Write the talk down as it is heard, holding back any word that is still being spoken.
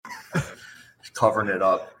covering it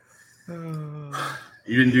up. You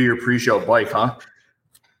didn't do your pre-show bike, huh?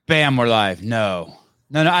 Bam, we're live. No,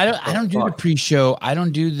 I don't do the pre-show. I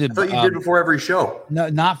don't do the. I thought you did before every show. No,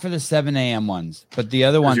 not for the 7 a.m. ones, but the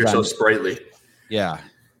other ones. You're so sprightly. Yeah.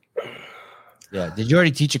 Did you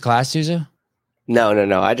already teach a class, Susan? No.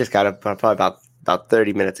 I just got up probably about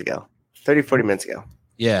 30 minutes ago. 40 minutes ago.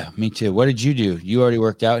 Yeah, me too. What did you do? You already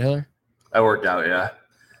worked out, Hiller? I worked out, yeah.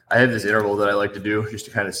 I have this interval that I like to do just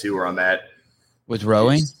to kind of see where I'm at. With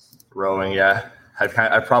rowing? Rowing, yeah.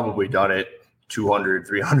 I've probably done it 200,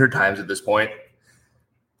 300 times at this point.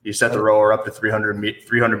 You set the rower up to 300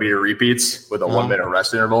 meter repeats with a 1 minute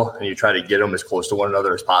rest interval, and you try to get them as close to one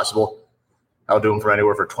another as possible. I'll do them for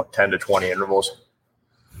anywhere for 10 to 20 intervals.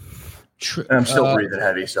 And I'm still breathing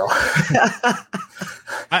heavy, so.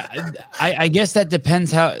 I guess that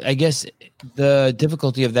depends I guess the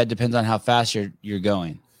difficulty of that depends on how fast you're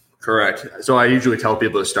going. Correct. So I usually tell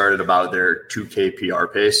people to start at about their 2K PR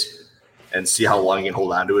pace and see how long you can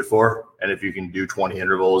hold on to it for. And if you can do 20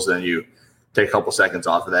 intervals, then you take a couple seconds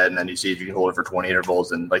off of that, and then you see if you can hold it for 20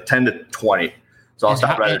 intervals, and like 10 to 20. So I'll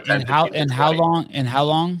stop right at 10. How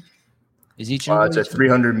long is each interval? It's a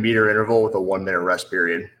 300 meter interval with a 1 minute rest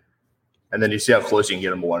period. And then you see how close you can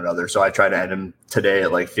get them to one another. So I try to end them today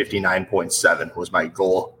at like 59.7 was my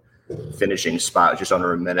goal finishing spot, just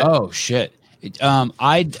under a minute. Oh, shit.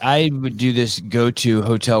 I would do this go-to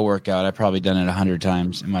hotel workout. I've probably done it 100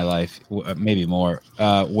 times in my life, maybe more,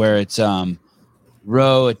 where it's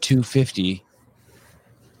row at 250,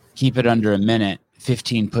 keep it under a minute,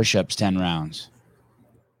 15 push-ups, 10 rounds.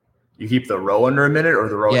 You keep the row under a minute or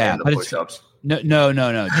the row and the push-ups? No,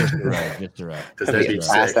 just the row. Because that'd be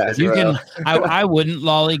sick. You can. I wouldn't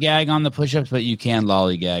lollygag on the push-ups, but you can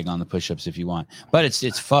lollygag on the push-ups if you want. But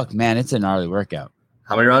it's fuck, man. It's a gnarly workout.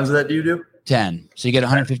 How many rounds of that do you do? 10. So you get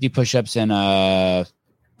 150 push-ups and what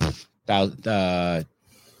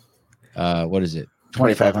is it?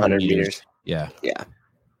 2,500 meters. Yeah.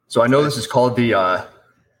 So I know this is called the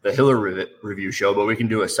Hiller review show, but we can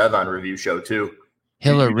do a Sevon review show too.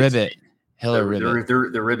 Hiller Ribbit.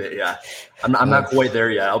 The Ribbit, yeah. I'm not quite there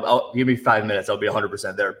yet. I'll give me 5 minutes. I'll be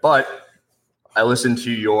 100% there. But I listened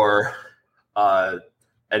to your Eddie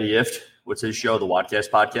Ift. What's his show? The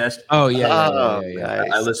Wadcast podcast. Oh yeah.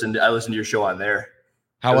 Nice. I listened to your show on there.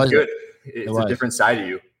 How was good? It It's a different side of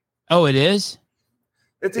you. Oh, it is.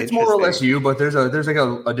 It's more or less you, but there's like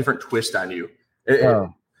a different twist on you.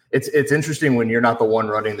 It's interesting when you're not the one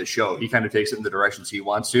running the show. He kind of takes it in the directions he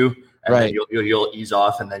wants to, and then you'll ease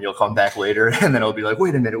off, and then you'll come back later, and then it'll be like,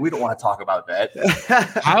 wait a minute, we don't want to talk about that.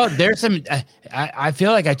 There's some. I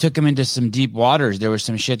feel like I took him into some deep waters. There was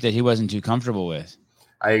some shit that he wasn't too comfortable with.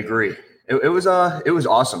 I agree. It was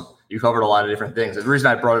awesome. You covered a lot of different things. The reason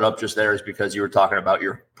I brought it up just there is because you were talking about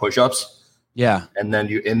your push-ups. Yeah. And then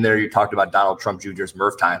you talked about Donald Trump Jr.'s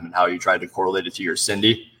Murph time and how you tried to correlate it to your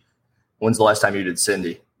Cindy. When's the last time you did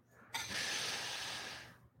Cindy?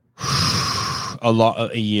 A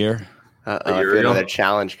year. Another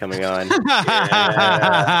challenge coming on.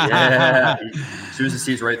 yeah. Susan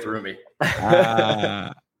sees right through me.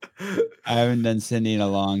 I haven't done Cindy in a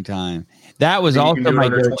long time. That was also my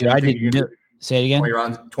go-to. I did. Say it again.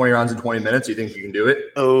 20 rounds in 20 minutes. You think you can do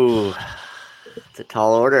it? Oh, it's a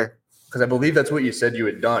tall order. Because I believe that's what you said you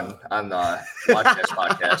had done on the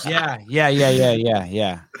podcast. Yeah.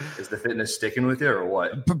 Is the fitness sticking with you or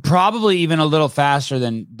what? Probably even a little faster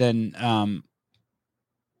than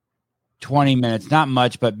 20 minutes. Not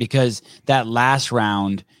much, but because that last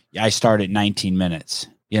round, I started 19 minutes,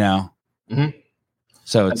 Mm-hmm.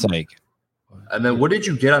 So it's like. And then what did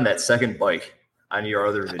you get on that second bike on your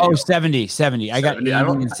other video? Oh, 70. I got 80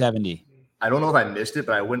 and 70. I don't know if I missed it,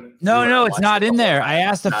 but I wouldn't. No, it's not in there. I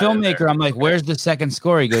asked the filmmaker, I'm like, where's the second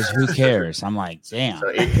score? He goes, who cares? I'm like, damn. So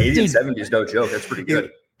 80 and 70 is no joke. That's pretty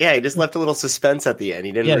good. Yeah, he just left a little suspense at the end.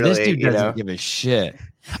 He didn't really, this dude doesn't give a shit.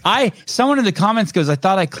 Someone in the comments goes, I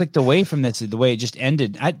thought I clicked away from this the way it just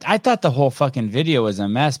ended. I thought the whole fucking video was a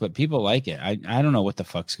mess, but people like it. I don't know what the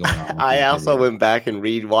fuck's going on. I also went back and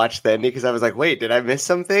watched the ending because I was like, wait, did I miss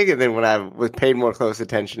something? And then when I paid more close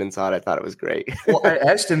attention and saw it, I thought it was great. Well, I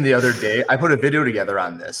asked him the other day, I put a video together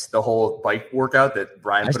on this, the whole bike workout that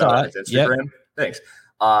Brian put out on his Instagram. Yep. Thanks.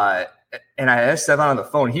 And I asked Sevon on the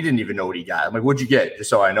phone. He didn't even know what he got. I'm like, what'd you get? Just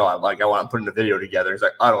so I know. I'm like, I want to put in the video together. He's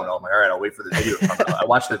like, I don't know. I'm like, all right, I'll wait for the video to come out. I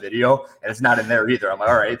watched the video and it's not in there either. I'm like,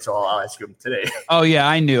 all right, so I'll ask him today. Oh, yeah,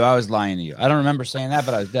 I knew. I was lying to you. I don't remember saying that,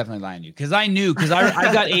 but I was definitely lying to you. Because I knew, because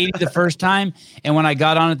I got 80 the first time. And when I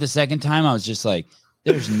got on it the second time, I was just like,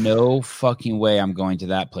 there's no fucking way I'm going to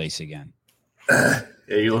that place again. Yeah,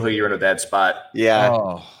 you look like you're in a bad spot. Yeah.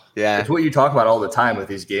 Oh. Yeah. It's what you talk about all the time with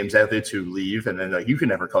these games athletes who leave and then like you can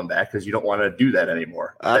never come back because you don't want to do that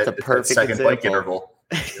anymore. That's a perfect second example. bike interval.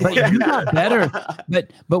 But you got better.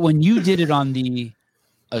 But when you did it on the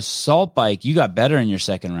assault bike, you got better in your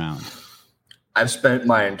second round. I've spent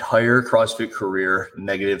my entire CrossFit career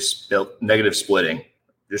negative splitting,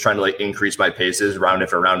 just trying to like increase my paces round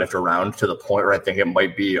after round after round to the point where I think it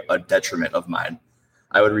might be a detriment of mine.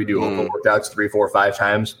 I would redo open workouts 3, 4, 5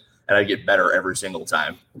 times, and I'd get better every single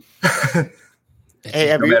time.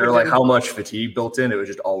 Hey, no matter like how much fatigue built in, it was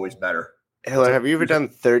just always better. Hiller, have you ever done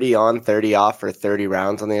 30 on, 30 off for 30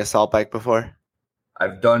 rounds on the assault bike before?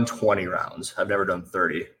 I've done 20 rounds. I've never done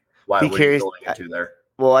 30. Why would you building into there?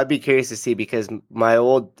 Well, I'd be curious to see because my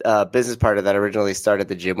old business partner that originally started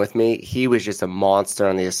the gym with me, he was just a monster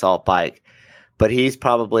on the assault bike. But he's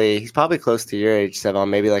probably close to your age, Sevon,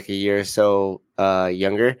 maybe like a year or so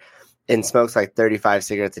younger, and smokes like 35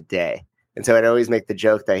 cigarettes a day. And so I'd always make the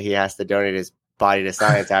joke that he has to donate his body to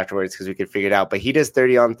science afterwards because we could figure it out. But he does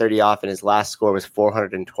 30 on, 30 off, and his last score was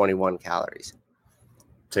 421 calories.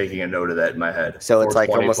 Taking a note of that in my head. So it's like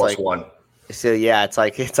almost like 1. So yeah, it's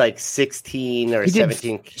like 16 or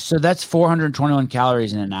 17. So that's 421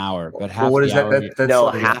 calories in an hour. But half what is the hour, that? That's no,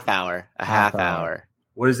 like, a half hour. A half hour.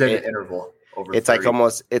 What is that interval? Over It's 30?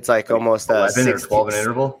 it's like almost 11 or 12 an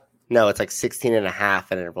interval? No, it's like 16 and a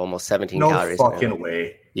half an interval, almost 17 No calories. fucking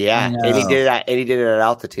way. Yeah, and he did it at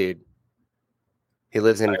altitude. He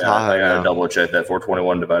lives in Tahoe. I gotta now. double check that.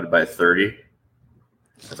 421 divided by 30.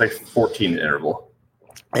 It's like 14 an interval.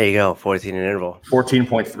 There you go, 14 an interval.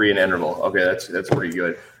 14.3 an interval. Okay, that's pretty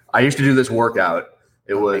good. I used to do this workout.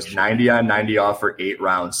 It was 90 on, 90 off for 8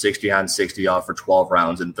 rounds, 60 on, 60 off for 12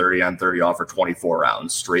 rounds, and 30 on, 30 off for 24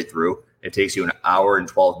 rounds straight through. It takes you an hour and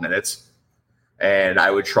 12 minutes. And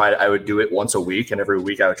I would do it once a week, and every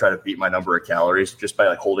week I would try to beat my number of calories just by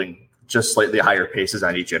like holding just slightly higher paces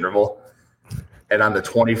on each interval. And on the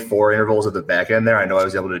 24 intervals at the back end there, I know I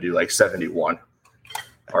was able to do like 71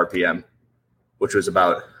 RPM, which was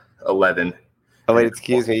about 11. Oh, wait,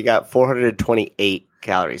 excuse me. You got 428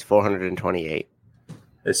 calories, 428.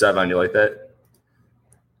 Hey, Sevon, you like that?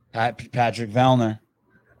 Patrick Vellner.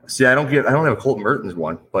 See, I don't have a Colton Mertens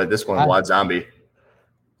one, but this one, Wad Zombie.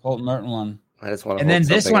 Colton Merton one. I just want to. And then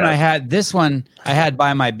this one I had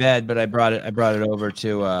by my bed, but I brought it over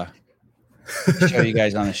to show you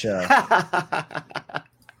guys on the show.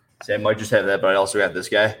 See, I might just have that, but I also got this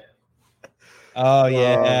guy. Oh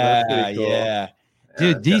yeah, that's pretty cool. yeah.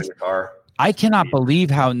 Dude, I cannot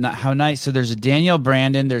believe how nice. So there's a Danielle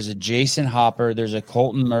Brandon, there's a Jason Hopper, there's a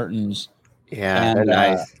Colton Mertens, Yeah, they're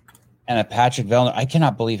nice. And a Patrick Vellner. I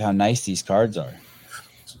cannot believe how nice these cards are.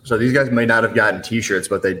 So these guys may not have gotten T-shirts,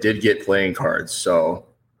 but they did get playing cards. So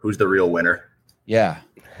who's the real winner? Yeah,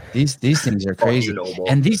 these things are crazy,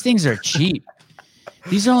 and these things are cheap.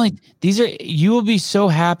 You will be so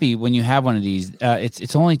happy when you have one of these.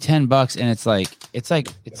 It's only $10, and it's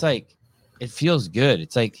like it feels good.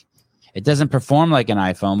 It's like it doesn't perform like an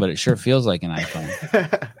iPhone, but it sure feels like an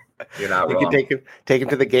iPhone. You're not You wrong. can take him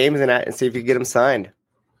to the games and see if you can get him signed.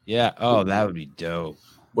 Yeah. Oh, that would be dope.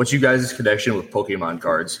 What's you guys' connection with Pokemon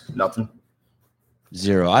cards? Nothing.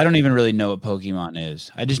 0. I don't even really know what Pokemon is.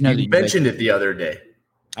 I just know that You mentioned it the other day.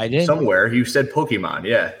 I did Somewhere. You said Pokemon,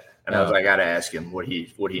 yeah. And I was like, I gotta ask him what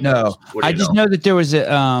he knows. No, What do I you just know that there was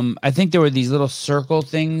I think there were these little circle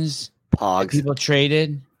things that Pogs. people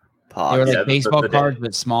traded. They were Pogs. like baseball cards,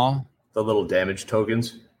 but small. The little damage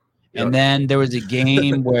tokens. And then there was a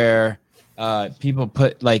game where people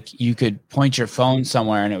put like you could point your phone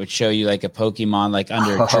somewhere and it would show you like a Pokemon like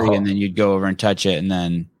under a tree, and then you'd go over and touch it, and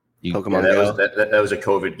then you. Pokemon Yeah, Go. that was a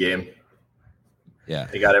COVID game. Yeah,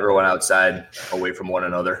 They got everyone outside, away from one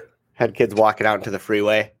another. Had kids walking out into the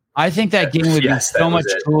freeway. I think that game would Yes, be that so was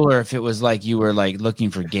much it. cooler if it was like you were like looking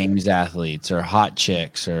for games athletes or hot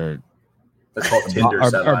chicks or That's called Tinder,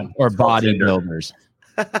 Sevon. or It's called Tinder. bodybuilders.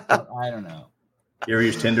 I don't know. You ever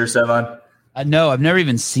use Tinder, Sevon? No, I've never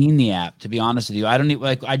even seen the app, to be honest with you. I don't even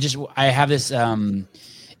like. I have this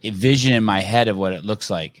vision in my head of what it looks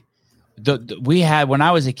like. We had when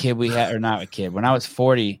I was a kid. When I was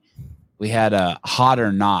 40, we had a Hot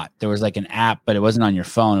or Not. There was like an app, but it wasn't on your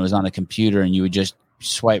phone. It was on a computer, and you would just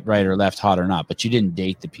swipe right or left, hot or not. But you didn't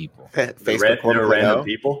date the people. Facebook They were random 1.0.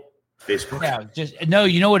 people. Facebook. Yeah, just no.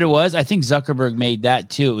 You know what it was? I think Zuckerberg made that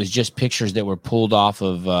too. It was just pictures that were pulled off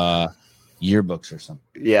of yearbooks or something.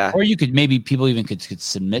 Yeah. Or you could people even could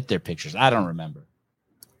submit their pictures. I don't remember.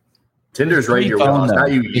 Tinder's right in your Pretty fun, wheelhouse. though.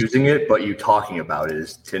 Not you using it, but you talking about it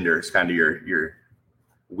is Tinder. It's kind of your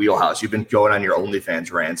wheelhouse. You've been going on your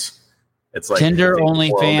OnlyFans rants. It's like Tinder, I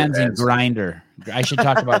think, before OnlyFans, and OnlyFans. Grinder. I should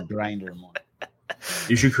talk about Grinder more.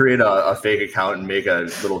 You should create a fake account and make a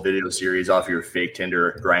little video series off your fake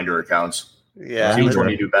Tinder grinder accounts. Yeah. See which one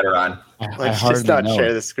you do better on. Let's just not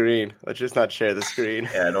share the screen. Let's just not share the screen.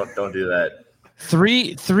 Yeah, don't do that.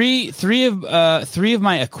 Three of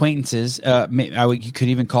my acquaintances, you could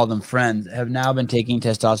even call them friends, have now been taking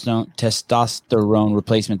testosterone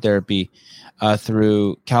replacement therapy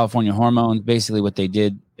through California Hormones. Basically, what they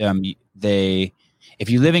did, if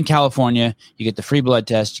you live in California, you get the free blood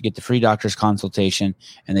test, you get the free doctor's consultation,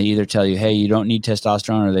 and they either tell you, hey, you don't need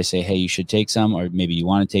testosterone, or they say, hey, you should take some, or maybe you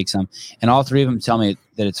want to take some. And all three of them tell me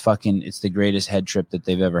that it's the greatest head trip that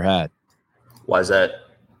they've ever had. Why is that?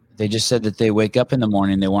 They just said that they wake up in the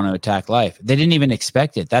morning, they want to attack life. They didn't even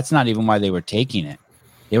expect it. That's not even why they were taking it.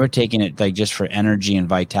 They were taking it like just for energy and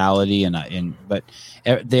vitality, but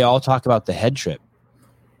they all talk about the head trip.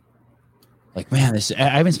 Like, man,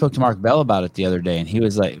 I even spoke to Mark Bell about it the other day, and he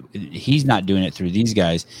was like, he's not doing it through these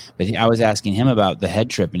guys, but I was asking him about the head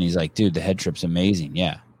trip, and he's like, dude, the head trip's amazing.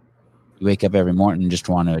 Yeah. You wake up every morning and just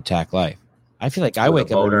want to attack life. I feel like I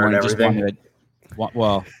wake up every morning and just want to,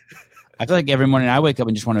 well, I feel like every morning I wake up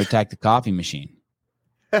and just want to attack the coffee machine.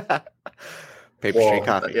 Paper Street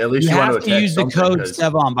Coffee. At least you have want to use the code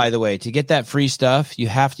Sevon, by the way, to get that free stuff. You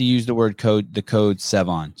have to use the code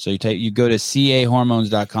Sevon. So you go to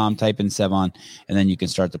cahormones.com, type in Sevon, and then you can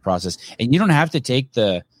start the process. And you don't have to take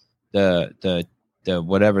the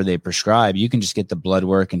whatever they prescribe. You can just get the blood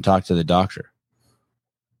work and talk to the doctor.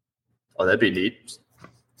 Oh, that'd be neat.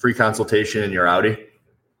 Free consultation in your Audi.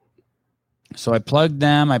 So I plugged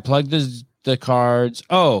them. I plugged the cards.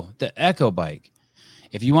 Oh, the Echo bike.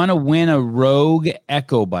 If you want to win a Rogue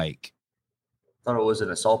Echo bike. I thought it was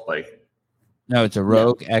an assault bike. No, it's a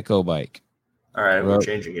Rogue Echo bike. All right, we're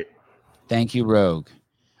changing it. Thank you, Rogue.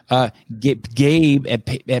 Gabe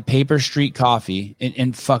at Paper Street Coffee.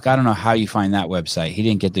 And fuck, I don't know how you find that website. He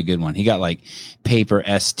didn't get the good one. He got like Paper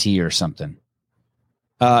ST or something.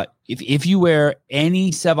 If you wear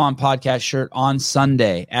any Sevon podcast shirt on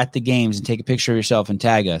Sunday at the games and take a picture of yourself and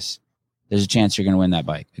tag us, there's a chance you're going to win that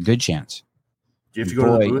bike. A good chance. Do you have to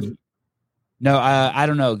go to the booth? No, I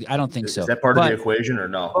don't know. I don't think so. Is that part of the equation or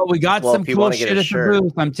no? Well, we got some cool shit at the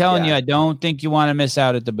booth. I'm telling you, I don't think you want to miss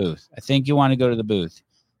out at the booth. I think you want to go to the booth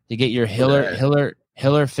to get your HillerFit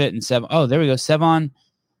and Sevon. Oh, there we go. Sevon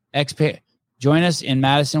XP. Join us in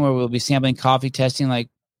Madison, where we'll be sampling coffee, testing like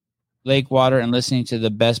lake water, and listening to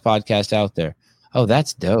the best podcast out there. Oh,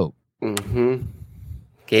 that's dope. Mm-hmm.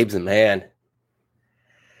 Gabe's a man.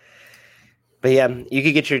 But yeah, you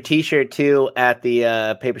could get your T-shirt too at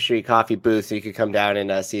the Paper Street Coffee booth, so you could come down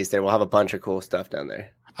and see us there. We'll have a bunch of cool stuff down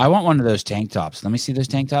there. I want one of those tank tops. Let me see those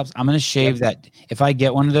tank tops. I'm going to shave that. If I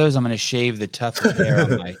get one of those, I'm going to shave the tuft of hair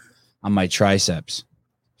on my triceps.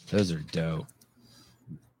 Those are dope.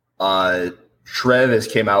 Travis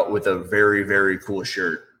came out with a very, very cool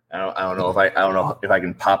shirt. I don't know if I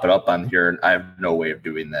can pop it up on here. I have no way of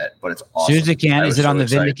doing that, but it's awesome. As soon as it can. Is it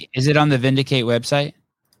on the Vindicate website?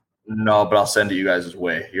 No, but I'll send it you guys'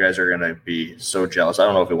 way. You guys are going to be so jealous. I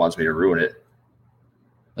don't know if it wants me to ruin it.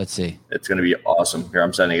 Let's see. It's going to be awesome. Here,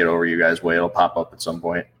 I'm sending it over you guys' way. It'll pop up at some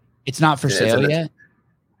point. It's not for sale yet?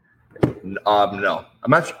 No.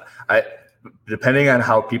 I'm not depending on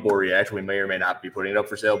how people react, we may or may not be putting it up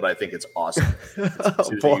for sale, but I think it's awesome.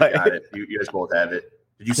 Susan, you got it. You guys both have it.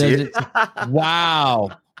 Did you see it?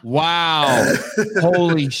 Wow.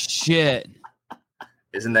 Holy shit.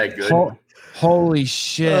 Isn't that good? Holy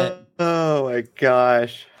shit. Oh my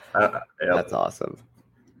gosh. Yep. That's awesome.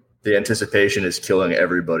 The anticipation is killing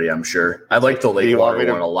everybody, I'm sure. I like the lake water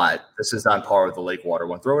one a lot. This is on par with the lake water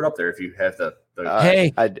one. Throw it up there if you have the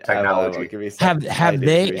technology.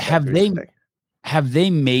 Have they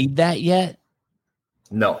made that yet?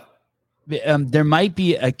 No. There might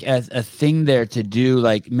be a thing there to do,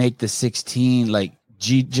 like make the 16 like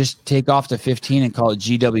just take off the 15 and call it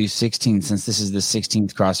GW16, since this is the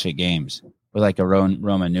 16th CrossFit Games. With like a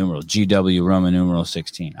Roman numeral, GW Roman numeral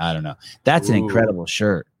 16. I don't know. That's an incredible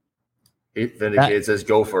shirt. It Vindicated says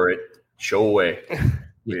go for it. Show away.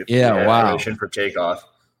 Wow. Permission for takeoff.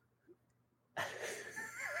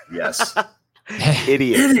 Yes.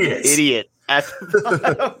 Idiot. Good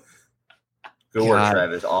work,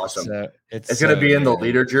 Travis. Awesome. It's going to be in the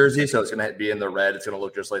leader jersey, so it's going to be in the red. It's going to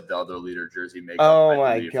look just like the other leader jersey makeup. Oh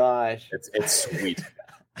my gosh. It's sweet.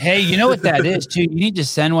 Hey, you know what that is too? You need to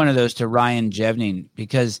send one of those to Ryan Jevning,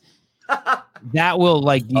 because that will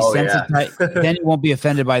like desensitize. Then you won't be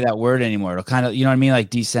offended by that word anymore. It'll kind of, you know what I mean? Like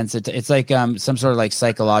desensitize. It's like some sort of like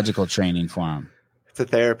psychological training for him. It's a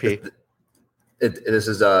therapy. This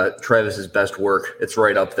is Travis's best work. It's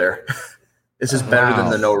right up there. This is better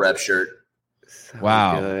than the no rep shirt.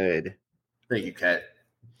 Wow. Good. Thank you, Kat.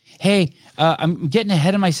 Hey, I'm getting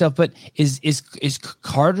ahead of myself, but is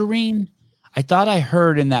Cardarine? I thought I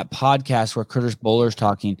heard in that podcast where Curtis Bowler's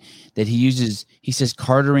talking that he says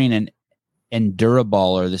Cardarine and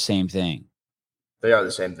Duraball are the same thing. They are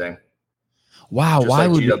the same thing. Wow. Just why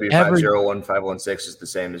like would we ever? GW501-516 is the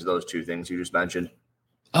same as those two things you just mentioned.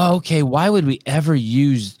 Oh, okay. Why would we ever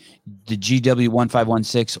use the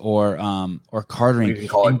GW1516 or Cardarine? You can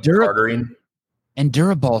call it Cardarine. And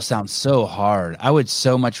Duraball sounds so hard. I would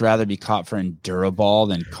so much rather be caught for Enduraball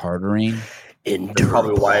than Cardarine. That's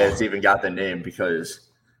probably why it's even got the name,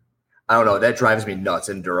 because I don't know. That drives me nuts.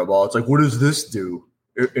 Enduraball. It's like, what does this do?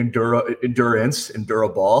 Endurance,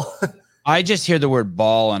 Enduraball. I just hear the word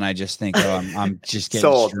ball and I just think, I'm just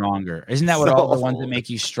getting stronger. Isn't that what all the ones that make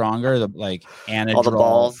you stronger? Like Anadrol, all the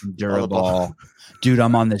balls, Duraball. Dude,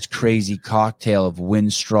 I'm on this crazy cocktail of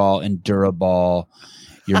Winstrol and Duraball.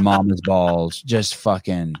 Your mama's balls, just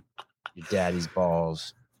fucking your daddy's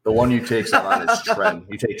balls. The one you take some on is Tren.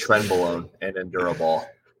 You take Trenbolone and Enduraball.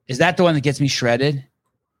 Is that the one that gets me shredded?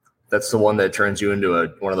 That's the one that turns you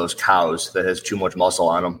into one of those cows that has too much muscle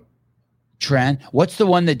on them. Tren? What's the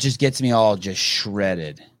one that just gets me all just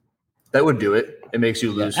shredded? That would do it. It makes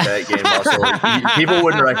you lose fat, gain muscle. People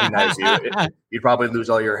wouldn't recognize you. You'd probably lose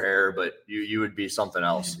all your hair, but you would be something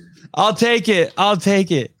else. I'll take it. I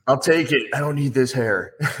don't need this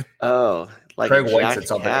hair. Oh, like Craig White said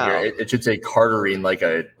something here. It should say Cardarine,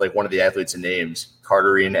 like one of the athletes' names.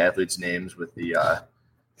 Cardarine athletes' names with the.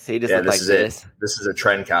 See, just look like this. This is a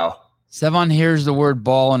Tren cow. Sevon hears the word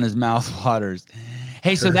ball and his mouth waters.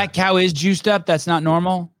 Hey, so that cow is juiced up? That's not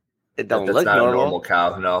normal? It don't That's look not normal. a normal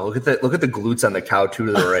cow. No, look at the glutes on the cow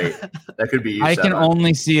to the right. That could be you. I can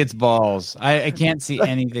only see its balls. I can't see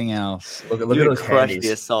anything else. Look at those crush handies.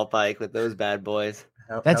 the assault bike with those bad boys.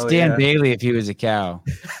 That's Dan Bailey if he was a cow.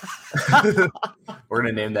 We're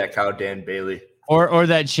gonna name that cow Dan Bailey. Or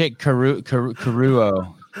that chick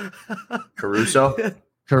Caruso.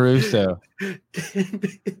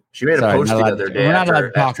 She made a post the other day. We're not allowed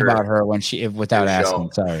to talk about her without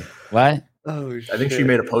asking. Sorry. What? Oh, shit. I think she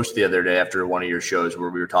made a post the other day after one of your shows where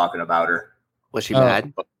we were talking about her. Was she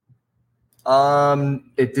mad?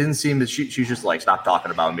 It didn't seem that she's just like, stop talking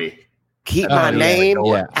about me. Keep my name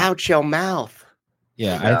out your mouth.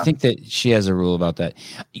 Yeah, I think that she has a rule about that.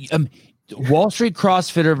 Wall Street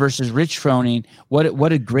CrossFitter versus Rich Froning.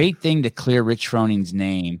 What a great thing to clear Rich Froning's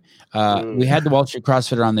name. We had the Wall Street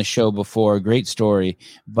CrossFitter on the show before. Great story,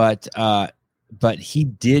 but he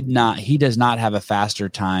does not have a faster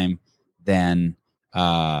time than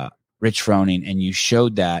Rich Froning, and you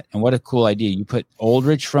showed that. And what a cool idea! You put old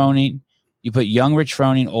Rich Froning, you put young Rich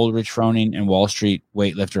Froning, old Rich Froning, and Wall Street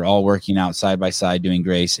weightlifter all working out side by side doing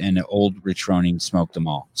Grace, and old Rich Froning smoked them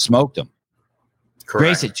all. Smoked them.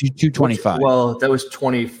 Correct. Grace at 225. Well, that was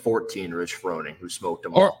 2014 Rich Froning who smoked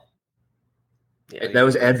them all. That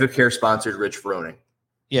was Advocare sponsored Rich Froning.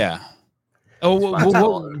 Yeah. Oh,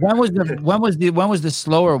 when was the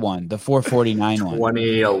slower one? The 449 one.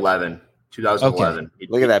 2011. Okay.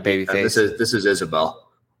 Look at that baby face. This is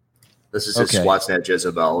Isabel. This is his squat snatch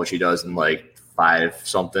Isabel, which he does in like 5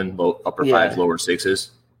 something, upper 5s, lower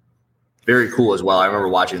 6s. Very cool as well. I remember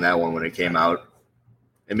watching that one when it came out.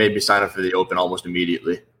 It made me sign up for the Open almost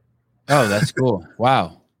immediately. Oh, that's cool.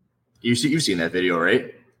 Wow. You've seen that video,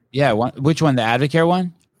 right? Yeah. Which one? The Advocare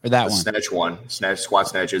one or that one? Squat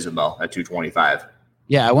snatch Isabel at 225.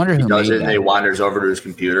 Yeah, I wonder who does made it. That. And he wanders over to his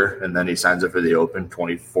computer, and then he signs up for the Open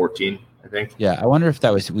 2014, I think. Yeah, I wonder if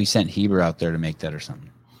that was we sent Heber out there to make that or something.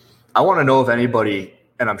 I want to know if anybody,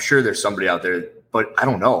 and I'm sure there's somebody out there, but I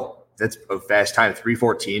don't know. That's a fast time.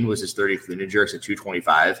 314 was his 30 clean and jerks at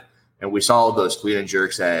 225. And we saw those clean and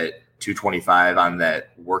jerks at 225 on that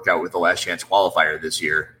workout with the Last Chance qualifier this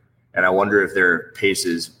year. And I wonder if their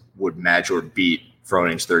paces would match or beat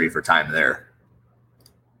Froning's 30 for time there.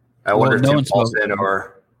 I wonder if Tim Paulson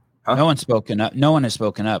or no one's spoken up. No one has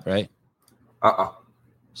spoken up, right?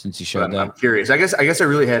 Since you showed that. I'm curious. I guess I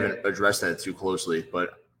really haven't addressed that too closely,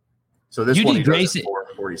 but so this one he does at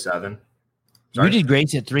 447. You did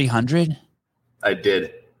Grace at 300? I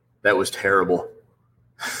did. That was terrible.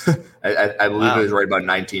 I believe it was right about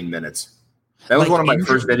 19 minutes. That was one of my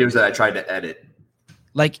first videos that I tried to edit.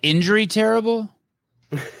 Like injury terrible?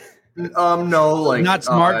 No, like not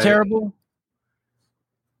smart terrible.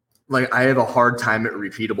 Like I have a hard time at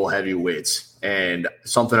repeatable heavy weights, and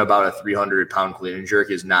something about a 300-pound clean and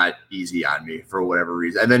jerk is not easy on me for whatever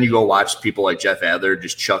reason. And then you go watch people like Jeff Adler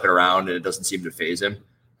just chuck it around, and it doesn't seem to faze him.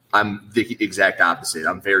 I'm the exact opposite.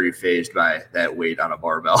 I'm very fazed by that weight on a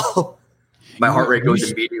barbell. My heart rate goes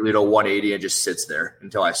immediately to 180 and just sits there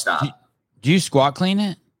until I stop. Do you squat clean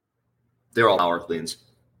it? They're all power cleans.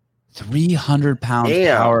 300 pounds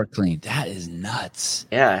Damn. power clean. That is nuts.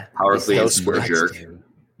 Yeah. Power Be clean, stoked- square nuts, jerk. dude.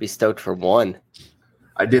 Be stoked for one.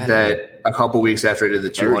 I did that a couple weeks after I did the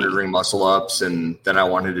 200 30. ring muscle ups, and then I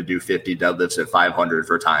wanted to do 50 deadlifts at 500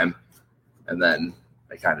 for time, and then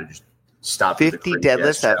I kind of just stopped. 50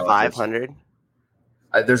 deadlifts at 500.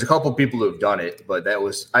 There's a couple people who have done it, but that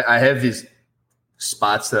was I have these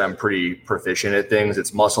spots that I'm pretty proficient at things.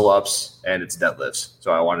 It's muscle ups and it's deadlifts,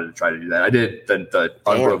 so I wanted to try to do that. I did the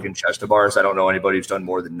unbroken chest to bars. I don't know anybody who's done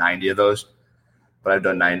more than 90 of those, but I've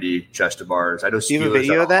done 90 chest to bars. I do. Do you have a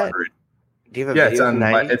video of that? Do you have a video of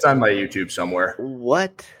 90? It's on my YouTube somewhere.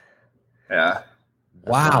 What? Yeah.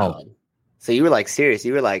 Wow. So you were like serious.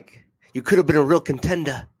 You were like, you could have been a real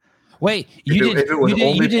contender. Wait, If it was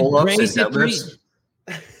only pull-ups and deadlifts.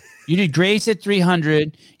 You did Grace at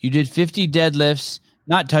 300. You did 50 deadlifts,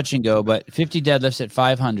 not touch and go, but 50 deadlifts at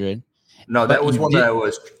 500. No, that But was you one did- that I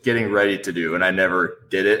was getting ready to do, and I never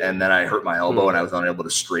did it. And then I hurt my elbow, and I was unable to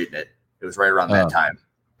straighten it. It was right around that time.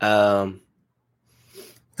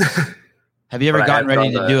 Have you ever But I gotten have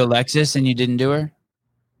ready done to do Alexis and you didn't do her?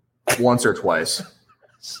 Once or twice.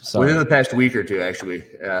 Sorry. Within the past week or two, actually.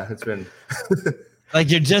 Yeah, it's been.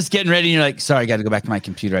 Like you're just getting ready and you're like, sorry, I got to go back to my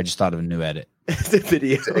computer. I just thought of a new edit. The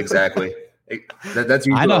video. Exactly. That's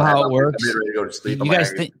usually I know what how it I'm works. ready to go to sleep. You on my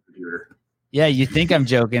guys computer. Yeah, you think I'm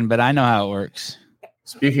joking, but I know how it works.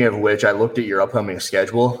 Speaking of which, I looked at your upcoming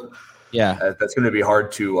schedule. Yeah. That's going to be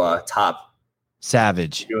hard to top.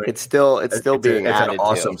 Savage. It's still being it's added an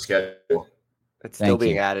awesome to. schedule. It's still Thank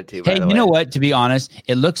being you. added to. By Hey, the you way. know what? To be honest,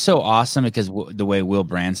 it looks so awesome because the way Will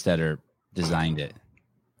Brandstetter designed it.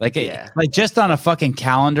 Like, like just on a fucking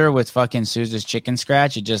calendar with fucking Sousa's chicken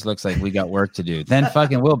scratch, it just looks like we got work to do. Then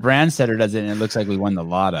fucking Will Brandstetter does it, and it looks like we won the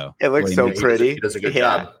lotto. It looks so pretty. He does a good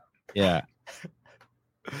job. Yeah.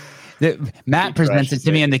 Matt presents it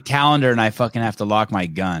to me in the calendar, and I fucking have to lock my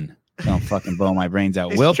gun. Don't fucking blow my brains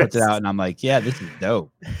out. Will puts it out, and I'm like, yeah, this is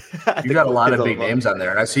dope. You got a lot of big names on there,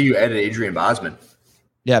 and I see you added Adrian Bosman.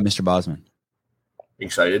 Yeah, Mr. Bosman.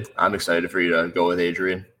 Excited? I'm excited for you to go with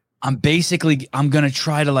Adrian. I'm going to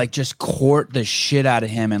try to like just court the shit out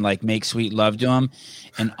of him and like make sweet love to him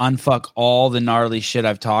and unfuck all the gnarly shit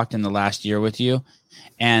I've talked in the last year with you.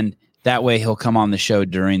 And that way he'll come on the show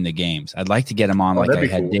during the games. I'd like to get him on like I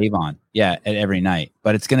had Dave on. Yeah, every night.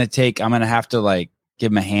 But it's going to take, I'm going to have to like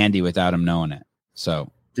give him a handy without him knowing it.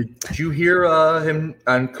 So. Did you hear him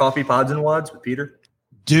on Coffee Pods and Wads with Peter?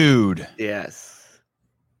 Dude. Yes.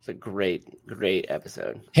 It's a great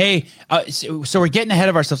episode. Hey, so we're getting ahead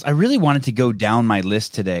of ourselves. I really wanted to go down my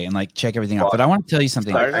list today and like check everything out, but I want to tell you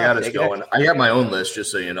something. I got us going. I got my own list,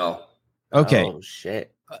 just so you know. Okay. Oh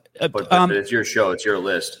shit. But it's your show. It's your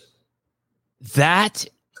list. That.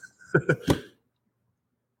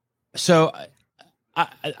 So,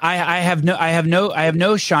 I have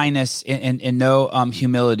no shyness and no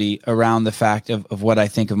humility around the fact of what I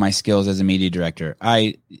think of my skills as a media director.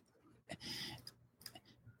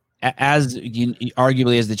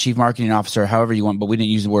 Arguably as the chief marketing officer, however you want, but we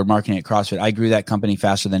didn't use the word marketing at CrossFit. I grew that company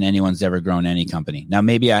faster than anyone's ever grown any company. Now,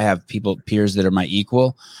 maybe I have peers that are my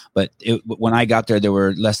equal, but when I got there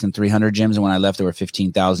were less than 300 gyms. And when I left, there were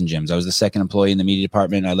 15,000 gyms. I was the second employee in the media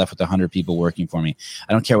department. And I left with 100 people working for me.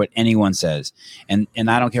 I don't care what anyone says. And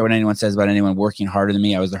I don't care what anyone says about anyone working harder than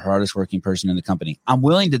me. I was the hardest working person in the company. I'm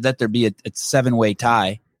willing to let there be a 7-way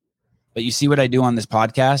tie. But you see what I do on this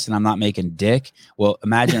podcast, and I'm not making dick. Well,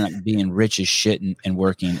 imagine being rich as shit and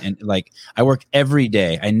working. And like, I work every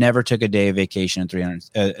day. I never took a day of vacation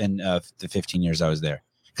in the 15 years I was there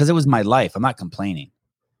because it was my life. I'm not complaining.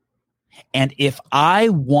 And if I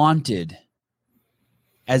wanted,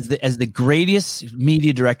 as the greatest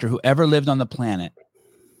media director who ever lived on the planet,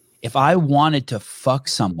 if I wanted to fuck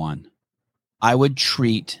someone, I would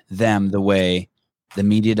treat them the way the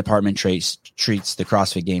media department treats the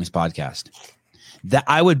CrossFit Games podcast. That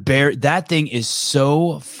I would bear. That thing is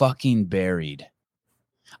so fucking buried.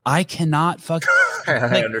 I cannot fuck.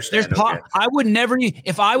 I understand. I would never.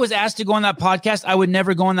 If I was asked to go on that podcast, I would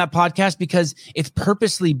never go on that podcast because it's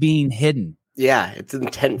purposely being hidden. Yeah, it's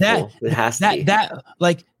intentful. It has to be.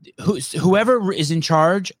 Whoever is in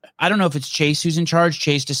charge. I don't know if it's Chase who's in charge.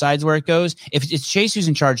 Chase decides where it goes. If it's Chase who's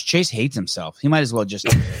in charge, Chase hates himself. He might as well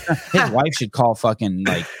just. His wife should call fucking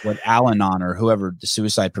like Al-Anon or whoever, the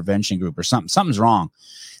suicide prevention group or something. Something's wrong.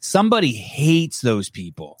 Somebody hates those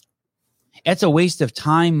people. It's a waste of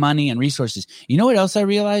time, money, and resources. You know what else I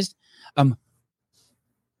realized?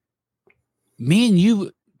 Me and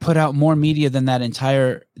you put out more media than that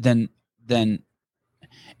entire than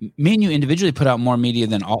me and you individually put out more media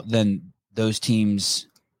than those teams.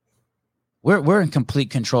 We're in complete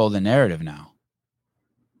control of the narrative now.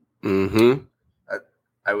 Mm-hmm.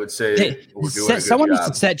 I would say we're doing a good someone job.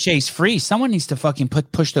 needs to set Chase free. Someone needs to fucking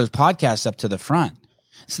push those podcasts up to the front.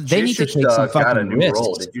 So they need to Chase take some just, got a fucking new risks.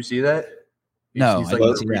 role. Did you see that? No, he's I like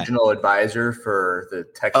didn't the see that. regional advisor for the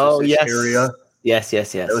Texas area. Yes.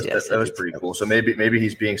 That was pretty cool. So maybe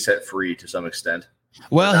he's being set free to some extent.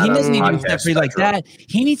 Well, he doesn't need to be podcast set free like spectrum. that.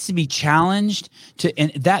 He needs to be challenged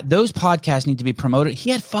and those podcasts need to be promoted.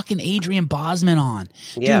 He had fucking Adrian Bosman on.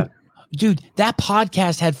 Yeah. Dude, that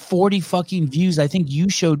podcast had 40 fucking views. I think JR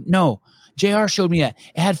showed me that.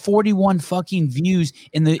 It had 41 fucking views,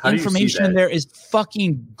 and the information in there is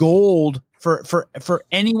fucking gold for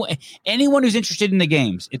anyone who's interested in the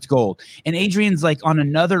games. It's gold. And Adrian's like on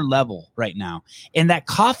another level right now. And that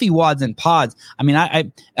coffee wads and pods. I mean,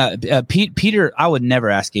 Peter, I would never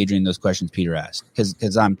ask Adrian those questions Peter asked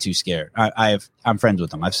because I'm too scared. I'm friends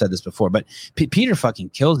with him. I've said this before, but Peter fucking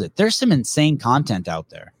kills it. There's some insane content out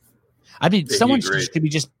there. I mean, someone should be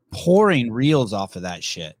just pouring reels off of that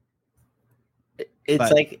shit.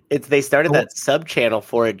 They started that sub channel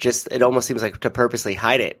for it. It almost seems like to purposely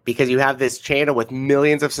hide it because you have this channel with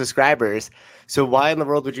millions of subscribers. So why in the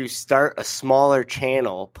world would you start a smaller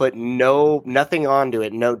channel, put nothing onto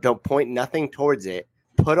it, don't point nothing towards it,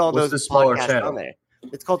 put all those podcasts on there?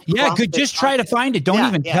 It's called good. Just try to find it. Don't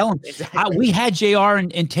even tell them. Exactly. We had JR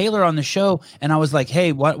and Taylor on the show, and I was like,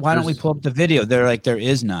 "Hey, why don't we pull up the video?" They're like, "There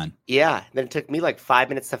is none." Yeah. Then it took me like 5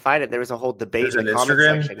 minutes to find it. There was a whole debate. There's an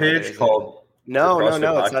Instagram page called No, it's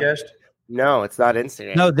not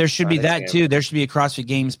Instagram. No, there should be that too. There should be a CrossFit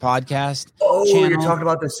Games podcast. Oh, channel. You're talking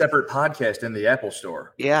about the separate podcast in the Apple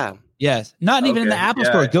Store. Yeah. Yes. Not even in the Apple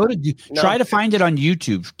Store. Try to find it on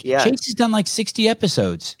YouTube. Yeah. Chase has done like 60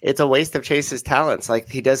 episodes. It's a waste of Chase's talents. Like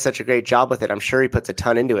he does such a great job with it. I'm sure he puts a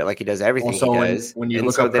ton into it. Like he does everything he does. When you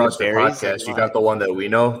look up CrossFit podcast, you got the one that we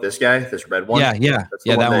know. This guy, this red one. Yeah. That's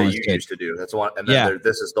the one that you good. used to do. That's the one. And then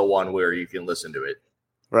this is the one where you can listen to it.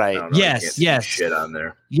 Right. Yes. Shit on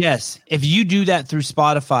there. Yes. If you do that through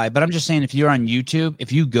Spotify, but I'm just saying, if you're on YouTube,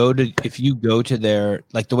 if you go to their,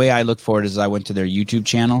 like the way I look for it is I went to their YouTube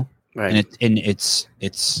channel, right? And it's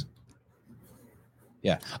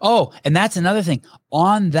yeah. Oh, and that's another thing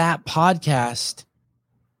on that podcast.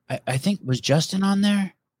 I think was Justin on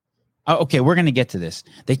there. Oh, okay, we're gonna get to this.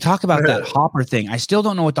 They talk about that Hopper thing. I still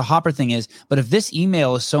don't know what the Hopper thing is, but if this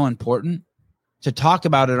email is so important to talk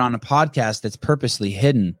about it on a podcast that's purposely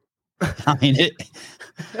hidden. I mean,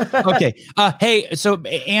 okay. Hey, so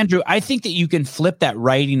Andrew, I think that you can flip that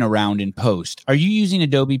writing around in post. Are you using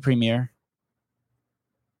Adobe Premiere?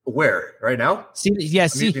 Where? Right now? See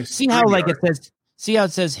how like it says, see how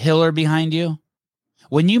it says Hiller behind you?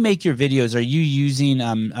 When you make your videos, are you using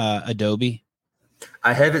Adobe?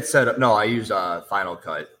 I have it set up. No, I use Final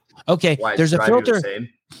Cut. Okay. Why? There's a filter.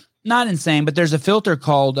 Not insane, but there's a filter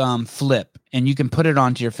called Flip, and you can put it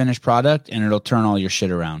onto your finished product, and it'll turn all your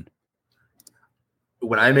shit around.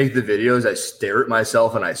 When I make the videos, I stare at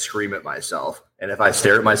myself and I scream at myself. And if I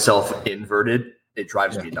stare at myself inverted, it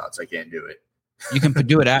drives me nuts. I can't do it. You can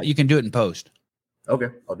do it You can do it in post. Okay,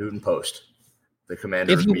 I'll do it in post. The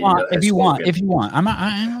commander. If you want. I'm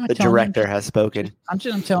not. The director has spoken. I'm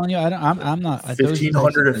telling you. I'm not.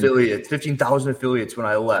 1,500 affiliates. 15,000 affiliates when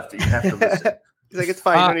I left. You have to listen. He's like, it's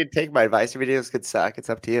fine. You don't need to take my advice. Your videos could suck. It's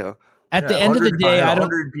up to you. At the end of the day, I don't.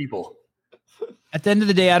 100 people. At the end of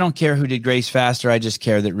the day, I don't care who did Grace faster. I just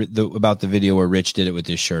care about the video where Rich did it with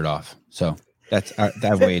his shirt off. So that's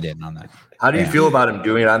I've weighed in on that. How do you feel about him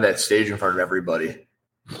doing it on that stage in front of everybody?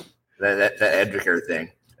 That Edricker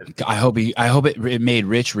thing. I hope it made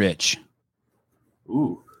Rich rich.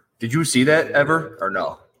 Ooh, did you see that ever or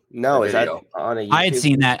no? No, is that on a YouTube? I had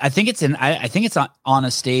seen that. I think it's on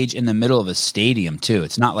a stage in the middle of a stadium too.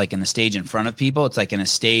 It's not like in the stage in front of people. It's like in a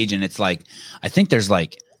stage, and it's like I think there's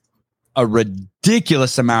like a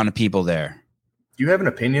ridiculous amount of people there. Do you have an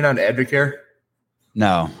opinion on Advocare?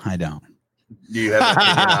 No, I don't. Do you have an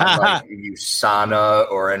opinion on like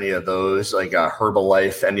USANA or any of those, like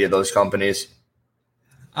Herbalife, any of those companies?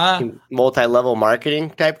 Multi-level marketing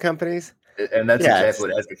type companies? And that's exactly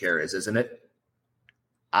what Advocare is, isn't it?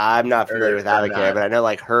 I'm not familiar with Advocare, but I know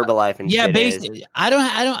like Herbalife and basically. I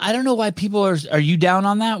don't know why people are you down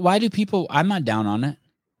on that? Why do people? I'm not down on it.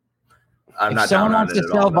 I'm not down on it. If someone wants to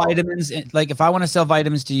sell vitamins, like if I want to sell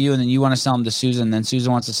vitamins to you and then you want to sell them to Susan, then Susan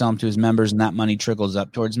wants to sell them to his members, and that money trickles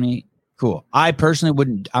up towards me. Cool. I personally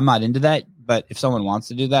wouldn't. I'm not into that, but if someone wants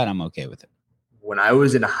to do that, I'm okay with it. When I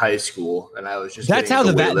was in high school and I was just that's how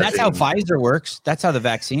Pfizer works. That's how the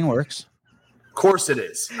vaccine works. Of course it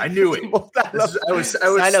is. I knew it. I was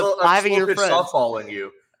softballing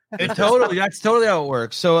you. That's totally how it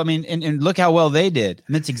works. So I mean, and look how well they did.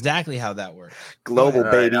 And that's exactly how that works. Global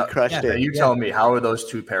baby crushed it. You tell me, how are those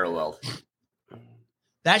two paralleled?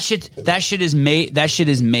 That shit is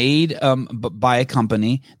made by a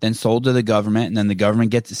company, then sold to the government, and then the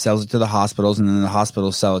government sells it to the hospitals, and then the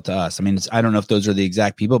hospitals sell it to us. I mean, I don't know if those are the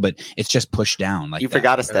exact people, but it's just pushed down. Like you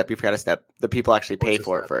forgot a step. The people actually pay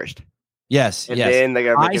for it first. Yes, and yes. Then the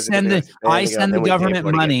government I send the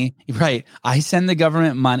government money. Right. I send the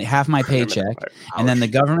government money, half my paycheck, and then the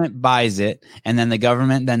government buys it, and then the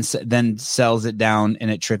government then sells it down, and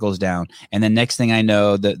it trickles down. And then next thing I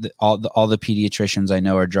know, all the pediatricians I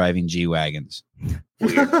know are driving G-Wagons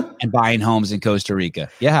and buying homes in Costa Rica.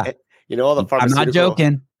 Yeah. All the I'm not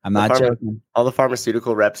joking. I'm not joking. All the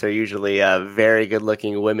pharmaceutical reps are usually very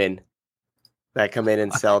good-looking women that come in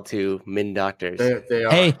and sell to men doctors. They are.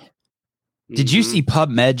 Hey. Did you see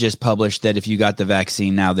PubMed just published that if you got the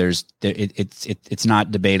vaccine now, it's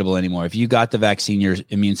not debatable anymore. If you got the vaccine, your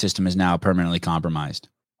immune system is now permanently compromised.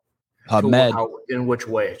 PubMed. In which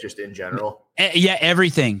way? Just in general? Yeah,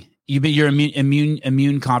 everything. You're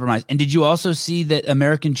immune compromised. And did you also see that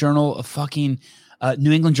American Journal of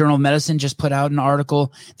New England Journal of Medicine just put out an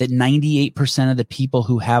article that 98% of the people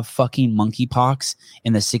who have fucking monkeypox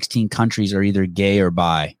in the 16 countries are either gay or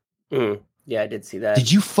bi? Yeah, I did see that.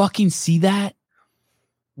 Did you fucking see that?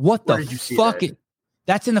 What the fuck?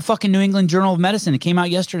 That's in the fucking New England Journal of Medicine. It came out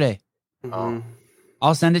yesterday. Mm-hmm.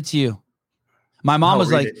 I'll send it to you. My mom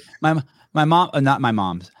was like, my mom, not my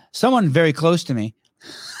mom's. Someone very close to me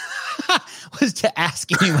was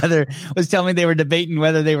telling me they were debating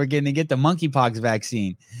whether they were going to get the monkeypox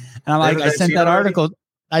vaccine. And I'm like, I sent that article.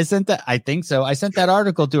 I think so. I sent that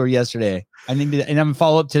article to her yesterday. And I'm going to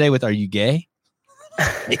follow up today with, are you gay?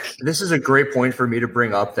 This is a great point for me to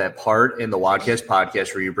bring up that part in the Wadcast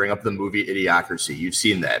podcast where you bring up the movie Idiocracy. You've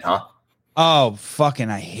seen that, huh? Oh, fucking,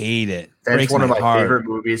 I hate it. That's one of my favorite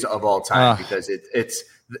movies of all time because it's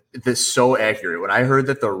so accurate. When I heard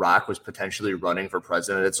that The Rock was potentially running for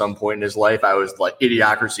president at some point in his life, I was like,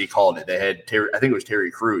 Idiocracy called it. They had I think it was Terry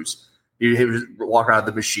Crews. He was walking around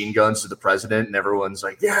with the machine guns to the president, and everyone's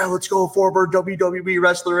like, yeah, let's go forward WWE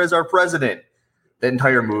wrestler as our president. The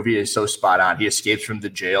entire movie is so spot on. He escapes from the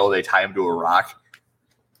jail. They tie him to a rock.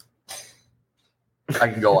 I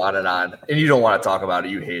can go on, and you don't want to talk about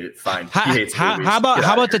it. You hate it. Fine. He hates movies. How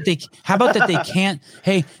about that they can't?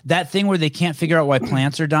 Hey, that thing where they can't figure out why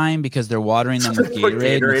plants are dying because they're watering them with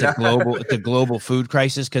Gatorade. It's a global food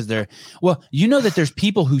crisis because that there's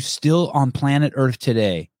people who still on planet Earth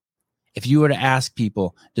today. If you were to ask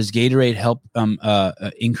people, does Gatorade help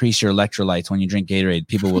increase your electrolytes when you drink Gatorade?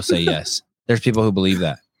 People will say yes. There's people who believe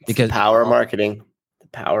that because the power of marketing. The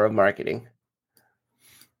power of marketing.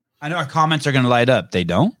 I know our comments are going to light up. They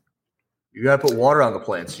don't. You got to put water on the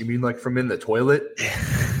plants. You mean like from in the toilet?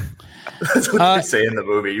 That's what they say in the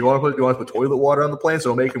movie. You want to put toilet water on the plants?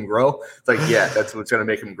 It'll make them grow. It's like, yeah, that's what's going to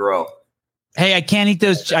make them grow. Hey, I can't eat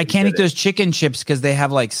those. I can't eat those chicken chips because they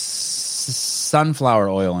have like sunflower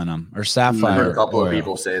oil in them or safflower. I've heard a couple of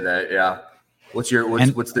people say that. Yeah. What's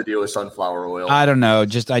the deal with sunflower oil? I don't know.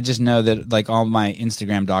 I just know that like all my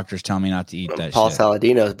Instagram doctors tell me not to eat that. Paul shit.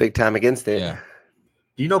 Saladino is big time against it. Yeah.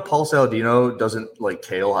 Do you know Paul Saladino doesn't like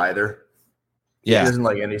kale either? Yeah. He doesn't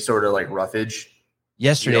like any sort of like roughage.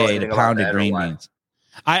 Yesterday, I ate a pound of green beans.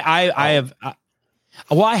 I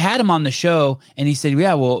had him on the show and he said,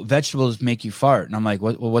 yeah, well, vegetables make you fart. And I'm like,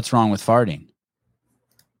 what's wrong with farting?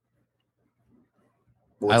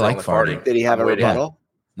 I like farting. Did he have a rebuttal?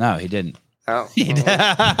 No, he didn't. Oh.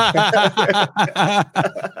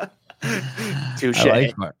 Touche.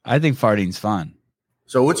 I think farting's fun.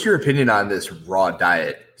 So what's your opinion on this raw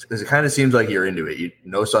diet? Because it kind of seems like you're into it.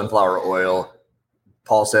 No sunflower oil.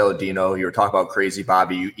 Paul Saladino, you were talking about Crazy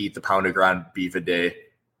Bobby. You eat the pound of ground beef a day.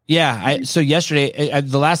 Yeah. So yesterday,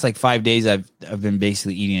 the last like 5 days, I've been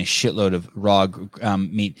basically eating a shitload of raw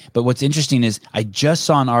meat. But what's interesting is I just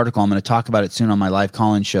saw an article. I'm going to talk about it soon on my live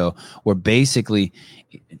call-in show where basically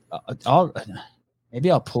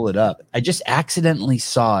maybe I'll pull it up. I just accidentally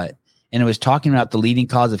saw it. And it was talking about the leading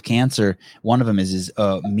cause of cancer. One of them is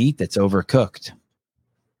meat that's overcooked.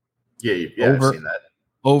 Yeah, I've seen that.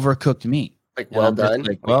 Overcooked meat. Like well done.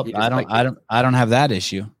 Like, well, I don't have that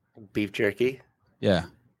issue. Beef jerky. Yeah.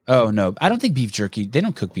 Oh no, I don't think beef jerky. They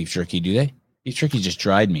don't cook beef jerky, do they? Beef jerky is just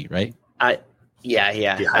dried meat, right?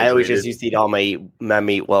 Yeah. I always just used to eat all my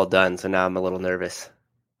meat well done, so now I'm a little nervous.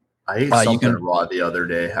 I ate something raw the other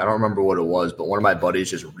day. I don't remember what it was, but one of my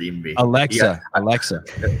buddies just reamed me. Alexa.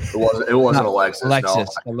 It wasn't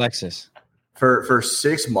Alexis. Alexis. For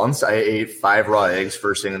 6 months, I ate 5 raw eggs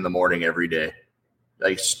first thing in the morning every day.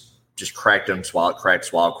 Like just cracked them, swallowed,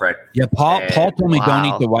 crack. Yeah, Paul told me don't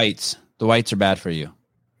eat the whites. The whites are bad for you.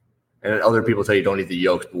 And other people tell you don't eat the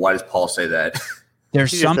yolks, but why does Paul say that?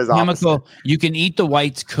 There's He just some says chemical. opposite. You can eat the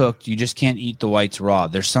whites cooked. You just can't eat the whites raw.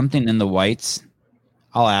 There's something in the whites.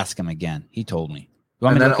 I'll ask him again. He told me. You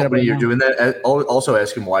want And me to then look it up when right you're now? doing that, also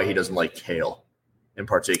ask him why he doesn't like kale in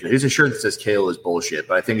particular. He's a shirt that says kale is bullshit,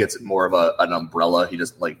 but I think it's more of an umbrella. He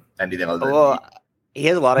doesn't like anything other than meat. Well, he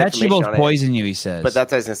has a lot of Vegetables information on it. poison you, he says. But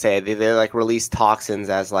that's what I was gonna say. They like release toxins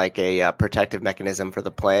as like a protective mechanism for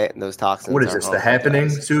the plant, and those toxins. What is are this? The harmful to Happening,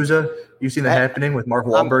 us. Souza? You seen The Happening with Mark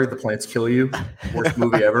Wahlberg? The plants kill you. Worst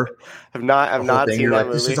movie ever. I've The not whole thing, seen you're that like,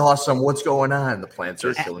 movie. this is awesome. What's going on? The plants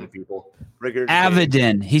are Just- killing people.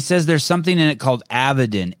 Avidin. He says there's something in it called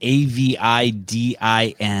Avidin. Avidin.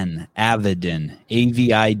 Avidin.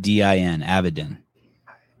 Avidin. Avidin.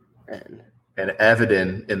 And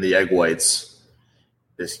Avidin in the egg whites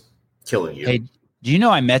is killing you. Hey, do you know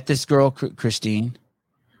I met this girl, Christine?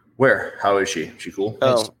 Where? How is she? She cool?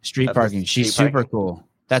 Oh, At street at parking. the She's street super parking. cool.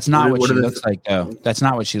 That's not what What she are the- looks like, though. That's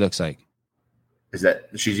not what she looks like. Is that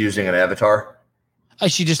she's using an avatar?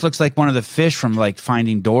 She just looks like one of the fish from like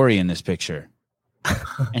Finding Dory in this picture.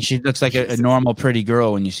 And she looks like a normal, pretty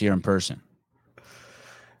girl when you see her in person.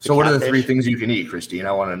 So what are the catfish. 3 things you can eat, Christine?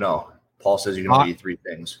 I want to know. Paul says you can only eat 3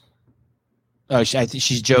 things. Oh, I think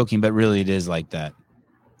she's joking, but really it is like that.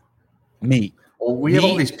 Meat. Well, we have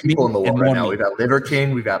all these people in the meat, world and right more now. meat. We've got Liver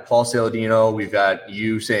King, we've got Paul Saladino, we've got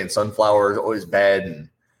you saying sunflower is always bad, and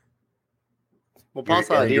Well, Paul You're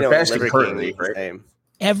Saladino and fasting Liver currently, King, the right? same.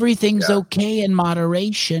 Everything's Yeah. okay in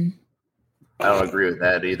moderation. I don't agree with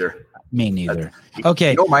that either. Me neither.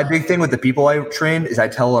 Okay. You know, my big thing with the people I train is I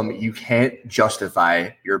tell them you can't justify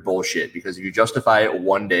your bullshit, because if you justify it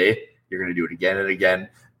one day, you're going to do it again and again.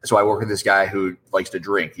 So I work with this guy who likes to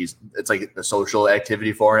drink. It's like a social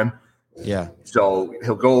activity for him. Yeah. So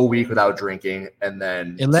he'll go a week without drinking, and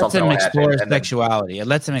then It lets something him will explore happen, his and then sexuality. It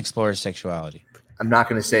lets him explore his sexuality. I'm not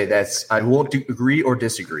going to say I won't agree or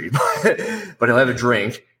disagree, but he'll have a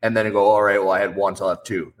drink and then he'll go, all right, well, I had 1, so I'll have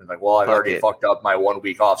 2. And like, well, I've already fucked up my 1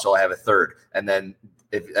 week off, so I have a 3rd. And then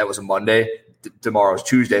if that was a Monday, tomorrow's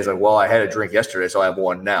Tuesday. It's like, well, I had a drink yesterday, so I have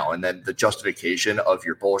 1 now. And then the justification of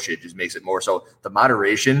your bullshit just makes it more. So the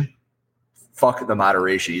moderation, fuck the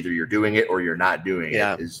moderation. Either you're doing it or you're not doing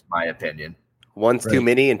it, is my opinion. 1's too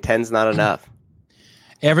many and 10's not enough.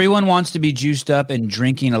 Everyone wants to be juiced up, and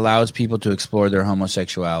drinking allows people to explore their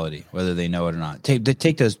homosexuality, whether they know it or not.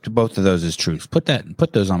 Take those, both of those as truth. Put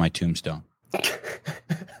those on my tombstone.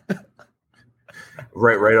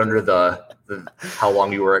 Right under the how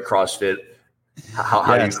long you were at CrossFit,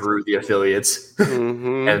 how you grew the affiliates,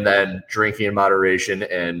 and then drinking in moderation,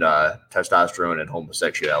 and testosterone and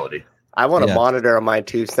homosexuality. I want a monitor on my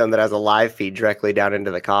tombstone that has a live feed directly down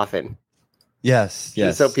into the coffin. Yes.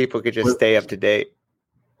 Just so people could just stay up to date.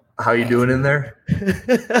 How you doing in there?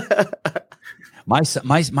 My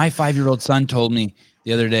 5-year-old son told me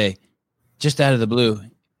the other day, just out of the blue,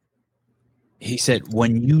 he said,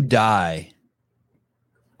 when you die,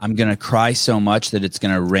 I'm going to cry so much that it's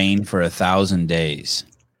going to rain for 1,000 days.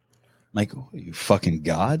 I'm like, oh, you fucking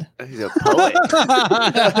God? He's a poet.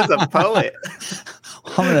 He's a poet.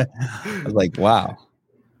 I was like, wow,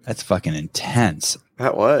 that's fucking intense.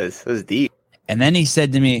 That was deep. And then he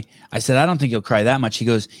said to me, I said, I don't think you'll cry that much. He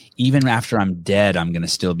goes, even after I'm dead, I'm going to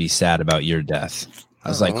still be sad about your death. I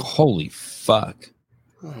was like, holy fuck.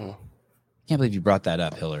 Oh. Can't believe you brought that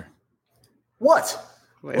up, Hiller. What?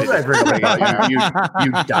 What did I bring up about you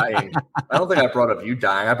dying? I don't think I brought up you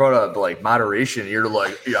dying. I brought up like moderation. You're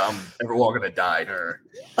like, yeah, we're all going to die.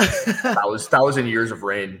 That was 1,000 years of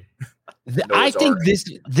rain. I think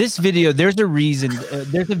this video, there's a reason.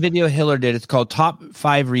 There's a video Hiller did. It's called Top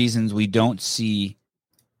 5 Reasons We Don't See.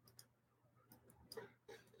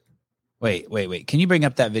 Wait. Can you bring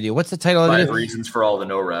up that video? What's the title of it? 5 reasons for all the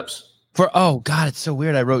no reps. Oh God, it's so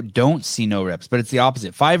weird. I wrote don't see no reps, but it's the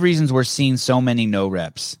opposite. 5 reasons we're seeing so many no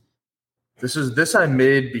reps. This I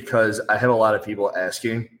made because I have a lot of people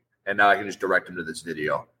asking, and now I can just direct them to this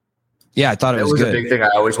video. Yeah, I thought it was good. good. A big thing I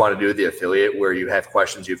always want to do with the affiliate, where you have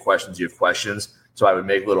questions. So I would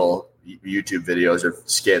make little YouTube videos or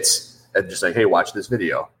skits and just like, hey, watch this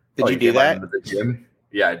video. Did you do that? Into the gym?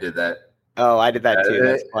 Yeah, I did that. Oh, I did that too.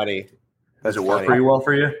 That's funny. Does it work pretty well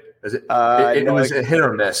for you? It was a hit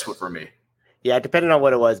or miss for me. Yeah, depending on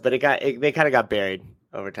what it was, but they kind of got buried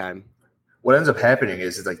over time. What ends up happening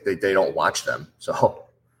is like they don't watch them. So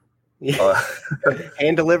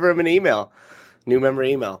and deliver them an email. New member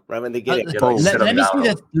email right when they get it.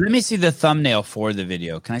 Let me see the thumbnail for the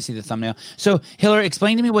video. Can I see the thumbnail? So, Hiller,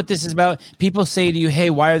 explain to me what this is about. People say to you, hey,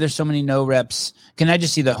 why are there so many no reps? Can I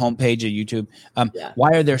just see the homepage of YouTube? Why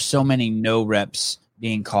are there so many no reps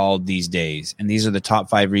being called these days? And these are the top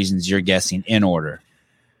 5 reasons you're guessing in order.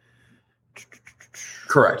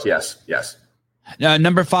 Correct. Yes.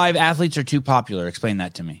 Number 5, athletes are too popular. Explain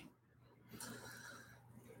that to me.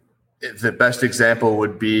 The best example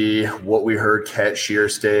would be what we heard Kat Shear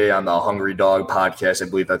say on the Hungry Dog podcast. I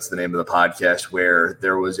believe that's the name of the podcast, where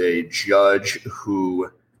there was a judge who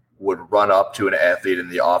would run up to an athlete in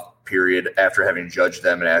the off period after having judged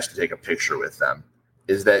them and ask to take a picture with them.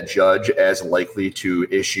 Is that judge as likely to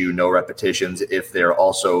issue no repetitions if they're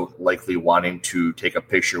also likely wanting to take a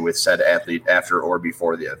picture with said athlete after or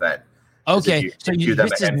before the event? Okay, so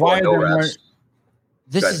this is why there more.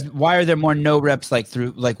 This is why are there more no reps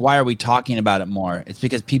why are we talking about it more? It's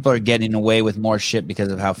because people are getting away with more shit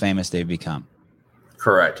because of how famous they've become.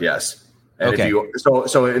 Correct. Yes. And okay.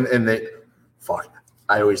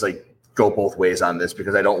 I always go both ways on this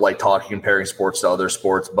because I don't like comparing sports to other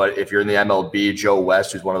sports. But if you're in the MLB, Joe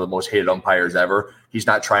West, who's one of the most hated umpires ever, he's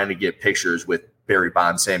not trying to get pictures with Barry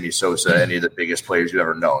Bonds, Sammy Sosa, any of the biggest players you've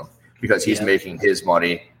ever known, because he's making his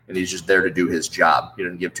money. And he's just there to do his job. He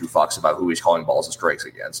doesn't give two fucks about who he's calling balls and strikes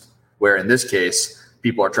against. Where in this case,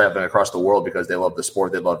 people are traveling across the world because they love the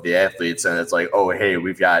sport, they love the athletes, and it's like, oh, hey,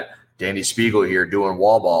 we've got Danny Spiegel here doing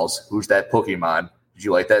wall balls. Who's that Pokemon? Did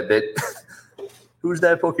you like that bit? Who's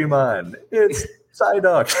that Pokemon? It's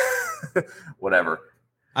Psyduck. Whatever.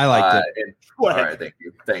 I liked it. All right,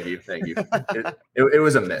 thank you. It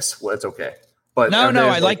was a miss. Well, it's okay. But no,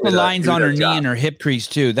 I like the lines on her knee and her hip crease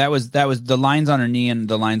too. That was the lines on her knee and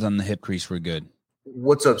the lines on the hip crease were good.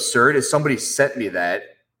 What's absurd is somebody sent me that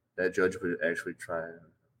judge would actually try.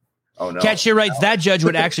 Oh no! Catch your rights. That judge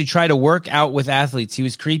would actually try to work out with athletes. He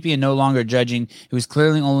was creepy and no longer judging. He was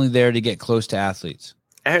clearly only there to get close to athletes.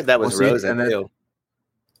 I heard that was Rosa too.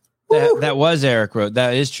 That was Eric Rosa.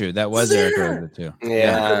 That is true. That was Eric Rosa too.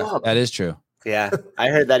 Yeah, that is true. Yeah, I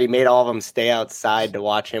heard that he made all of them stay outside to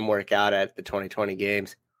watch him work out at the 2020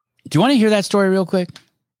 games. Do you want to hear that story real quick?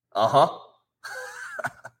 Uh-huh.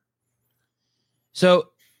 So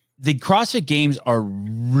the CrossFit Games are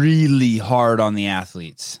really hard on the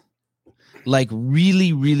athletes. Like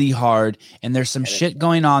really, really hard. And there's some shit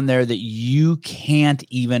going on there that you can't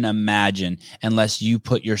even imagine unless you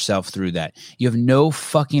put yourself through that. You have no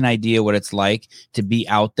fucking idea what it's like to be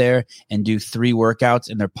out there and do 3 workouts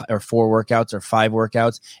and or 4 workouts or 5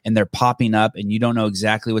 workouts and they're popping up and you don't know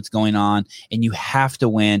exactly what's going on and you have to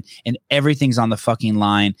win and everything's on the fucking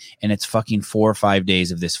line and it's fucking 4 or 5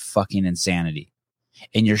 days of this fucking insanity.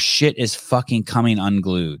 And your shit is fucking coming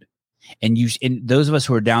unglued. And those of us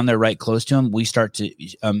who are down there right close to him, you start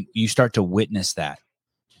to witness that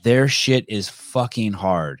their shit is fucking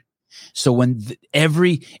hard. So when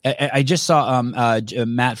I just saw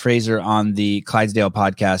Matt Fraser on the Clydesdale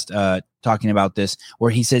podcast talking about this,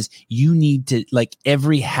 where he says you need to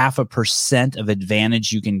every 0.5% of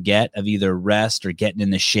advantage you can get of either rest or getting in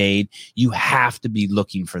the shade, you have to be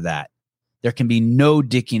looking for that. There can be no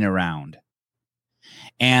dicking around.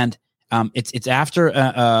 And it's after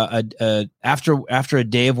a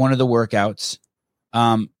day of one of the workouts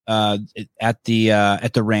at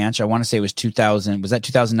the ranch. I want to say it was 2000. Was that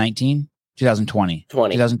 2019? 2020.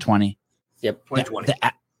 2020. Yep. 2020.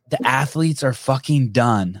 The athletes are fucking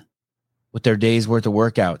done with their day's worth of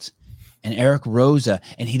workouts. And Eric Rosa,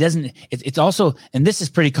 and he doesn't, it's also, and this is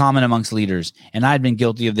pretty common amongst leaders, and I've been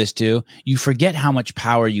guilty of this too. You forget how much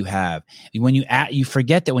power you have. When you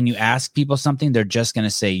forget that when you ask people something, they're just going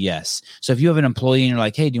to say yes. So if you have an employee and you're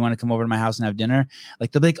like, hey, do you want to come over to my house and have dinner?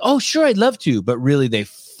 They'll be like, oh, sure, I'd love to. But really, they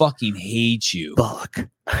fucking hate you. Fuck.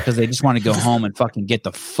 Because they just want to go home and fucking get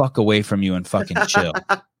the fuck away from you and fucking chill.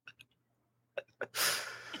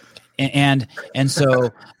 And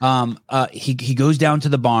so he goes down to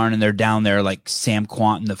the barn and they're down there like Sam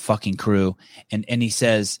Quant and the fucking crew. And he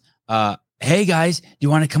says, hey guys, do you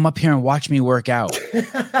want to come up here and watch me work out?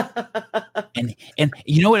 and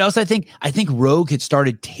you know what else I think? I think Rogue had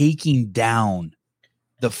started taking down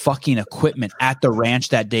the fucking equipment at the ranch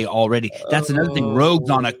that day already. That's another thing. Rogue's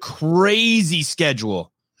on a crazy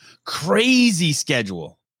schedule.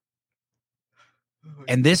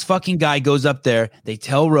 And this fucking guy goes up there. They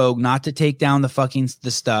tell Rogue not to take down the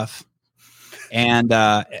stuff, and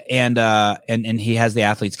he has the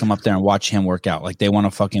athletes come up there and watch him work out. Like they want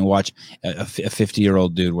to fucking watch a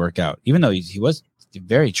 50-year-old dude work out, even though he was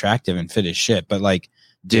very attractive and fit as shit. But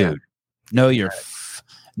dude,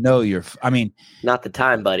 I mean, not the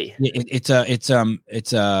time, buddy. It's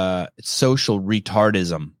social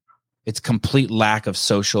retardism. It's complete lack of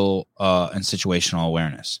social and situational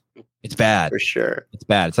awareness. It's bad. For sure. It's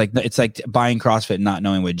bad. It's like buying CrossFit and not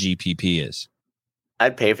knowing what GPP is.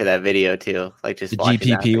 I'd pay for that video too. Just the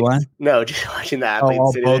GPP one? No, just watching the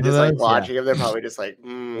athletes sitting there, just watching them. They're probably just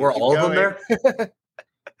were all of them there?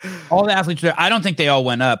 All the athletes there. I don't think they all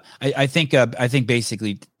went up. I think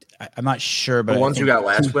basically I'm not sure, but the ones who got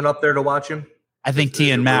last went up there to watch him. I think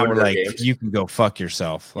T and Matt were like, games. "You can go fuck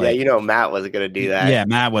yourself." Like, yeah, you know, Matt wasn't going to do that. Yeah,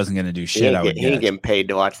 Matt wasn't going to do shit. He ain't getting paid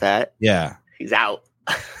to watch that. Yeah, he's out.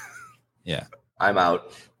 Yeah, I'm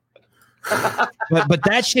out. but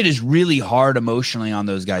that shit is really hard emotionally on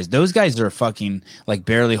those guys. Those guys are fucking like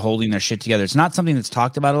barely holding their shit together. It's not something that's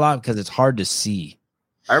talked about a lot because it's hard to see.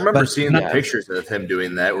 I remember seeing the pictures of him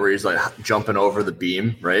doing that, where he's like jumping over the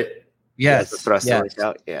beam, right? Yes,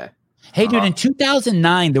 out. Yeah. Hey, dude! In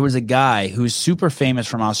 2009, there was a guy who was super famous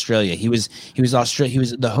from Australia. He was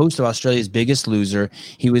the host of Australia's Biggest Loser.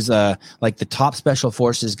 He was like the top special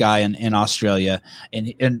forces guy in Australia.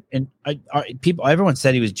 And people, everyone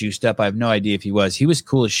said he was juiced up. I have no idea if he was. He was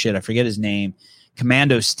cool as shit. I forget his name.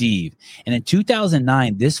 Commando Steve. And in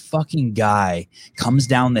 2009, this fucking guy comes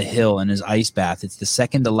down the hill in his ice bath. It's the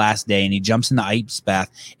second to last day, and he jumps in the ice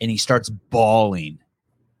bath and he starts bawling.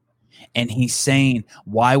 And he's saying,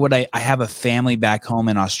 why would I have a family back home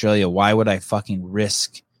in Australia? Why would I fucking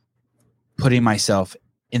risk putting myself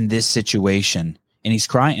in this situation? And he's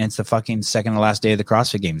crying. And it's the fucking second to last day of the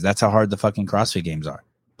CrossFit Games. That's how hard the fucking CrossFit Games are.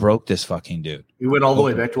 Broke this fucking dude. He went all the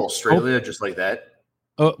way back to Australia just like that.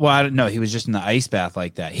 Oh, well, I don't know. He was just in the ice bath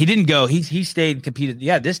like that. He didn't go. He stayed and competed.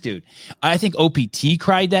 Yeah, this dude. I think OPT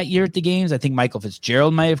cried that year at the Games. I think Michael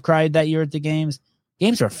Fitzgerald might have cried that year at the Games.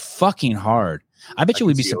 Games are fucking hard. I bet you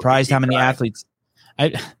we'd be surprised how many athletes. I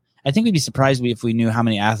think we'd be surprised if we knew how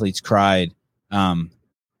many athletes cried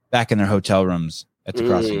back in their hotel rooms at the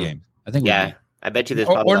CrossFit Games. I think. Yeah, I bet you there's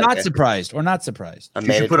or not surprised. Or not surprised. A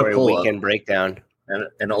mandatory weekend breakdown.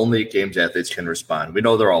 And only Games athletes can respond. We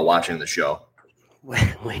know they're all watching the show.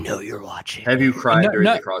 We know you're watching. Have you cried during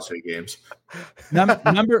the CrossFit Games?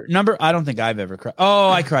 Number. I don't think I've ever cried. Oh,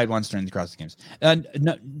 I cried once during the CrossFit Games.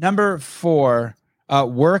 Number 4.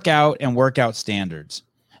 Workout and workout standards.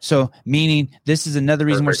 So, meaning this is another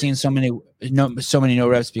reason we're seeing so many no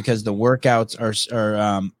reps, because the workouts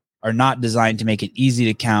are not designed to make it easy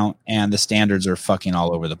to count, and the standards are fucking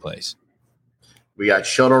all over the place. We got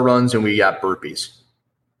shuttle runs and we got burpees.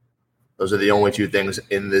 Those are the only two things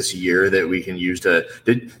in this year that we can use to.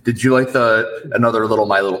 Did you like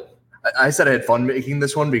I said I had fun making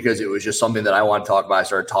this one because it was just something that I want to talk about. I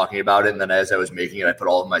started talking about it, and then as I was making it, I put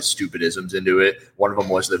all of my stupidisms into it. One of them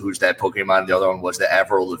was the Who's That Pokemon. The other one was the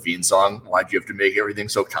Avril Lavigne song. Why'd you have to make everything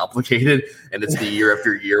so complicated? And it's the year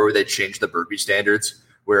after year where they changed the burpee standards,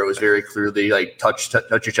 where it was very clearly like touch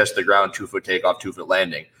your chest to the ground, 2-foot takeoff, 2-foot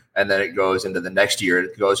landing. And then it goes into the next year.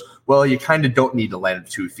 It goes, well, you kind of don't need to land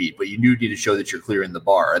 2 feet, but you do need to show that you're clearing the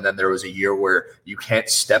bar. And then there was a year where you can't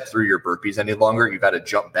step through your burpees any longer. You got to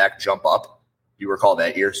jump back, jump up. You recall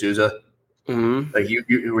that year, Souza? Mm-hmm. Like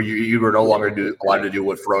you were no longer allowed to do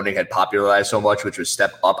what Froning had popularized so much, which was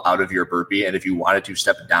step up out of your burpee. And if you wanted to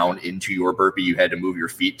step down into your burpee, you had to move your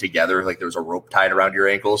feet together, like there was a rope tied around your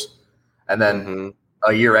ankles. And then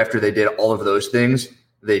a year after they did all of those things,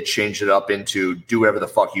 they changed it up into do whatever the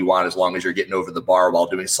fuck you want as long as you're getting over the bar while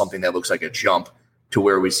doing something that looks like a jump, to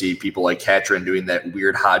where we see people like Katrin doing that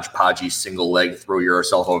weird hodgepodgey single leg throw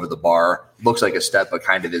yourself over the bar. Looks like a step, but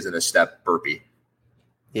kind of isn't a step burpee.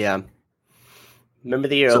 Yeah. Remember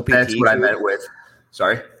the year so OPT that's what I meant with.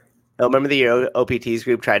 Sorry? Oh, remember the year OPT's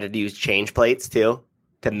group tried to use change plates too,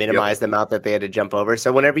 to minimize the amount that they had to jump over.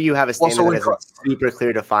 So whenever you have a standard that isn't super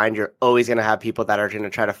clear to find, you're always going to have people that are going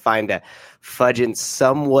to try to find a fudge in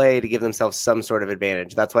some way to give themselves some sort of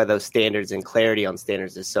advantage. That's why those standards and clarity on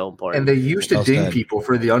standards is so important. And they used to ding people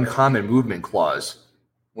for the uncommon movement clause.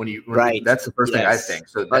 That's the first thing I think.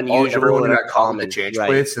 So everyone got called the change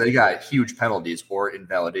plates, they got huge penalties or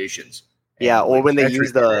invalidations. Yeah, or when they use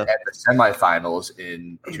at the semifinals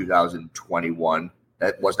in 2021,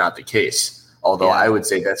 that was not the case. Although I would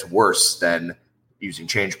say that's worse than using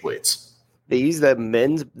change plates. They use the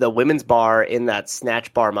women's bar in that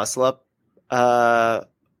snatch bar muscle up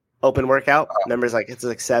open workout. Remember, it's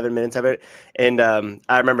like 7 minutes of it. And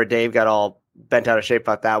I remember Dave got all bent out of shape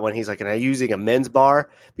about that one. He's like, "And I'm using a men's bar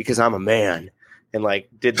because I'm a man," and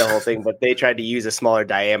did the whole thing. But they tried to use a smaller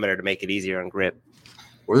diameter to make it easier on grip.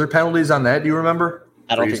 Were there penalties on that? Do you remember?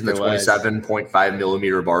 I don't think the 27.5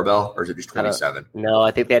 millimeter barbell, or is it just 27? No,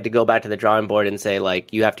 I think they had to go back to the drawing board and say,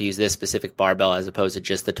 you have to use this specific barbell as opposed to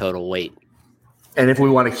just the total weight. And if we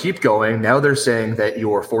want to keep going, now they're saying that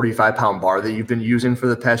your 45-pound bar that you've been using for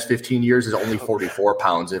the past 15 years is only 44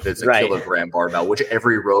 pounds if it's a kilogram barbell, which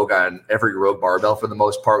every rogue barbell, for the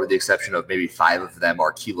most part, with the exception of maybe 5 of them,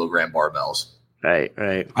 are kilogram barbells. Right.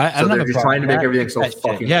 So they're just trying to make everything so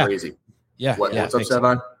fucking crazy. Yeah. What's up,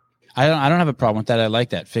 Sevan? I don't have a problem with that. I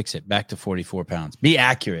like that. Fix it back to 44 pounds. Be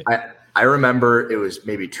accurate. I remember it was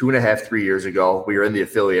maybe 2.5, 3 years ago. We were in the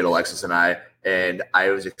affiliate, Alexis and I, And I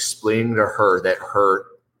was explaining to her that her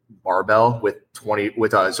barbell we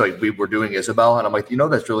were doing Isabel, and I'm like,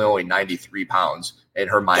 that's really only 93 pounds. And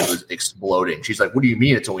her mind was exploding. She's like, what do you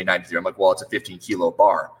mean it's only 93? I'm like, well, it's a 15-kilo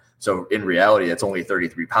bar. So in reality, it's only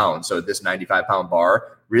 33 pounds. So this 95-pound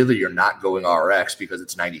bar, really, you're not going RX because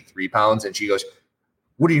it's 93 pounds. And she goes,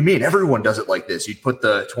 what do you mean? Everyone does it like this. You put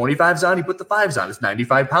the 25s on, you put the 5s on. It's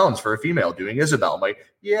 95 pounds for a female doing Isabel. I'm like,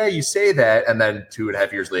 yeah, you say that. And then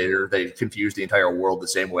 2.5 years later, they confused the entire world the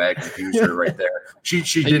same way I confused her right there. She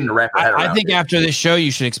didn't wrap her head around I think it. after this show,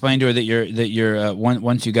 you should explain to her that you're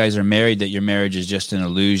once you guys are married, that your marriage is just an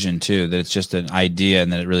illusion too, that it's just an idea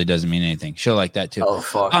and that it really doesn't mean anything. She'll like that too. Oh,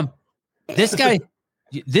 fuck.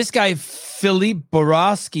 This guy, Philippe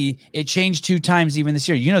Borowski, it changed 2 times even this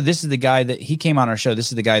year. This is the guy that he came on our show.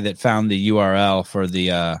 This is the guy that found the URL for the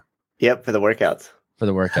for the workouts. For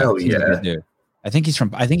the workouts. Hell He's a good dude. I think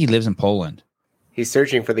he lives in Poland. He's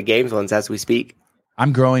searching for the games ones as we speak.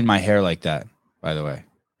 I'm growing my hair like that, by the way.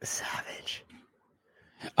 Savage.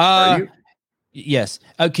 Are you? Yes.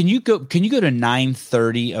 Can you go to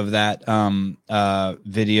 9:30 of that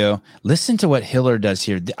video? Listen to what Hiller does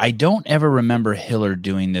here. I don't ever remember Hiller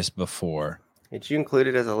doing this before. Did you include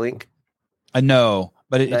it as a link? No,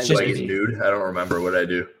 but it's just like nude. I don't remember what I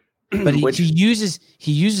do. But he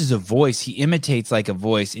uses a voice. He imitates like a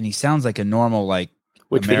voice, and he sounds like a normal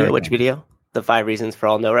Which American. Which video? The 5 reasons for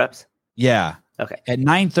all no reps. Yeah. Okay. At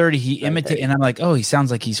 9:30, he imitates, and I'm like, oh, he sounds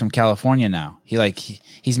like he's from California now.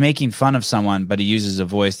 He's making fun of someone, but he uses a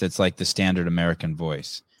voice that's like the standard American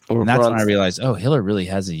voice. And that's when I realized, oh, Hiller really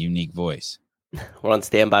has a unique voice. We're on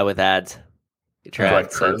standby with ads. Do I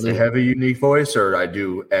currently have a unique voice, or I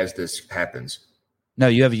do as this happens? No,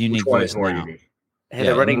 you have a unique Which one voice is more now. unique? Hey,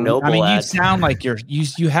 they're running Noble I mean, ads. you sound like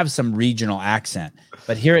you have some regional accent,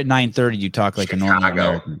 but here at 9:30, you talk like a normal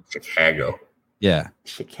American. Chicago. Yeah.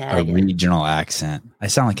 Chicago. A regional accent. I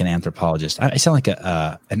sound like an anthropologist. I sound like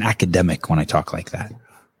an academic when I talk like that.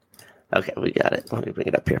 Okay, we got it. Let me bring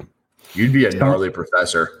it up here. You'd be a gnarly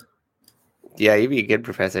professor. Yeah, you'd be a good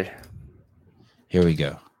professor. Here we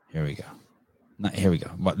go. Here we go.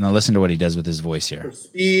 Now listen to what he does with his voice here.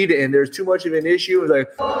 Speed, and there's too much of an issue. It's like,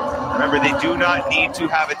 remember, they do not need to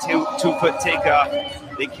have a 2-foot takeoff.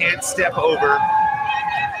 They can't step over,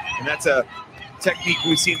 and that's a technique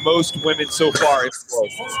we've seen most women so far.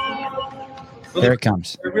 There it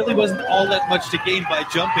comes. There really wasn't all that much to gain by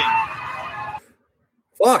jumping.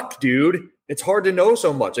 fuck, dude. It's hard to know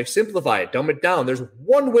so much. Like, simplify it, dumb it down. There's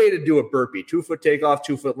one way to do a burpee: 2-foot takeoff,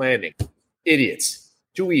 2-foot landing. Idiots.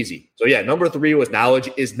 Too easy. So yeah, number 3 was knowledge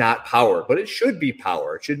is not power, but it should be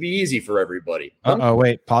power. It should be easy for everybody. Oh,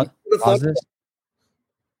 wait. Pause this.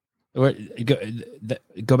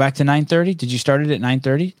 Go back to 9:30. Did you start it at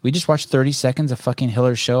 9:30? We just watched 30 seconds of fucking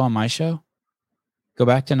Hiller's show on my show. Go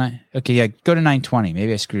back to 9. Okay, yeah, go to 9:20.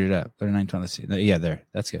 Maybe I screwed it up. Go to 9:20. Let's see. Yeah, there.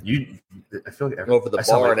 That's good. I feel like over the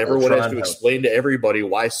bar, and everyone has to explain to everybody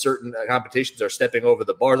why certain competitions are stepping over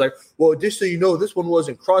the bars. Like, well, just so you know, this one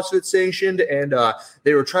wasn't CrossFit sanctioned, and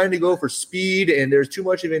they were trying to go for speed, and there's too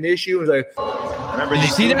much of an issue. It's like, remember, did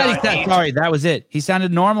you see that? Sorry, that was it. He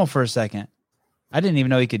sounded normal for a second. I didn't even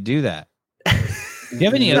know he could do that. Do you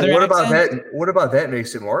have any other? What about that? What about that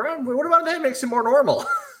makes it more? What about that makes it more normal?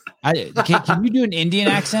 Can you do an Indian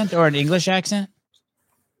accent or an English accent?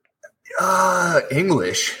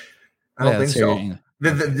 English. I don't think so.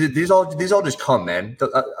 These all just come, man.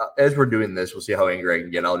 As we're doing this, we'll see how angry I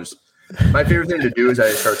can get. My favorite thing to do is I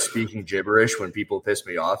start speaking gibberish when people piss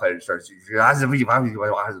me off. I just start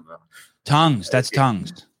tongues. That's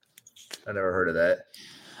tongues. I never heard of that.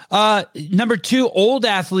 Number 2, old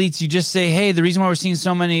athletes. You just say, hey, the reason why we're seeing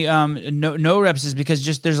so many no reps is because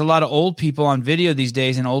just there's a lot of old people on video these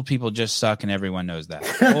days, and old people just suck, and everyone knows that.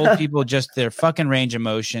 Old people their fucking range of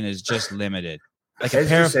motion is just limited. Like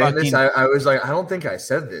as you're saying this, I was like, I don't think I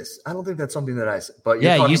said this. I don't think that's something that I said. But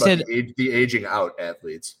you're talking about the aging out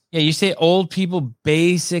athletes. Yeah, you say old people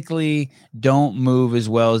basically don't move as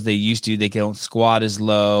well as they used to. They don't squat as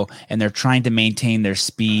low, and they're trying to maintain their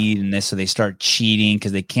speed and this, so they start cheating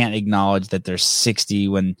because they can't acknowledge that they're 60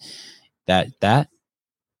 when that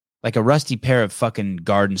like a rusty pair of fucking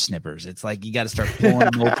garden snippers. It's like you got to start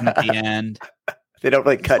pulling them open at the end. They don't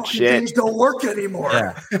really cut shit. Things don't work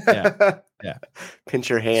anymore. Yeah. Pinch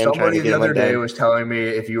your hand. Somebody the other day was telling me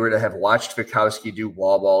if you were to have watched Fikowski do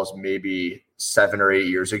wall balls maybe 7 or 8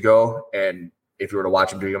 years ago, and if you were to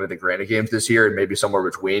watch him doing them at the Granite Games this year and maybe somewhere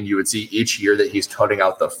between, you would see each year that he's cutting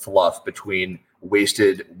out the fluff between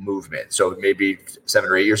wasted movement. So maybe 7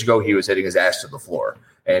 or 8 years ago, he was hitting his ass to the floor.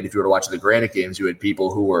 And if you were to watch the Granite Games, you had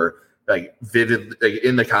people who were like vivid, like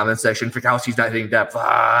in the comment section, Fikowski's not hitting depth.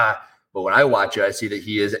 But when I watch it, I see that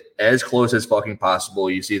he is as close as fucking possible.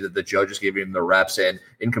 You see that the judge is giving him the reps, and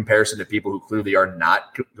in comparison to people who clearly are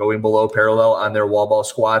not going below parallel on their wall ball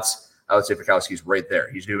squats, I would say Fikowski's right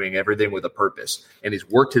there. He's doing everything with a purpose, and he's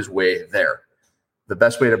worked his way there. The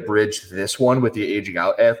best way to bridge this one with the aging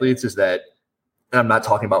out athletes is that, and I'm not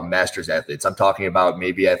talking about masters athletes. I'm talking about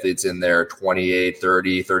maybe athletes in their 28,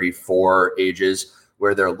 30, 34 ages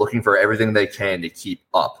where they're looking for everything they can to keep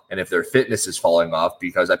up. And if their fitness is falling off,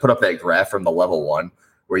 because I put up that graph from the level 1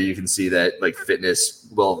 where you can see that like fitness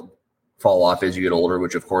will fall off as you get older,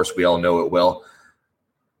 which of course we all know it will.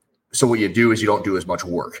 So what you do is you don't do as much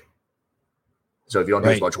work. So if you don't do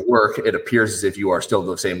as much work, it appears as if you are still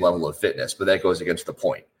the same level of fitness, but that goes against the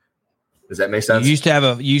point. Does that make sense? You used to have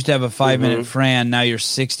a 5-minute Fran. Now you're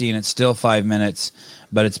 60 and it's still 5 minutes,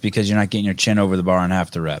 but it's because you're not getting your chin over the bar on half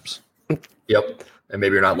the reps. Yep. And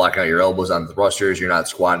maybe you're not locking out your elbows on the thrusters. You're not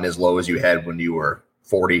squatting as low as you had when you were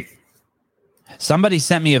 40. Somebody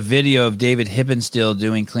sent me a video of David Hippenstill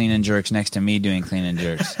doing clean and jerks next to me doing clean and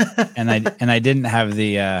jerks. and I didn't have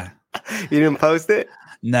the You didn't post it?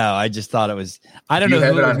 No, I just thought it was. I don't Do you know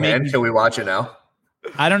have who it was on hand. making. Can we watch it now?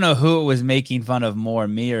 I don't know who it was making fun of more,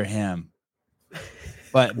 me or him.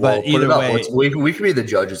 But Well, either way, we can be the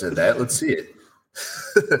judges of that. Let's see it.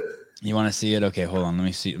 you want to see it? Okay, hold on. Let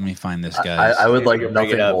me see. Let me find this guy. I would like Bring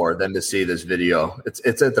nothing it up. more than to see this video.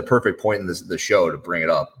 It's at the perfect point in the show to bring it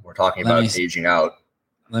up. We're talking Let me about see. aging out.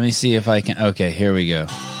 Let me see if I can. Okay, here we go.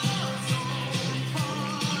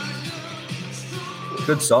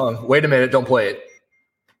 Good song. Wait a minute. Don't play it.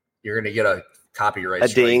 You're going to get a copyright A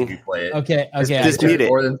strike ding. if you play it. Okay. Just mute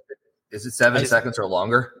it. Is it 7 seconds or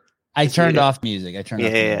longer? I turned mute it. off music. I turned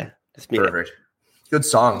off music. Yeah. Just mute it. Perfect. Good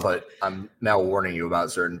song, but I'm now warning you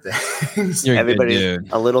about certain things. You're a good Everybody's dude.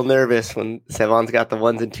 a little nervous when Sevon's got the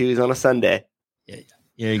 1s and 2s on a Sunday.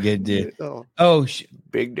 You're a good dude. Oh, Oh,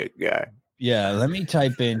 big dick guy. yeah. Let me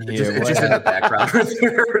type in It's here. just in the background.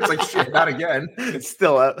 It's like, shit, not again. It's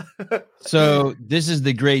still up. So this is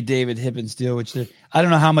the great David Hippenstill, which I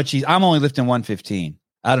don't know how much I'm only lifting 115.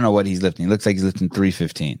 I don't know what he's lifting. It looks like he's lifting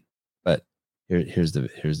 315. But here's the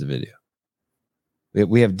video.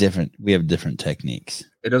 We have different techniques.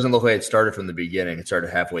 It doesn't look like it started from the beginning. It started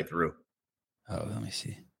halfway through. Oh, let me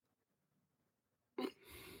see.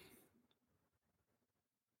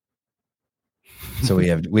 So we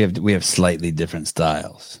have slightly different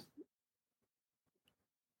styles.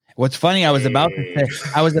 What's funny, I was about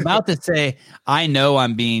to say I know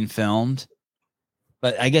I'm being filmed,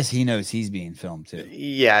 but I guess he knows he's being filmed too.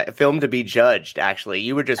 Yeah, film to be judged, actually.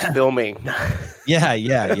 You were just filming. Yeah.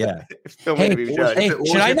 Filming to be judged. Hey, What was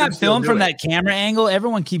should I not Hippenstill film from doing? that camera angle?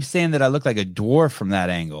 Everyone keeps saying that I look like a dwarf from that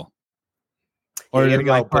angle. Or, You gotta do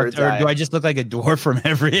go bird's eye. I just look like a dwarf from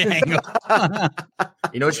every angle?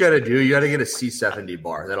 You know what you got to do? You got to get a C70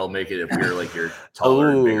 bar. That'll make it appear like you're taller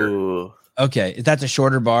and bigger. Ooh. Okay, that's a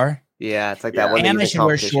shorter bar. Yeah, it's like Yeah. that one. And that I you should can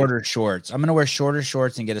wear competition. shorter shorts. I'm gonna wear shorter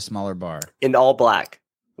shorts and get a smaller bar. In all black.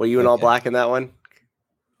 Were you in all Okay. black in that one?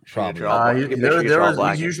 Probably. You're all black. You can make sure you're all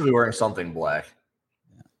black. He's usually wearing something black.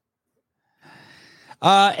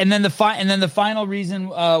 And then the final reason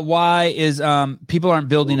why is people aren't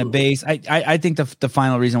building a base. I think the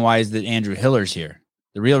final reason why is that Andrew Hiller's here.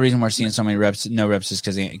 The real reason we're seeing so many no reps is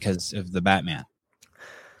because of the Batman.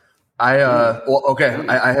 I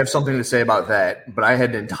have something to say about that, but I had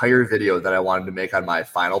an entire video that I wanted to make on my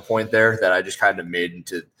final point there that I just kind of made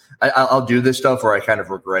into. I'll do this stuff where I kind of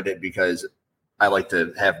regret it because I like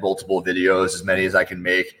to have multiple videos, as many as I can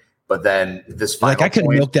make. But then this final Like I could have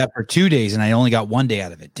point, milked that for 2 days and I only got 1 day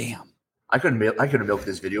out of it. Damn. I could have milked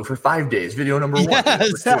this video for 5 days. Video number 1.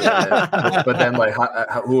 Yes. But then, like,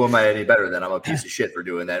 who am I any better than? I'm a piece of shit for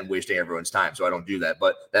doing that and wasting everyone's time. So I don't do that.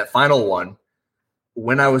 But that final one,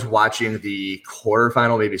 when I was watching the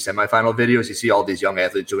quarterfinal, maybe semifinal videos, you see all these young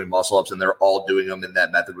athletes doing muscle ups, and they're all doing them in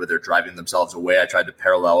that method where they're driving themselves away. I tried to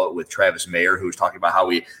parallel it with Travis Mayer, who's talking about how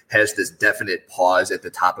he has this definite pause at the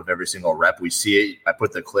top of every single rep. We see it. I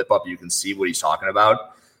put the clip up. You can see what he's talking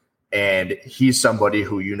about. And he's somebody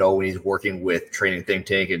who, you know, when he's working with Training Think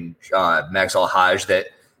Tank and Max Al-Haj, that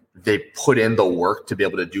they put in the work to be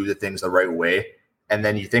able to do the things the right way. And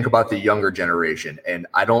then you think about the younger generation. And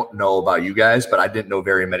I don't know about you guys, but I didn't know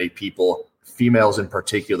very many people, females in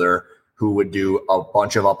particular, who would do a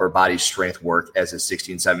bunch of upper body strength work as a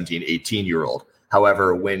 16, 17, 18-year-old.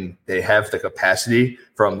 However, when they have the capacity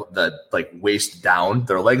from the waist down,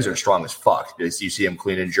 their legs are strong as fuck. You see them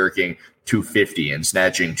clean and jerking 250 and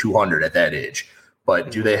snatching 200 at that age.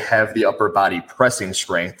 But do they have the upper body pressing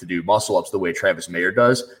strength to do muscle ups the way Travis Mayer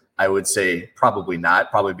does? I would say probably not,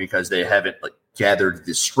 probably because they haven't gathered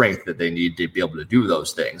the strength that they need to be able to do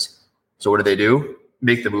those things. So what do?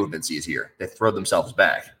 make the movements easier. They throw themselves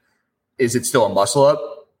back. Is it still a muscle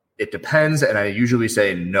up? It depends. And I usually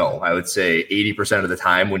say no. I would say 80% of the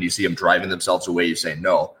time when you see them driving themselves away, you say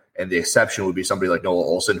no. And the exception would be somebody like Noah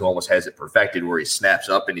Olsen, who almost has it perfected, where he snaps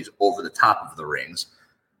up and he's over the top of the rings.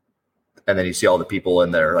 And then you see all the people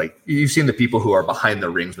in there. Like, you've seen the people who are behind the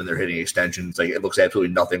rings when they're hitting extensions. Like, it looks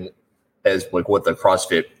absolutely nothing as like what the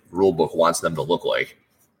CrossFit rule book wants them to look like.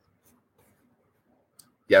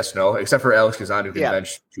 Yes, no, except for Alex Kazan, who can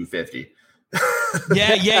bench 250.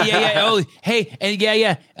 Yeah. Oh, hey,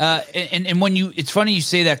 and and when you, it's funny you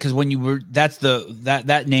say that, because when you were,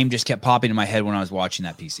 that name just kept popping in my head when I was watching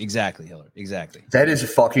that piece. Exactly, Hiller. Exactly. That is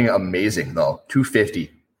fucking amazing, though.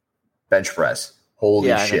 250 bench press. Holy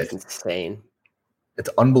shit! That's insane. It's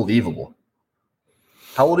unbelievable.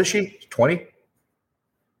 How old is she? 20? Do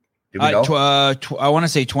we know? I want to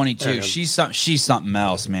say 22. She's something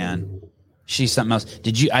else, man. She's something else.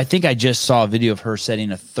 I think I just saw a video of her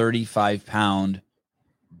setting a 35-pound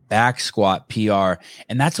back squat PR.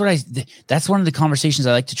 And that's one of the conversations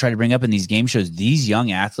I like to try to bring up in these game shows. These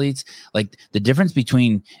young athletes, like the difference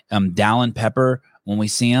between Dallin Pepper when we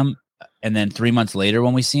see him, and then 3 months later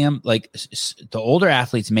when we see him, like the older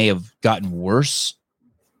athletes may have gotten worse.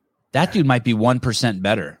 That dude might be 1%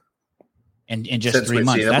 better in just Since 3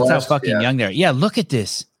 months. That's how fucking young they are. Yeah, look at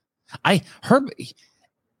this.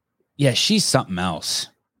 Yeah, she's something else.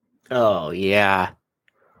 Oh yeah,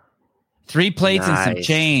 3 plates and some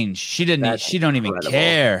change. She don't even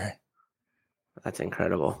care. That's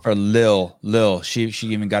incredible. For Lil, she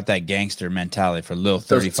even got that gangster mentality for Lil. 35.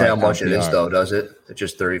 Doesn't say how much it is, though, does it? It's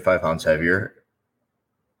just 35 pounds heavier.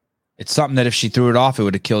 It's something that if she threw it off, it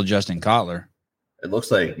would have killed Justin Kotler. It looks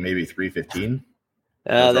like maybe 315.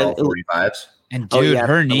 Then 45s. And dude,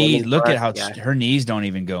 her knee. Look at how her knees don't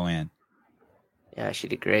even go in. Yeah, she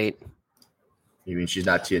did great. You mean she's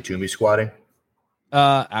not Tia Toomey squatting?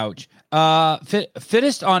 Ouch.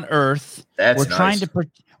 Fittest on earth. That's nice.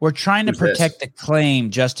 We're trying to protect the claim.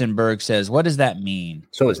 Justin Berg says. What does that mean?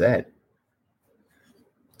 So is that.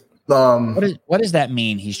 What does that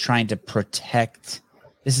mean? He's trying to protect.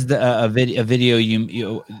 This is a video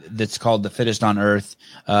you that's called "The Fittest on Earth."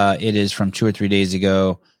 It is from 2 or 3 days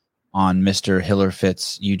ago on Mr.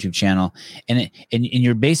 HillerFit's YouTube channel, and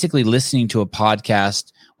you're basically listening to a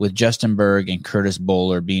podcast with Justin Berg and Curtis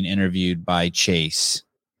Bowler being interviewed by Chase.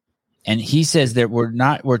 And he says that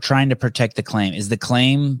we're trying to protect the claim. Is the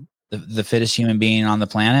claim the fittest human being on the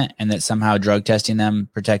planet, and that somehow drug testing them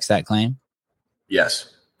protects that claim? Yes.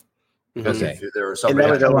 Because Okay. if there was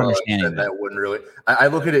somebody that wouldn't really, I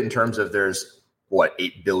look at it in terms of there's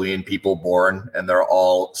 8 billion people born, and they're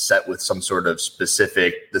all set with some sort of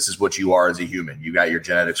specific, this is what you are as a human. You got your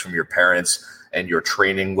genetics from your parents, and your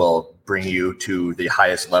training will bring you to the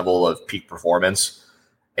highest level of peak performance.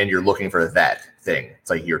 And you're looking for that thing. It's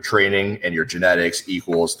like your training and your genetics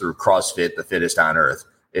equals through CrossFit, the fittest on earth.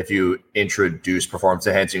 If you introduce performance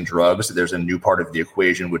enhancing drugs, there's a new part of the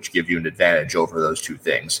equation which give you an advantage over those two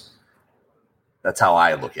things. That's how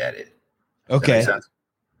I look at it. Okay.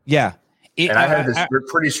 Yeah. And I have this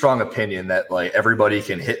pretty strong opinion that like everybody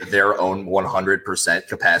can hit their own 100%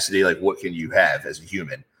 capacity. Like, what can you have as a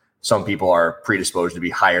human? Some people are predisposed to be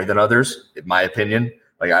higher than others, in my opinion.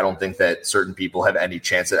 Like, I don't think that certain people have any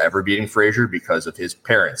chance at ever beating Frazier because of his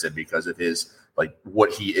parents and because of his, like,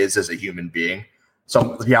 what he is as a human being.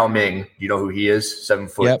 Some Yao Ming, you know who he is?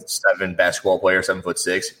 7'7" basketball player,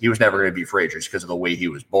 7'6". He was never going to beat Frazier just because of the way he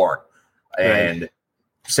was born. And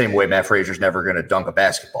same way Matt Frazier's never going to dunk a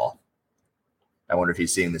basketball. I wonder if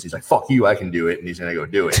he's seeing this. He's like, fuck you, I can do it. And he's going to go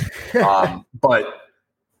do it. But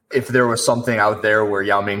if there was something out there where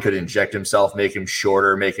Yao Ming could inject himself, make him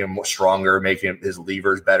shorter, make him stronger, make him his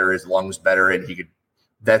levers better, his lungs better, and he could,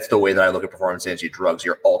 that's the way that I look at performance enhancing drugs.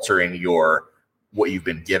 You're altering what you've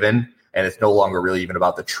been given. And it's no longer really even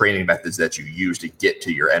about the training methods that you use to get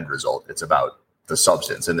to your end result. It's about the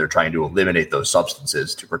substance, and they're trying to eliminate those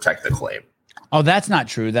substances to protect the claim. Oh, that's not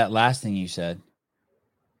true. That last thing you said.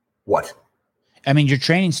 What? I mean, your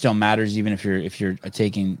training still matters, even if you're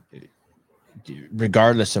taking,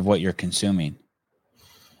 regardless of what you're consuming.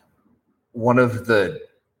 One of the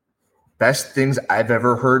best things I've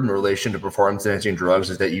ever heard in relation to performance enhancing drugs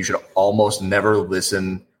is that you should almost never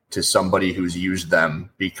listen to somebody who's used them,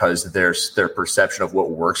 because their perception of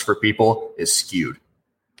what works for people is skewed.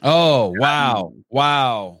 Oh, wow.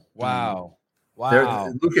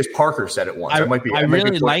 Lucas Parker said it once. I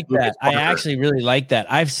really like that. I actually really like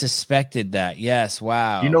that. I've suspected that. Yes.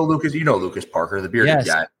 Wow. You know Lucas Parker, the bearded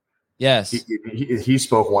guy. Yes. He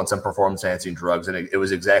spoke once on performance enhancing drugs, and it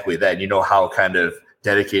was exactly that. And you know how kind of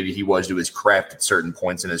dedicated he was to his craft at certain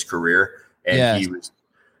points in his career. And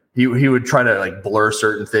he would try to like blur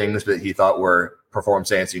certain things that he thought were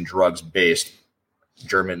performance enhancing drugs based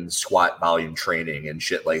German squat volume training and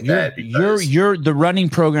shit like that. You're the running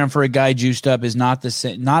program for a guy juiced up is not the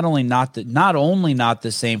same. Not only not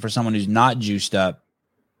the same for someone who's not juiced up,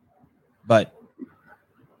 but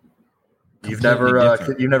you've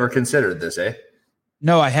never considered this, eh?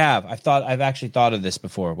 No, I have. I've actually thought of this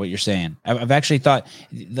before. What you're saying, I've actually thought.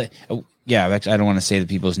 I don't want to say the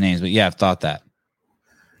people's names, but yeah, I've thought that.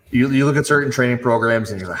 You look at certain training programs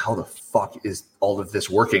and you're like, how the fuck is all of this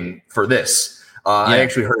working for this? I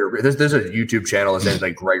actually heard there's a YouTube channel. His name's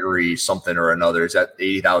like Gregory something or another. He's at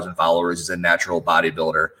 80,000 followers. He's a natural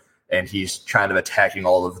bodybuilder, and he's kind of attacking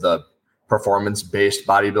all of the performance-based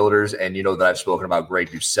bodybuilders. And you know that I've spoken about Greg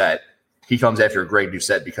Doucette. He comes after Greg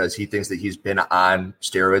Doucette because he thinks that he's been on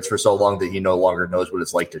steroids for so long that he no longer knows what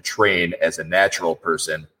it's like to train as a natural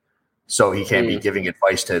person. So he can't be giving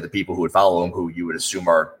advice to the people who would follow him, who you would assume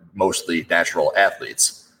are mostly natural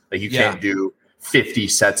athletes. Like you can't do 50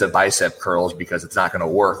 sets of bicep curls because it's not going to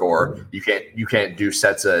work, or you can't do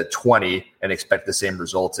sets of 20 and expect the same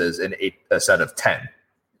results as a set of 10.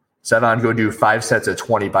 Sevan, go do 5 sets of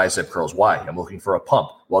 20 bicep curls. Why? I'm looking for a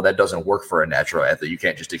pump. Well, that doesn't work for a natural athlete. You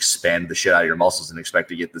can't just expand the shit out of your muscles and expect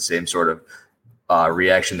to get the same sort of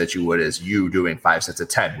reaction that you would as you doing 5 sets of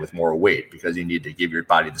 10 with more weight, because you need to give your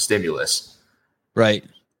body the stimulus. Right.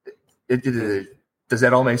 Does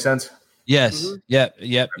that all make sense? Yes. Mm-hmm.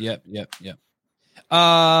 Yep.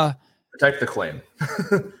 Protect the claim.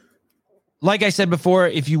 Like I said before,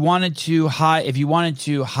 if you wanted to hide a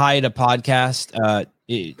podcast,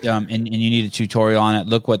 and you need a tutorial on it,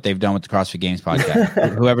 look what they've done with the CrossFit Games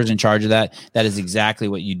podcast. Whoever's in charge of that is exactly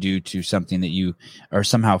what you do to something that you are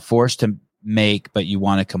somehow forced to make, but you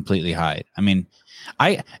want to completely hide. I mean,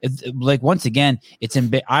 once again,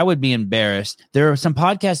 I would be embarrassed. There are some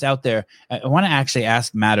podcasts out there. I want to actually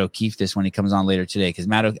ask Matt O'Keefe this when he comes on later today, because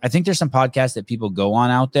I think there's some podcasts that people go on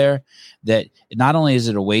out there that not only is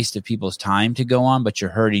it a waste of people's time to go on, but you're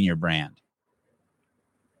hurting your brand.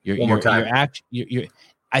 I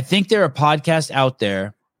think there are podcasts out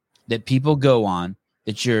there that people go on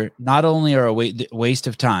that you're not only are a waste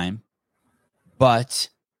of time, but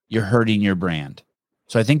you're hurting your brand.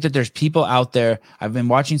 So I think that there's people out there. I've been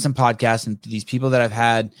watching some podcasts, and these people that I've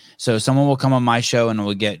had. So someone will come on my show and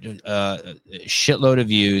we'll get a shitload of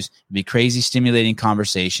views, be crazy, stimulating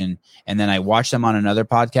conversation. And then I watch them on another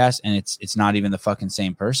podcast, and it's not even the fucking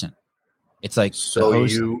same person. It's like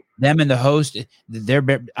them and the host.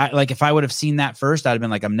 Like if I would have seen that first, I'd have been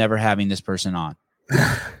like, I'm never having this person on.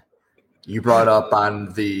 You brought up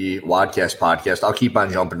on the Wadcast podcast. I'll keep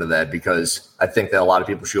on jumping to that because I think that a lot of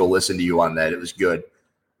people should listen to you on that. It was good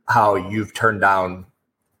how you've turned down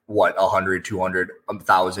 100, 200,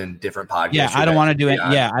 1,000 different podcasts. Yeah, I don't want to do it.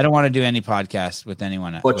 Yeah, I don't want to do any podcast with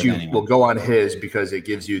anyone. But you will go on his because it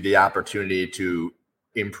gives you the opportunity to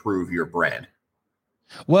improve your brand.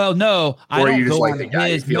 Well, no, I don't go on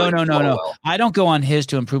his. No. I don't go on his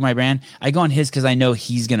to improve my brand. I go on his because I know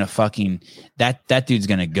he's gonna fucking that dude's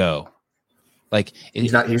gonna go. Like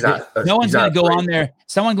he's not. No one's gonna go on there.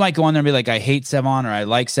 Someone might go on there and be like, "I hate Sevan" or "I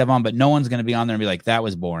like Sevan," but no one's gonna be on there and be like, "That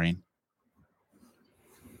was boring."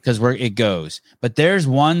 Because where it goes, but there's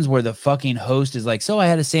ones where the fucking host is like, "So I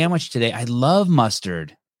had a sandwich today. I love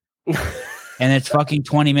mustard," and it's fucking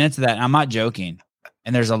 20 minutes of that. I'm not joking.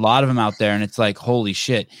 And there's a lot of them out there, and it's like, holy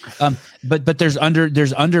shit. But there's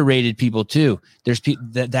underrated people too. There's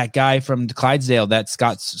that guy from Clydesdale, that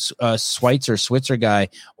Scott Switzer guy,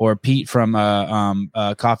 or Pete from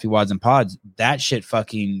Coffee Wads and Pods. That shit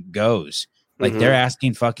fucking goes. Like they're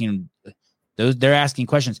asking fucking they're asking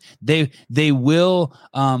questions. They will.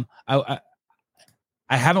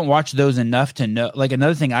 I haven't watched those enough to know. Like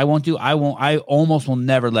another thing I almost will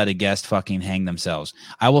never let a guest fucking hang themselves.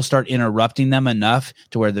 I will start interrupting them enough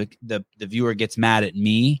to where the viewer gets mad at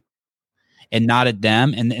me and not at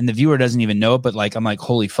them. And the viewer doesn't even know it, but like, I'm like,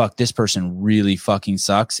 holy fuck, this person really fucking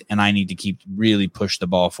sucks. And I need to really push the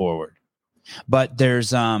ball forward. But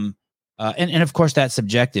there's, and of course that's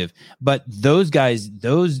subjective, but those guys,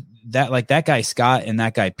 that guy Scott and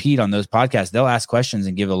that guy Pete on those podcasts, they'll ask questions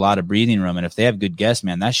and give a lot of breathing room. And if they have good guests,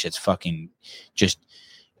 man, that shit's fucking just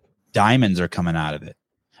diamonds are coming out of it.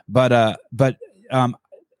 But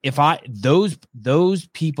if those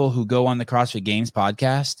people who go on the CrossFit Games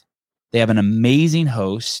podcast, they have an amazing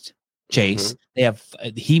host, Chase.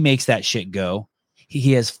 He makes that shit go.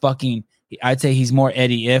 He has fucking, I'd say he's more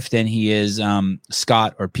Eddie If than he is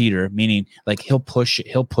Scott or Peter, meaning like he'll push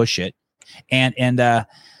it. And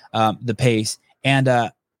the pace and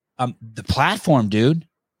the platform, dude.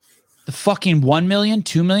 The fucking 1 million,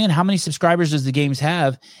 2 million. How many subscribers does the Games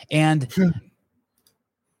have? And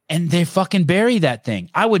and they fucking bury that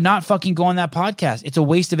thing. I would not fucking go on that podcast. It's a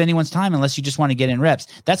waste of anyone's time unless you just want to get in reps.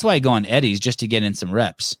 That's why I go on Eddie's, just to get in some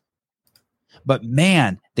reps. But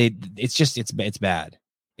man, it's bad.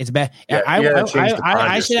 It's bad.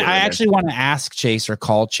 I actually want to ask Chase or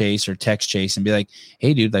call Chase or text Chase and be like,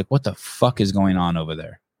 hey dude, like what the fuck is going on over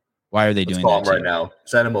there? Why are they doing that right now?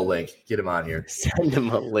 Send him a link. Get him on here. Send him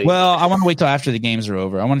a link. Well, I want to wait till after the games are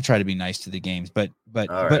over. I want to try to be nice to the games, but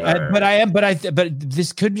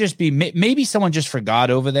this could just be maybe someone just forgot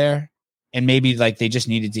over there, and maybe like they just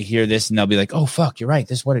needed to hear this, and they'll be like, "Oh fuck, you're right.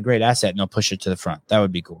 This what a great asset," and they'll push it to the front. That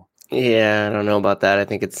would be cool. Yeah, I don't know about that. I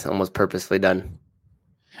think it's almost purposely done.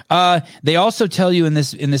 They also tell you in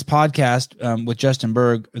this podcast with Justin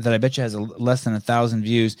Berg that I bet you has less than 1,000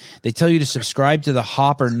 views. They tell you to subscribe to the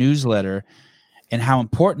Hopper newsletter and how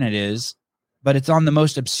important it is, but it's on the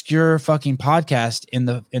most obscure fucking podcast in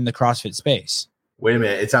the CrossFit space. Wait a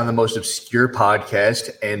minute, it's on the most obscure podcast,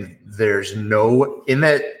 and there's no in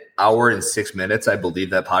that hour and 6 minutes. I believe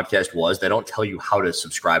that podcast was. They don't tell you how to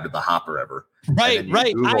subscribe to the Hopper ever. Right.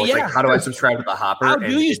 Google, Yeah. like, how do I subscribe to the Hopper? How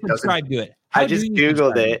do you subscribe to it? I just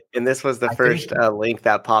Googled it, and this was the first link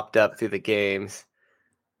that popped up through the games.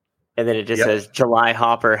 And then it just says July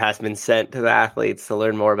Hopper has been sent to the athletes to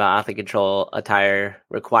learn more about athlete control, attire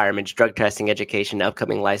requirements, drug testing, education,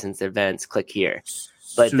 upcoming licensed events. Click here.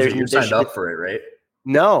 But Susan, you signed up for it, right?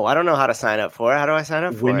 No, I don't know how to sign up for it. How do I sign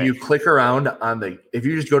up for it? When you click around on if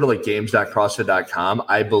you just go to like games.crossfit.com,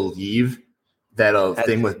 I believe that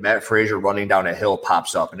thing with Matt Frazier running down a hill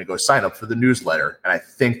pops up and it goes sign up for the newsletter. And I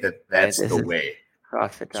think that's the way.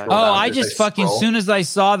 CrossFit. I just fucking, as soon as I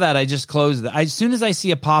saw that, I just closed it. As soon as I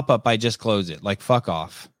see a pop-up, I just close it. Like, fuck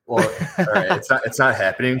off. Well, all right, it's not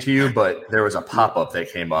happening to you, but there was a pop-up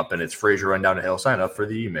that came up and it's Frazier run down a hill, sign up for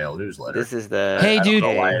the email newsletter. This is the hey dude,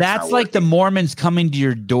 that's like the Mormons coming to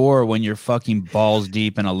your door when you're fucking balls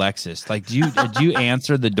deep in a Lexus. Like, do you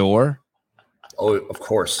answer the door? Oh, of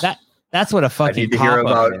course. That's what a fucking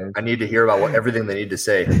pop-up is. I need to hear about everything they need to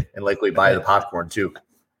say and likely buy the popcorn too.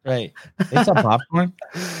 Right. They sell popcorn?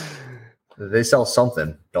 They sell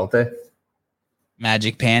something, don't they?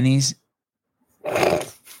 Magic panties.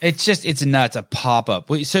 It's nuts. A pop-up.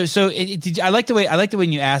 I like the way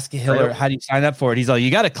when you ask Hiller, how do you sign up for it? He's like,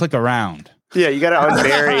 you got to click around. Yeah, you got to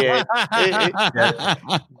unbury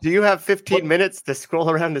it. Do you have 15 minutes to scroll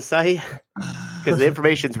around the site? Because the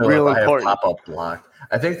information's real important. Pop-up block.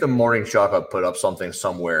 I think the Morning Chalk-Up put up something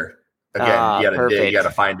somewhere. Again, you got to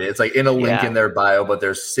find it. It's like in a link in their bio, but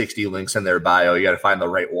there's 60 links in their bio. You got to find the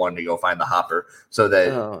right one to go find the Hopper so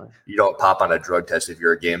that you don't pop on a drug test if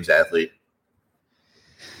you're a games athlete.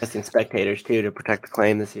 Testing spectators too to protect the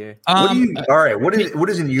claim this year. What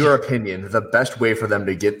is in your opinion the best way for them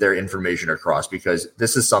to get their information across? Because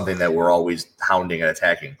this is something that we're always hounding and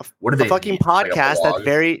attacking. What are they? A fucking podcast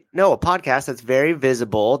a podcast that's very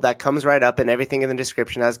visible, that comes right up, and everything in the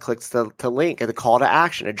description has clicks to link and the call to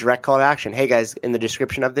action, a direct call to action. Hey guys, in the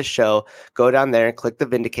description of this show, go down there and click the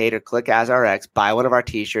Vindicator, click AsRx, buy one of our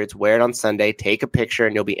t-shirts, wear it on Sunday, take a picture,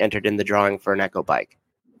 and you'll be entered in the drawing for an Echo bike.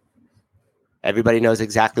 Everybody knows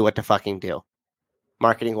exactly what to fucking do.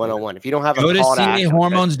 Marketing 101. If you don't have a call to action,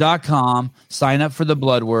 CAHormones.com, sign up for the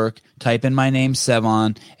blood work, type in my name,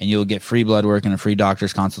 Sevon, and you'll get free blood work and a free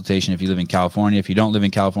doctor's consultation if you live in California. If you don't live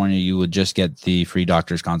in California, you will just get the free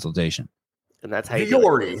doctor's consultation. And that's how you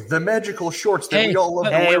do it. The magical shorts that we all love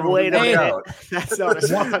to wear when we work out. That's not a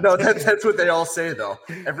sponsor. No, that's what they all say, though.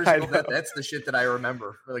 Every single day, that's the shit that I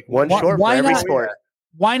remember. Like, one short for every sport.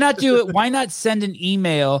 Why not do it? Why not send an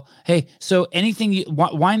email? Hey, so anything,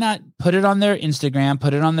 why not put it on their Instagram,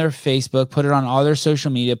 put it on their Facebook, put it on all their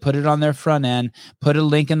social media, put it on their front end, put a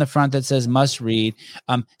link in the front that says must read,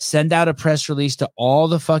 send out a press release to all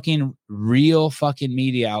the fucking real fucking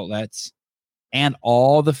media outlets and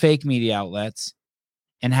all the fake media outlets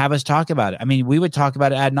and have us talk about it. I mean, we would talk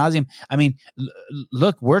about it ad nauseum. I mean,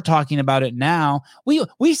 look, we're talking about it now. We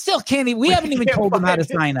still can't even, we haven't even told them how to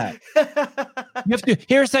sign up.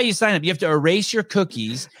 Here's how you sign up. You have to erase your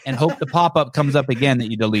cookies and hope the pop-up comes up again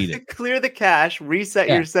that you deleted. Clear the cache, reset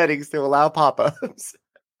your settings to allow pop-ups.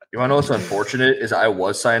 You want to know what's unfortunate is I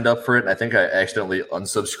was signed up for it, and I think I accidentally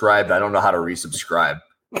unsubscribed. I don't know how to resubscribe.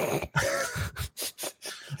 There's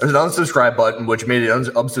an unsubscribe button, which made it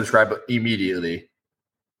unsubscribe immediately.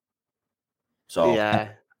 So yeah,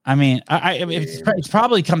 I mean, it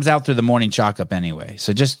probably comes out through the Morning Chalk-Up anyway.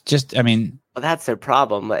 So just, I mean, well, that's their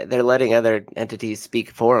problem. They're letting other entities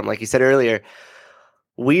speak for them. Like you said earlier,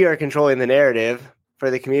 we are controlling the narrative for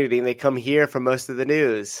the community, and they come here for most of the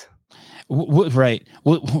news. Right.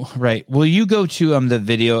 Right. Will you go to the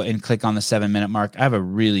video and click on the 7-minute mark? I have a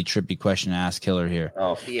really trippy question to ask Hiller here.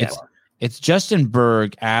 Oh, yeah. It's Justin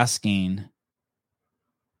Berg asking.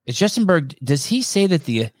 It's Justin Berg. Does he say that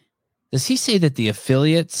the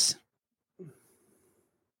affiliates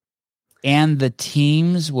and the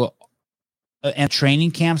teams will and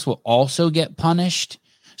training camps will also get punished?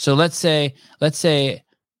 So let's say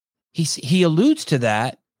he alludes to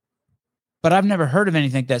that, but I've never heard of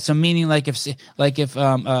anything like that. So meaning like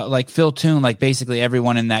Phil Toon, like basically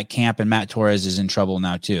everyone in that camp and Matt Torres is in trouble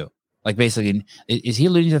now too. Like basically, is he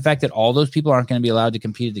alluding to the fact that all those people aren't going to be allowed to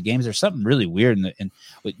compete at the games? There's something really weird do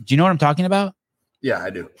you know what I'm talking about? Yeah, I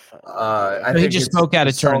do. I think he just spoke out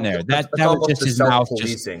of turn there. That was just his mouth.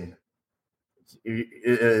 Policing.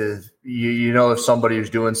 You know, if somebody is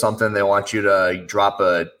doing something, they want you to drop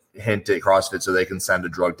a hint at CrossFit so they can send a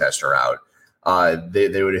drug tester out.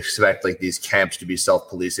 They would expect like these camps to be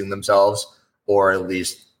self-policing themselves, or at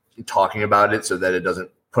least talking about it so that it doesn't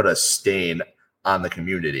put a stain on the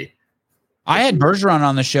community. I had Bergeron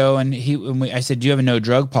on the show, and I said, "Do you have a no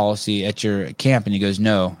drug policy at your camp?" And he goes,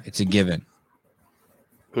 "No, it's a given."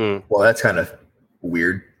 Well, that's kind of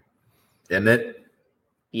weird, isn't it?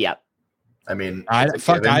 Yep. I mean, I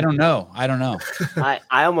don't know. I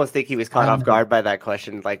almost think he was caught off guard by that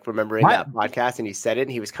question. Like remembering that podcast, and he said it,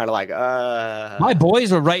 and he was kind of like, My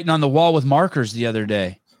boys were writing on the wall with markers the other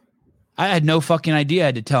day. I had no fucking idea. I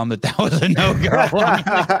had to tell him that was a no-go.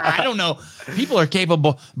 I don't know. People are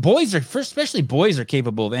capable. Especially boys are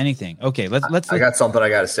capable of anything. Okay, let's. I got something I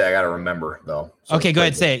got to say. I got to remember though. So okay, go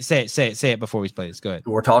ahead. Say it before we play this. Go ahead.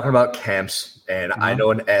 We're talking about camps, and I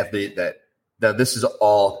know an athlete that this is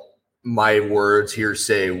all my words,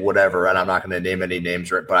 hearsay, whatever, and I'm not going to name any names,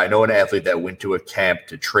 but I know an athlete that went to a camp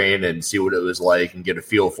to train and see what it was like and get a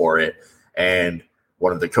feel for it. And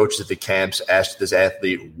one of the coaches at the camps asked this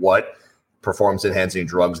athlete what performance-enhancing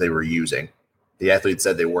drugs they were using. The athlete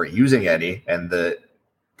said they weren't using any, and the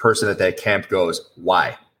person at that camp goes,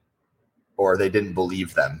 "Why?" Or they didn't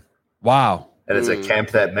believe them. Wow. And it's a camp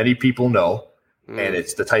that many people know, and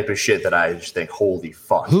it's the type of shit that I just think, holy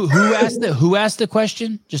fuck. Who asked the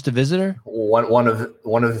question? Just a visitor? One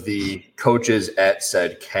of the coaches at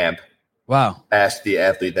said camp. Wow. Asked the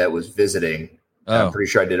athlete that was visiting. Oh. I'm pretty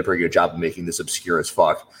sure I did a pretty good job of making this obscure as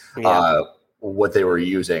fuck. Yeah. What they were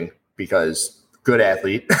using. Because good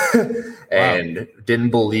athlete and didn't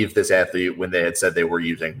believe this athlete when they had said they were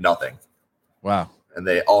using nothing. Wow. And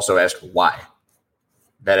they also asked why.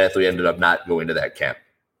 That athlete ended up not going to that camp.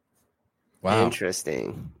 Wow.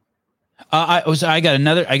 Interesting. I got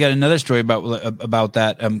another story about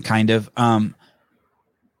that kind of I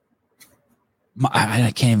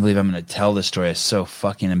can't even believe I'm going to tell this story. It's so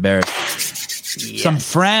fucking embarrassed. Yes. Some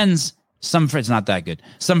friends, not that good.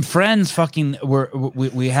 Some friends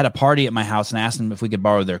we had a party at my house and I asked them if we could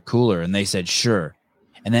borrow their cooler, and they said sure.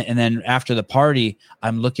 And then after the party,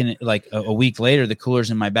 I'm looking at like a week later, the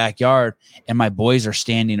cooler's in my backyard, and my boys are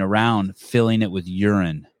standing around filling it with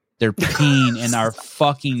urine. They're peeing in our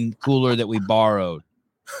fucking cooler that we borrowed.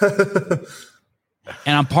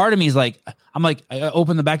 And part of me is like, I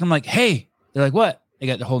open the back. I'm like, hey. They're like, what? They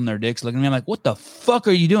got holding their dicks, looking at me. I'm like, what the fuck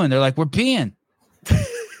are you doing? They're like, we're peeing.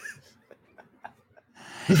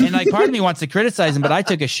 And like part of me wants to criticize him, but I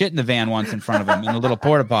took a shit in the van once in front of him in a little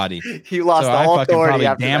porta potty. You lost the whole authority.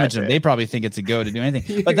 Probably damaged them. They probably think it's a go to do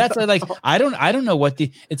anything. But that's like I don't know what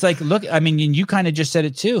it's like. Look, I mean, you kind of just said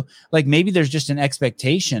it too. Like maybe there's just an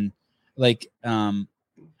expectation. Like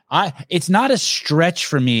it's not a stretch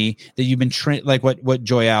for me that you've been trained. Like what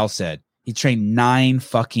Joyal said, he trained 9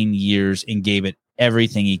 fucking years and gave it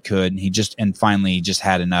everything he could, and finally he just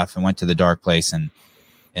had enough and went to the dark place and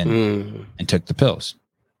took the pills.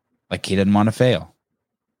 Like he didn't want to fail.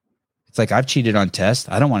 It's like I've cheated on tests.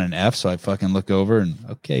 I don't want an F, so I fucking look over and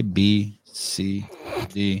okay, B, C,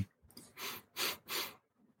 D.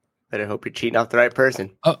 Better hope you're cheating off the right person.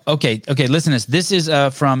 Oh, okay. Listen to this. This is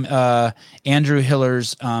from Andrew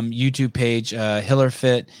Hiller's YouTube page,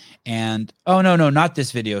 HillerFit, and no, not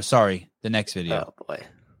this video. Sorry, the next video. Oh boy,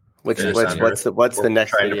 what's the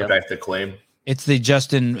next trying video? To protect the claim. It's the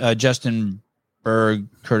Justin Berg,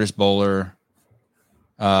 Curtis Bowler.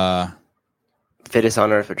 Fittest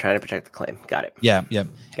on earth for trying to protect the claim. Got it. Yeah.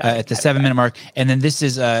 At the 7-minute mark. And then this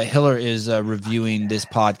is Hiller is reviewing this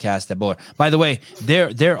podcast at Bowler. By the way,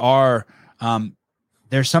 there are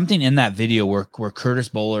there's something in that video where Curtis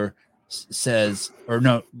Bowler says, or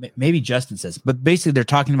no, maybe Justin says, but basically they're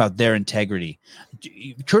talking about their integrity.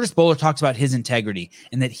 Curtis Bowler talks about his integrity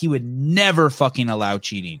and that he would never fucking allow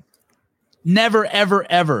cheating. Never, ever,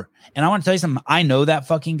 ever. And I want to tell you something. I know that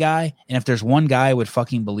fucking guy. And if there's one guy I would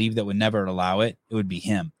fucking believe that would never allow it, it would be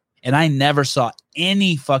him. And I never saw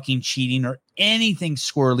any fucking cheating or anything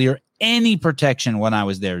squirrely or any protection when I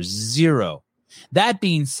was there. Zero. That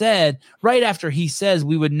being said, right after he says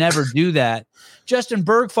we would never do that, Justin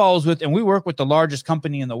Berg follows with, and we work with the largest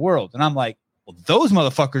company in the world. And I'm like, well, those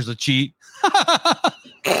motherfuckers will cheat.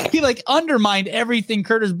 He like undermined everything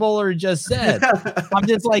Curtis Bowler just said. I'm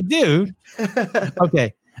just like, dude.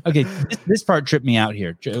 Okay. This part tripped me out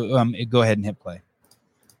here. Go ahead and hit play.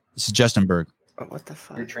 This is Justin Berg. Oh, what the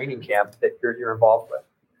fuck? Your training camp that you're involved with.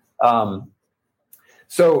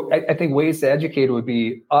 So I think ways to educate would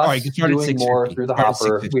be us doing more through the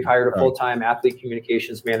hopper. We've hired a full-time athlete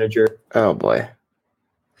communications manager. Oh boy.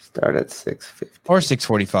 Start at 6:50 or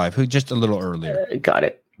 6:45. Who just a little earlier. Got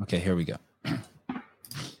it. Okay, here we go.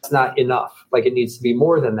 It's not enough. Like it needs to be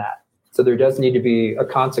more than that. So there does need to be a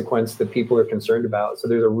consequence that people are concerned about. So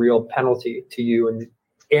there's a real penalty to you.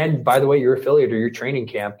 And by the way, your affiliate or your training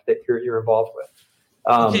camp that you're involved with.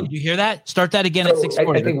 Okay, you hear that? Start that again at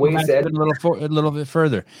 6:40. I think Wade said a little bit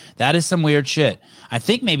further. That is some weird shit. I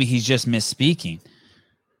think maybe he's just misspeaking.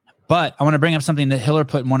 But I want to bring up something that Hiller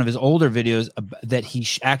put in one of his older videos that he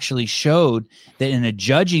actually showed that in a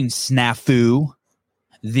judging snafu,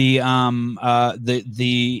 the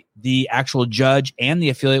actual judge and the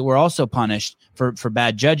affiliate were also punished for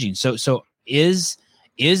bad judging. So is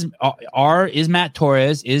Matt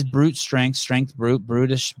Torres, is brute strength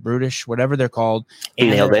brutish, whatever they're called,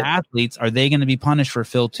 and their athletes, are they going to be punished for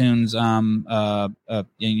Phil Toon's the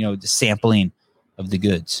sampling of the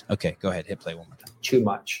goods? Okay, go ahead, hit play one more time. Too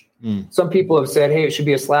much. Some people have said, hey, it should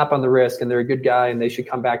be a slap on the wrist and they're a good guy and they should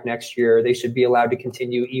come back next year. They should be allowed to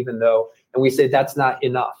continue even though, and we say that's not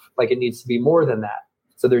enough. Like it needs to be more than that.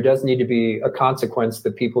 So there does need to be a consequence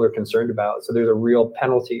that people are concerned about. So there's a real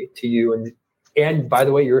penalty to you. And by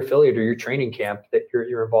the way, your affiliate or your training camp that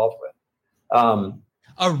you're involved with.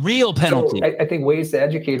 A real penalty. So I think ways to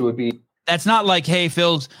educate would be. That's not like, hey,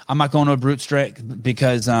 Phil's, I'm not going to a brute strike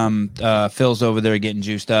because Phil's over there getting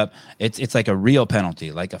juiced up. It's like a real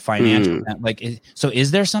penalty, like a financial. So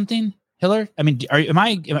is there something, Hiller? I mean, are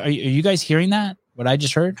you guys hearing that? What I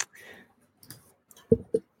just heard?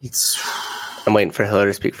 I'm waiting for Hiller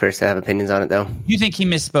to speak first to have opinions on it, though. You think he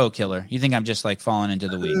misspoke, Hiller? You think I'm just like falling into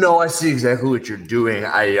the weeds? No, I see exactly what you're doing.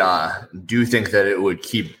 I do think that it would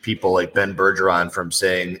keep people like Ben Bergeron from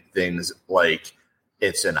saying things like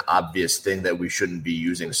it's an obvious thing that we shouldn't be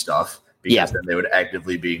using stuff, because then they would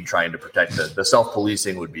actively be trying to protect the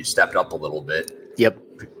self-policing would be stepped up a little bit. Yep.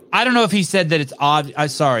 I don't know if he said that it's odd. I'm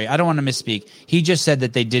sorry. I don't want to misspeak. He just said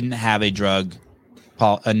that they didn't have a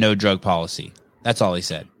no drug policy. That's all he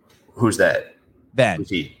said. Who's that? Ben. Who's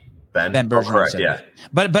he? Ben Bergeron. Correct, yeah.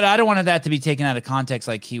 But I don't want that to be taken out of context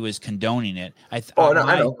like he was condoning it. I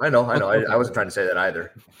know. I wasn't trying to say that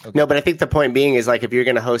either. Okay. No, but I think the point being is like if you're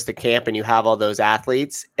going to host a camp and you have all those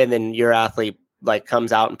athletes, and then your athlete like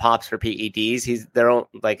comes out and pops for PEDs,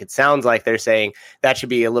 it sounds like they're saying that should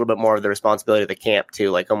be a little bit more of the responsibility of the camp too.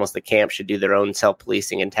 Like almost the camp should do their own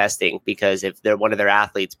self-policing and testing, because if they're one of their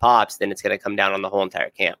athletes pops, then it's going to come down on the whole entire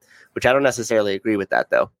camp, which I don't necessarily agree with that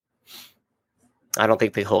though. I don't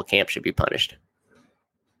think the whole camp should be punished.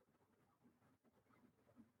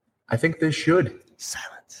 I think they should.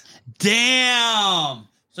 Silence. Damn.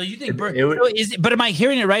 So you think but am I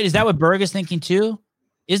hearing it right? Is that what Berg is thinking too?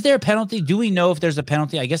 Is there a penalty? Do we know if there's a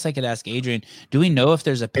penalty? I guess I could ask Adrian. Do we know if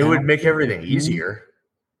there's a penalty? It would make everything easier.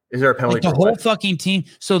 Is there a penalty? Like the whole fucking team.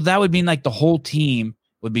 So that would mean like the whole team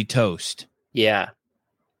would be toast. Yeah.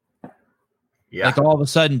 Yeah. Like all of a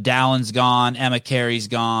sudden Dallon's gone, Emma Carey's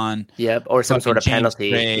gone. Yep. Or some sort of James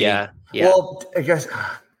penalty. Gray. Yeah. Well, I guess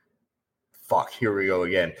here we go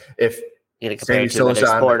again. If Sammy Sosa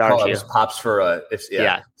on the Cubs pops for a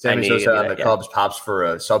Sammy Sosa on the Cubs pops for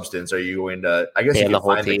a substance, are you going to you can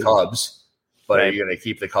find the Cubs, but are you going to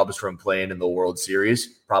keep the Cubs from playing in the World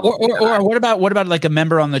Series? Probably. Or what about like a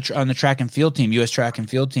member on the track and field team, U.S. track and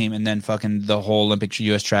field team, and then fucking the whole Olympic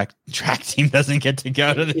U.S. track team doesn't get to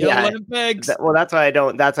go to the Olympics? That's why I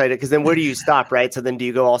don't. That's why, because then where do you stop, right? So then do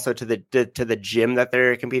you go also to the gym that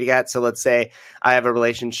they're competing at? So let's say I have a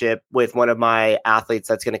relationship with one of my athletes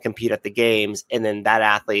that's going to compete at the games, and then that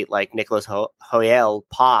athlete, like Nicholas Hoyel,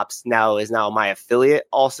 pops is now my affiliate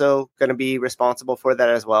also going to be responsible for that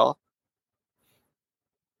as well?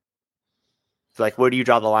 So like, where do you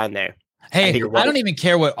draw the line there? Hey, I don't even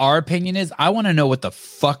care what our opinion is. I want to know what the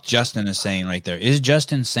fuck Justin is saying right there. Is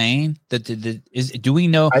Justin saying that? Do we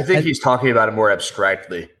know? I think he's talking about it more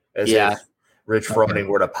abstractly, as if Rich Froning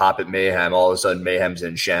were to pop at Mayhem. All of a sudden, Mayhem's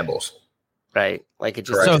in shambles. Right, like it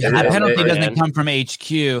just. So the penalty doesn't come from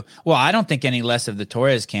HQ. Well, I don't think any less of the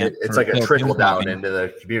Torres camp. It's like a trickle down into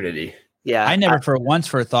the community. Yeah, I never for once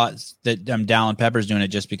thought that Dallin Pepper's doing it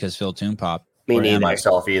just because Phil Toon popped. Me neither.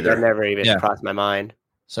 Myself either. That never even crossed my mind.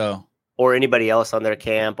 So or anybody else on their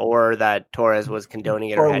camp, or that Torres was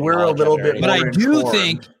condoning it. Or we're a little bit But I do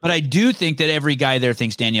informed. think that every guy there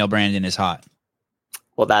thinks Danielle Brandon is hot.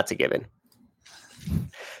 Well, that's a given.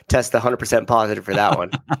 Test 100% positive for that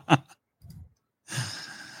one.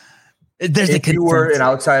 If you were an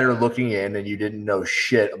outsider looking in and you didn't know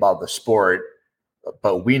shit about the sport,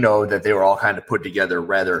 but we know that they were all kind of put together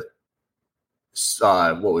rather,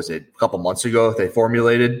 what was it, a couple months ago, they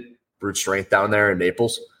formulated brute strength down there in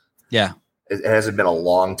Naples. Yeah. It hasn't been a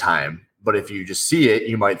long time. But if you just see it,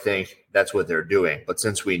 you might think that's what they're doing. But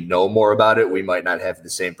since we know more about it, we might not have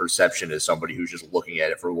the same perception as somebody who's just looking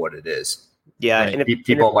at it for what it is. Yeah. Right. And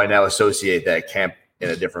People might now associate that camp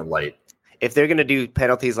in a different light. if they're going to do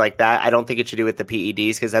penalties like that, I don't think it should do with the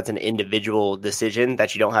PEDs because that's an individual decision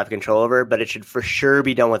that you don't have control over, but it should for sure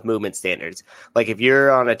be done with movement standards. Like if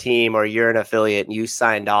you're on a team or you're an affiliate and you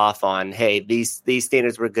signed off on, hey, these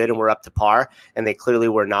standards were good and we're up to par, and they clearly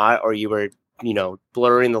were not, or you were,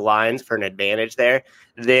 blurring the lines for an advantage there,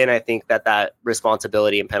 then I think that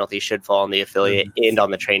responsibility and penalty should fall on the affiliate and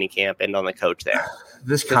on the training camp and on the coach there.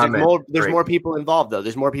 This comment, there's more people involved, though.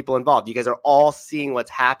 There's more people involved. You guys are all seeing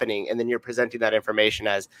what's happening, and then you're presenting that information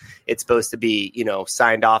as it's supposed to be,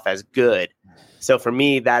 signed off as good. So for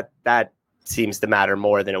me, that seems to matter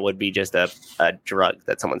more than it would be just a drug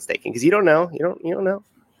that someone's taking, because you don't know. You don't know.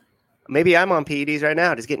 Maybe I'm on PEDs right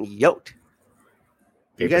now, just getting yoked.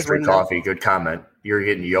 You guys drink coffee. Good comment. You're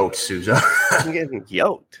getting yoked, Souza. I'm getting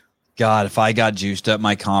yoked. God, if I got juiced up,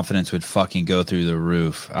 my confidence would fucking go through the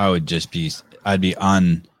roof. I'd be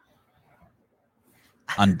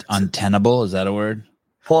untenable. Is that a word?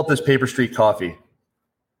 Pull up this Paper Street Coffee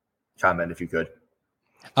comment if you could.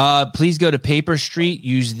 Please go to Paper Street,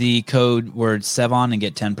 use the code word Sevon and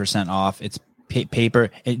get 10% off. It's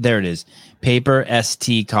paper. There it is. Paper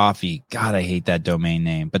ST Coffee. God, I hate that domain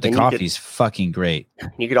name, but the coffee's fucking great.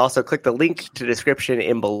 You could also click the link to the description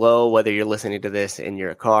in below, whether you're listening to this in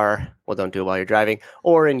your car. Well, don't do it while you're driving,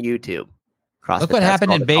 or in YouTube. Look what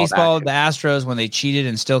happened in baseball. The Astros, when they cheated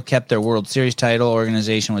and still kept their World Series title,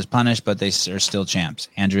 organization was punished, but they are still champs.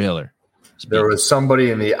 Andrew Hiller. There was somebody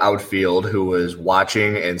in the outfield who was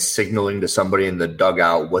watching and signaling to somebody in the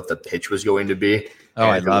dugout what the pitch was going to be. Oh,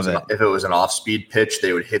 I love it. If it was an off-speed pitch,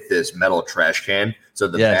 they would hit this metal trash can so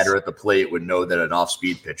the batter at the plate would know that an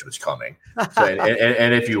off-speed pitch was coming. So,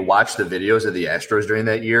 and if you watch the videos of the Astros during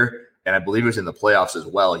that year, and I believe it was in the playoffs as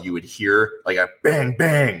well, you would hear like a bang,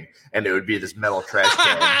 bang, and it would be this metal trash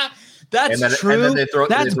can. That's true.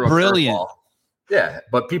 That's brilliant. Yeah,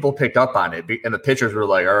 but people picked up on it, and the pitchers were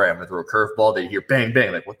like, all right, I'm going to throw a curveball. They hear bang,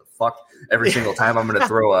 bang. Like, what the fuck? Every single time I'm going to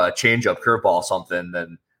throw a change-up curveball something,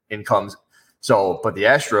 then in comes – but the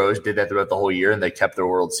Astros did that throughout the whole year, and they kept their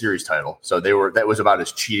World Series title. So that was about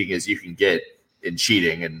as cheating as you can get in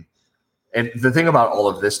cheating. And the thing about all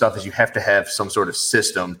of this stuff is you have to have some sort of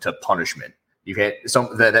system to punishment. You can't.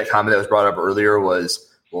 That comment that was brought up earlier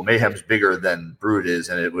was, well, mayhem's bigger than brute is,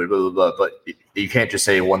 and it would blah, blah, blah. But you can't just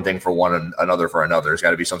say one thing for one and another for another. There's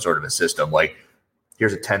got to be some sort of a system. Like,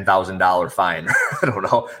 here's a $10,000 fine. I don't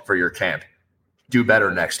know, for your camp. Do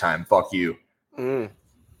better next time. Fuck you.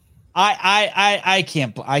 I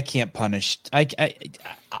can't punish. I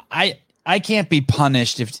can't be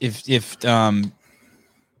punished if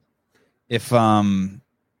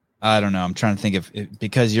I don't know. I'm trying to think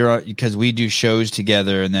because we do shows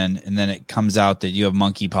together and then it comes out that you have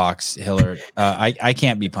monkeypox, Hiller. I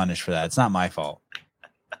can't be punished for that. It's not my fault.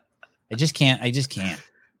 I just can't. It's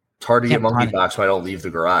hard to get monkeypox when I don't leave the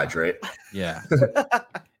garage, right? Yeah.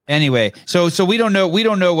 Anyway, so we don't know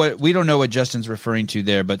what Justin's referring to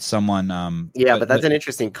there, but someone but that's an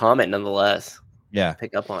interesting comment nonetheless. Yeah.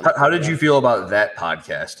 Pick up on. How did you feel about that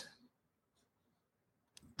podcast?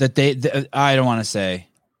 That I don't want to say.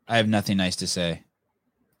 I have nothing nice to say.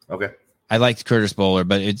 Okay. I liked Curtis Bowler,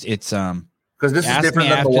 but it's because this is different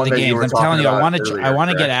than the one that you were talking I'm telling you, about I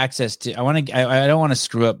want to get access to. I don't want to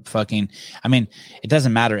screw up fucking. I mean, it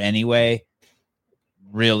doesn't matter anyway,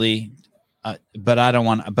 really. But I don't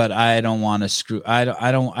want. But I don't want to screw. I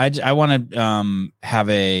want to have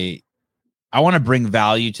a. I want to bring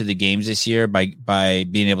value to the games this year by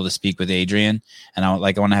being able to speak with Adrian, and I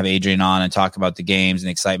want to have Adrian on and talk about the games and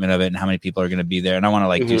the excitement of it and how many people are going to be there, and I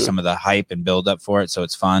want to do some of the hype and build up for it so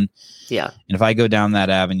it's fun. Yeah. And if I go down that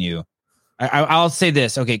avenue, I'll say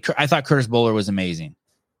this. Okay, I thought Curtis Bowler was amazing,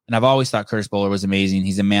 and I've always thought Curtis Bowler was amazing.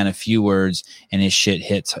 He's a man of few words, and his shit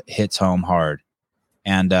hits home hard,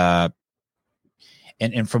 and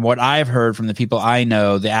from what I've heard from the people I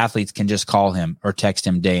know, the athletes can just call him or text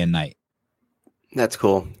him day and night. That's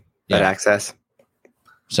cool. That access.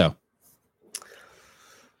 So,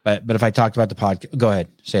 but if I talked about the podcast, go ahead,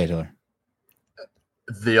 say it, Hiller.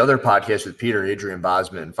 The other podcast with Peter, Adrian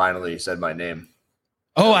Bosman, finally said my name.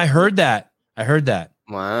 Oh, I heard that. Wow. I heard that.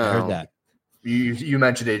 You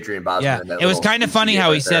mentioned Adrian Bosman. Yeah, in that it was little kind of speech funny you how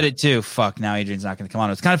gave he right said there. it too. Fuck, now Adrian's not going to come on.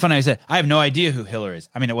 It was kind of funny how he said, I have no idea who Hiller is.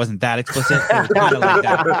 I mean, it wasn't that explicit. It was kind of like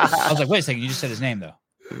that. I was like, wait a second, you just said his name though.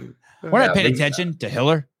 We're not paying attention to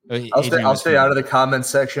Hiller. I'll stay out of the comments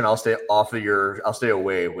section. I'll stay off of I'll stay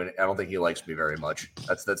away when I don't think he likes me very much.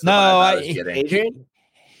 That's the vibe I was getting. Adrian?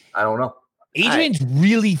 I don't know. Adrian's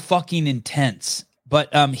really fucking intense,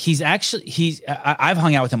 but I've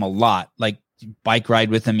hung out with him a lot, like bike ride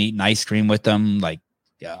with him, eating ice cream with him,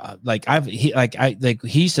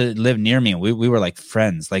 he used to live near me, and we were like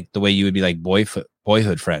friends, like the way you would be like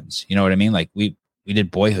boyhood friends. You know what I mean? Like we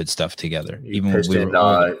did boyhood stuff together.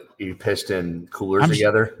 You pissed in coolers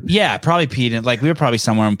together. Yeah, probably peed in, like we were probably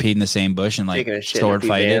somewhere and peed in the same bush and like sword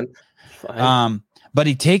fighting. But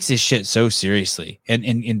he takes his shit so seriously,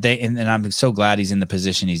 and I'm so glad he's in the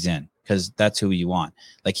position he's in, because that's who you want.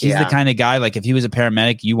 Like he's the kind of guy, like if he was a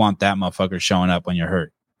paramedic, you want that motherfucker showing up when you're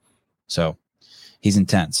hurt. So he's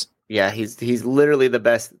intense. Yeah, he's literally the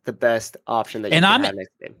best option that you can have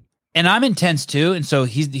next to him. And I'm intense too, and so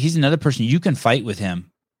he's another person you can fight with him,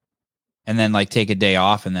 and then like take a day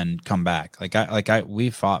off and then come back. We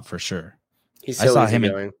fought for sure. I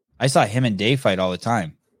saw him and Dave fight all the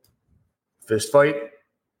time. Fist fight?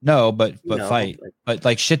 No, but fight. But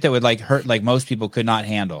like shit that would like hurt, like most people could not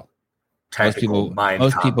handle. Most people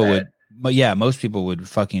would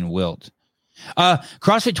fucking wilt.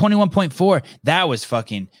 CrossFit 21.4, that was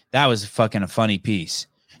fucking a funny piece.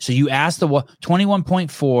 So you asked the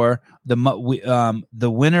 21.4,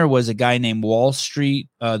 the winner was a guy named Wall Street,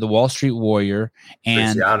 the Wall Street Warrior,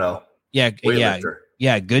 and Cristiano. Yeah,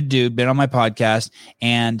 good dude, been on my podcast,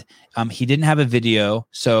 and he didn't have a video,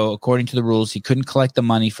 so according to the rules, he couldn't collect the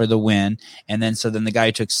money for the win. And then the guy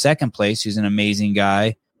who took second place, who's an amazing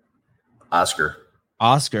guy,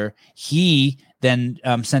 Oscar, he then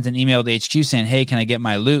sent an email to HQ saying, "Hey, can I get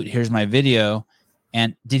my loot? Here's my video."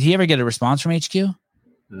 And did he ever get a response from HQ?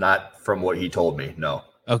 Not from what he told me, no.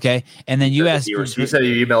 Okay, and then you asked. He said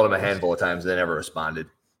he emailed him a handful of times, they never responded.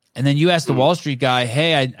 And then you asked the Wall Street guy,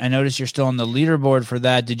 "Hey, I noticed you're still on the leaderboard for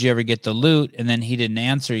that. Did you ever get the loot?" And then he didn't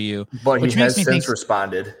answer you. But he has since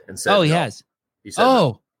responded and said, "Oh, he has." He said,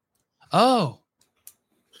 "Oh."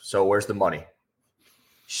 So where's the money?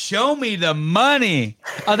 Show me the money.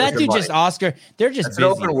 Oh, that dude just Oscar. They're just busy. An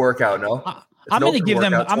open workout, no? I'm going to give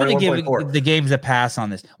them. I'm going to give the games a pass on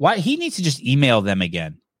this. Why he needs to just email them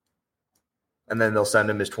again. And then they'll send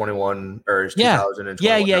him his 21 or his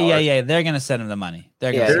 2021. Yeah. They're gonna send him the money.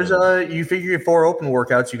 You figure 4 open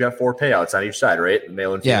workouts, you got 4 payouts on each side, right?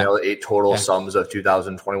 Male and female, 8 total sums of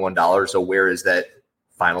 $2,021. So where is that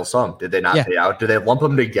final sum? Did they not pay out? Did they lump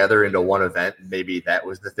them together into one event? Maybe that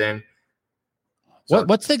was the thing. So,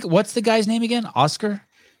 what's the guy's name again? Oscar,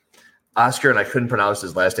 and I couldn't pronounce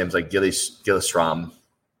his last name. It's like Gillestrom.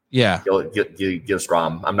 Yeah,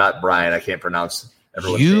 Gillestrom. I'm not Brian. I can't pronounce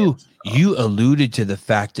everyone's names. You alluded to the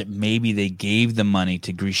fact that maybe they gave the money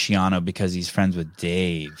to Griciano because he's friends with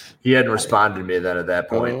Dave. He hadn't responded to me then at that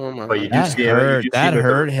point. But you did see hurt. That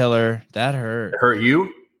hurt, Hiller. That hurt. It hurt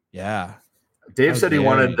you? Yeah. Dave said he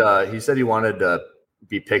wanted to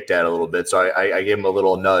be picked at a little bit, so I gave him a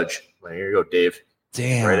little nudge. Like, here you go, Dave.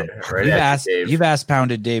 Damn. You've ass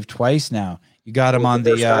pounded Dave twice now. You got him on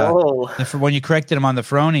the when you corrected him on the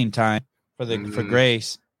Froning time for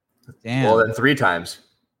Grace. Damn. Well, then 3 times.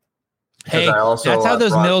 Hey, that's how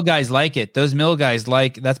those mill guys like it. Those mill guys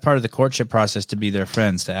that's part of the courtship process, to be their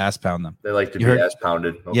friends, to ass pound them. They like to be ass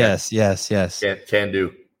pounded. Okay. Yes. Can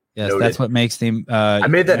do. Yes, noted. That's what makes them. I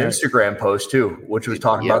made that Instagram post too, which was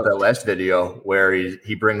talking about that last video where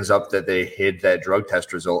he brings up that they hid that drug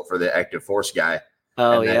test result for the active force guy.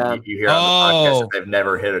 Oh, yeah. You hear on the podcast that they've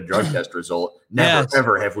never hit a drug test result. Never,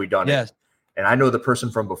 ever have we done it. And I know the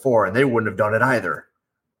person from before, and they wouldn't have done it either.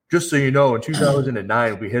 Just so you know, in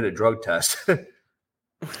 2009, we hit a drug test.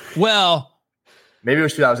 Well, maybe it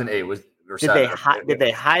was 2008. Did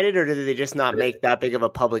they hide it, or did they just not make that big of a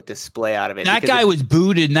public display out of it? That guy was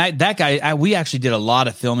booted. And that guy, we actually did a lot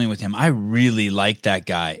of filming with him. I really liked that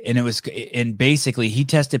guy, and basically he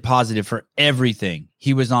tested positive for everything.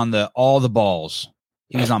 He was on all the balls.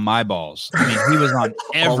 He was on my balls. I mean, he was on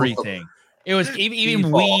everything. It was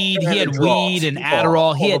even weed. He had weed and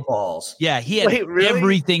Adderall. He had balls. Yeah, he had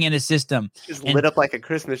everything in his system. Just lit up like a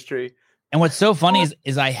Christmas tree. And what's so funny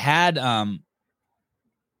is I had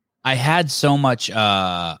so much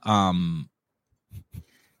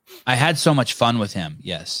fun with him.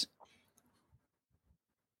 Yes.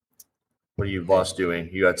 What are you lost doing?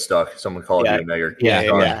 You got stuck. Someone called you. Now you're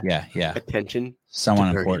yeah. Attention Someone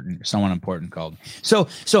important called me. So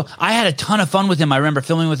I had a ton of fun with him. I remember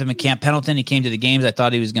filming with him at Camp Pendleton. He came to the games. I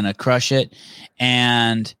thought he was going to crush it.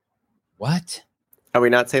 And what? Are we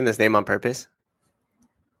not saying this name on purpose?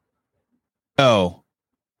 Oh,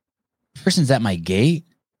 person's at my gate.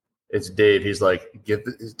 It's Dave. He's like,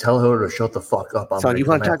 tell her to shut the fuck up. So you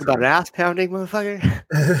want to talk about ass pounding, motherfucker?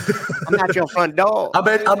 I'm at your front door.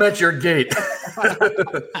 I'm at your gate.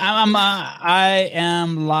 I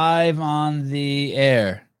am live on the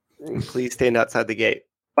air. Please stand outside the gate.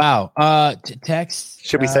 Wow. Text.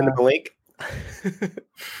 Should we send him a link?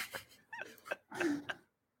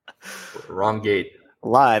 Wrong gate.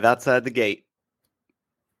 Live outside the gate.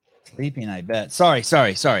 Sleeping, I bet. Sorry.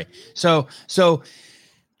 So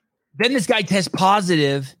then this guy tests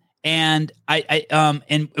positive, and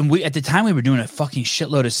and we at the time we were doing a fucking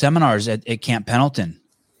shitload of seminars at Camp Pendleton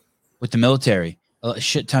with the military, a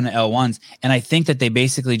shit ton of L1s, and I think that they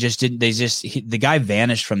basically just didn't. The guy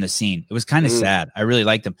vanished from the scene. It was kind of sad. I really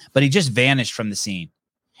liked him, but he just vanished from the scene.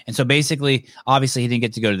 And so basically, obviously, he didn't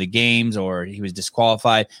get to go to the games or he was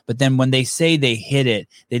disqualified. But then when they say they hid it,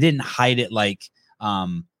 they didn't hide it like they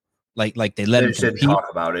let him compete. Didn't talk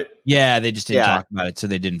about it. Yeah, they just didn't talk about it, so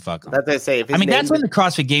they didn't fuck him. That's what I say. I mean, that's when the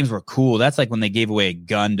CrossFit Games were cool. That's like when they gave away a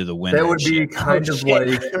gun to the winner. That would be kind of like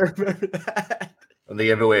when they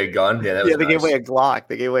gave away a gun. Yeah, they gave away a Glock.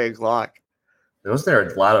 They gave away a Glock. Wasn't there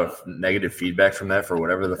a lot of negative feedback from that for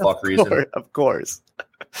whatever the fuck reason? Of course.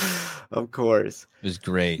 It was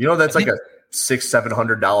great. You know, that's like a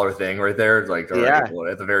 $600-700 thing right there. It's like, well,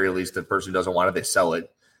 at the very least, the person who doesn't want it, they sell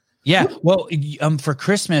it. Yeah. Well, for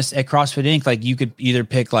Christmas at CrossFit Inc., like you could either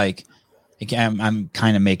pick like, I'm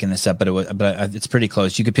kind of making this up, but it's pretty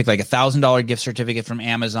close. You could pick like $1,000 gift certificate from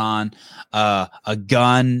Amazon, a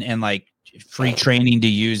gun, and like free training to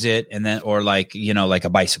use it, and then or like like a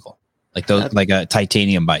bicycle, like a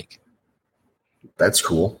titanium bike. That's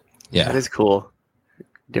cool. Yeah, that is cool.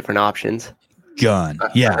 Different options. Gun. I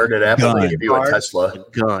heard at Apple they give you a Tesla.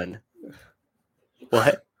 Gun.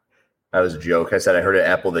 What? That was a joke. I said I heard at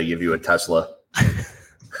Apple they give you a Tesla.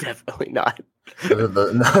 Definitely not.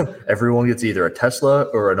 Everyone gets either a Tesla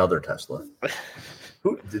or another Tesla.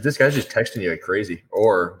 This guy's just texting you like crazy.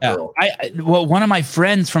 Or girl. Well, one of my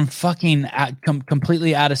friends from fucking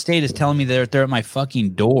completely out of state is telling me they're at my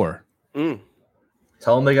fucking door.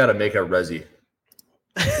 Tell them they got to make a resi.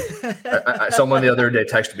 Someone the other day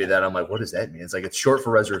texted me that. I'm like, what does that mean? It's like it's short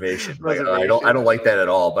for reservation. Like, I don't like that at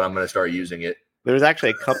all, but I'm going to start using it. There was actually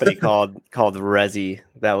a company called Resi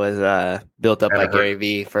that was built up by Gary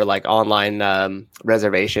Vee for like online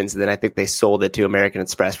reservations. And then I think they sold it to American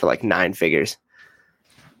Express for like 9 figures.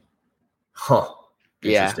 Huh.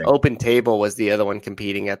 Yeah. Open Table was the other one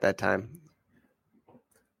competing at that time.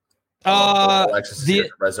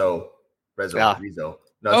 Rezo.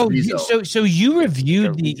 No, so you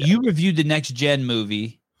reviewed the Next Gen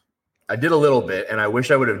movie. I did a little bit, and I wish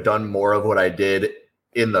I would have done more of what I did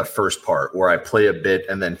in the first part, where I play a bit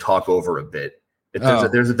and then talk over a bit.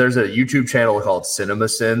 There's a YouTube channel called Cinema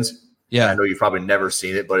Sins. Yeah, I know you've probably never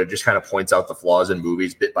seen it, but it just kind of points out the flaws in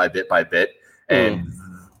movies bit by bit by bit. And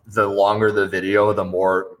the longer the video, the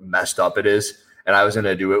more messed up it is. And I was going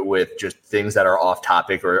to do it with just things that are off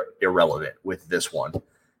topic or irrelevant with this one.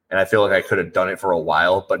 And I feel like I could have done it for a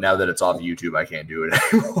while, but now that it's off YouTube, I can't do it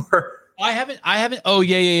anymore. I haven't. Oh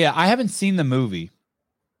yeah. I haven't seen the movie.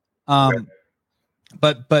 Okay.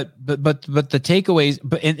 But the takeaways,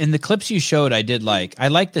 but in the clips you showed, I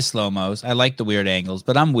like the slow-mos. I like the weird angles,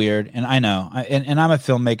 but I'm weird. And I know, and I'm a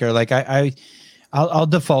filmmaker. Like I'll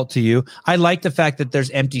default to you. I like the fact that there's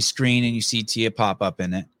empty screen and you see Tia pop up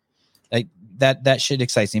in it. Like that shit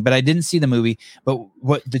excites me, but I didn't see the movie. But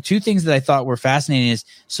what the two things that I thought were fascinating is,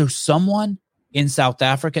 so someone in South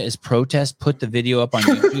Africa put the video up on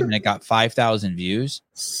YouTube and it got 5,000 views.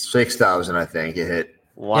 6,000, I think it hit.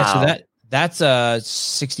 Wow. Yeah, so that's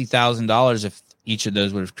 $60,000 if each of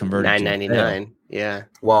those would have converted. $9.99. Yeah.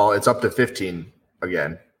 Well, it's up to 15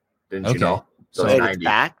 again. Didn't you know? So it's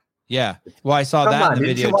back. Yeah. Well, I saw that in the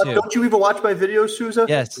video too. Don't you even watch my videos, Sousa?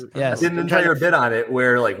 Yes. I did an entire bit on it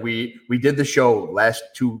where like we did the show last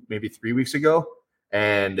 2, maybe 3 weeks ago,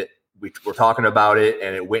 and we were talking about it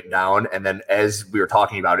and it went down, and then as we were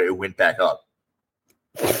talking about it, it went back up.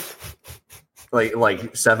 like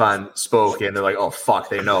Sevon spoke and they're like, oh fuck,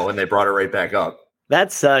 they know, and they brought it right back up.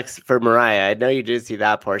 That sucks for Mariah. I know you did see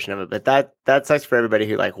that portion of it, but that sucks for everybody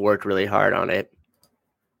who like worked really hard on it.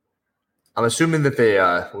 I'm assuming that they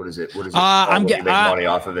what is it? I'm getting money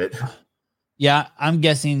off of it. Yeah, I'm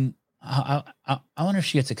guessing I wonder if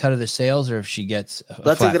she gets a cut of the sales or if she gets.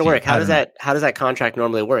 That's going to work. How does that contract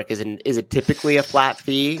normally work? Is it typically a flat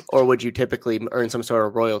fee, or would you typically earn some sort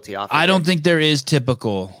of royalty off? I don't think there is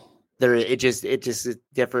typical. It just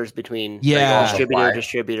differs between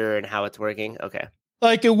distributor and how it's working. Okay,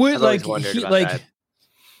 like it would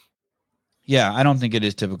Yeah, I don't think it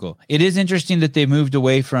is typical. It is interesting that they moved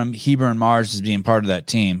away from Heber and Mars as being part of that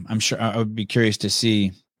team. I'm sure I would be curious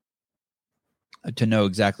to know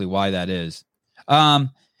exactly why that is.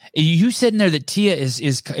 You sitting there that Tia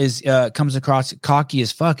is comes across cocky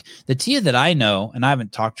as fuck. The Tia that I know, and I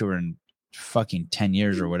haven't talked to her in fucking 10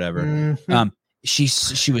 years or whatever. Mm-hmm.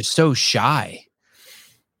 She was so shy.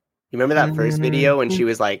 You remember that first video when she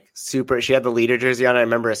was like she had the leader jersey on? I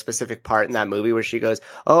remember a specific part in that movie where she goes,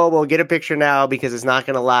 "Oh, well, get a picture now because it's not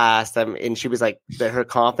going to last." And she was like, her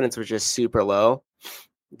confidence was just super low.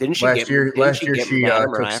 Didn't she? Last year she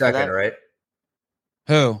took second, right?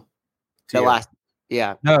 Who?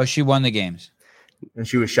 Yeah. No, she won the games. And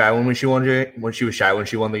she was shy when she won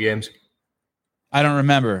the games. I don't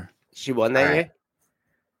remember. She won that year?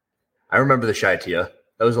 I remember the shy Tia.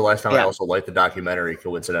 That was the last time I also liked the documentary,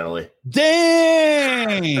 coincidentally.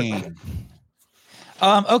 Dang.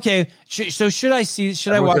 Okay. So should I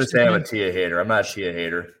watch this movie? I'm a Tia hater. I'm not a Tia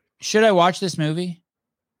hater. Should I watch this movie?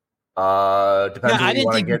 Depends on what you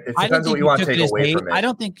want to get. It depends on what you want to take away from it. I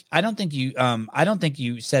don't think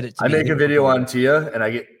you said it to me. I make a video on Tia and I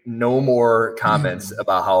get no more comments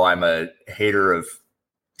about how I'm a hater of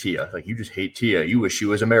Tia. Like, you just hate Tia. You wish she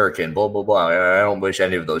was American, blah, blah, blah. I don't wish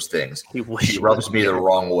any of those things. She rubs me the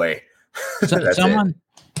wrong way.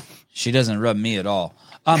 She doesn't rub me at all.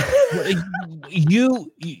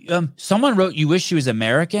 Someone wrote, you wish she was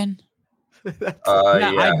American?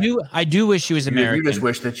 Yeah. I do wish she was American. You just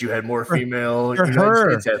wish that you had more female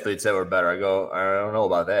United States athletes that were better. I don't know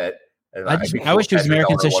about that. I wish she was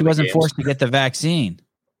American so she wasn't forced to get the vaccine.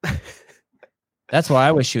 That's why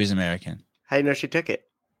I wish she was American. How do you know she took it?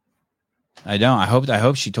 I don't. I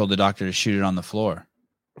hope she told the doctor to shoot it on the floor.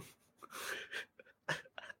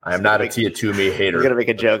 I am not a Tia Toomey hater. I'm gonna make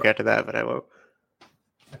a joke after that, but I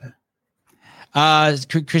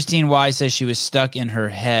won't. Christine Y says she was stuck in her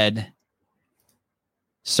head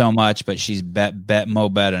so much, but she's bet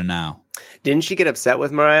better now. Didn't she get upset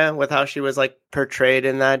with Mariah with how she was like portrayed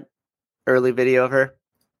in that early video of her?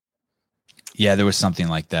 Yeah, there was something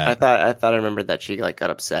like that. I thought I remembered that she like got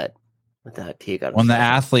upset with that. Tia got when upset.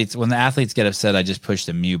 the athletes get upset, I just push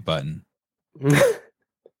the mute button.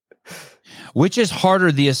 Which is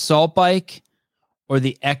harder, the assault bike or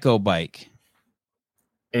the echo bike?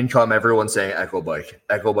 Income, everyone's saying echo bike.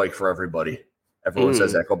 Echo bike for everybody. Everyone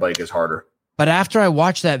says echo bike is harder. But after I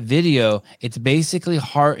watched that video, it's basically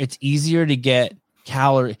hard. It's easier to get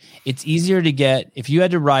It's easier to get, if you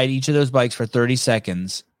had to ride each of those bikes for 30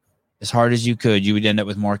 seconds, as hard as you could, you would end up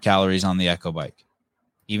with more calories on the echo bike,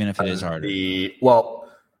 even if it is harder.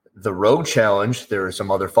 The Rogue Challenge, there are some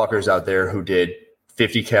motherfuckers out there who did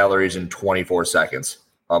 50 calories in 24 seconds.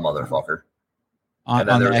 A motherfucker. And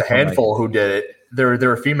then there's a handful who did it.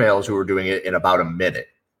 There are females who were doing it in about a minute.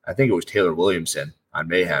 I think it was Taylor Williamson on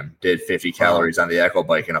Mayhem did 50 calories on the echo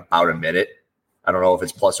bike in about a minute. I don't know if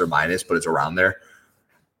it's plus or minus, but it's around there.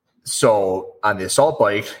 So on the assault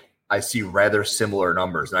bike, I see rather similar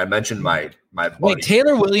numbers. And I mentioned my buddy. Wait,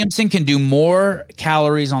 Taylor Williamson can do more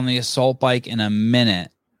calories on the assault bike in a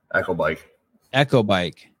minute. Echo bike.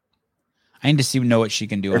 I need to know what she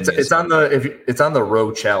can do. It's on the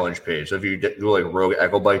Rogue Challenge page. So if you do like Rogue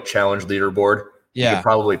Echo Bike Challenge leaderboard, you can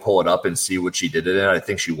probably pull it up and see what she did it in. I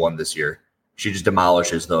think she won this year. She just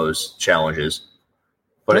demolishes those challenges.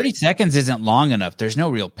 But 30 seconds isn't long enough. There's no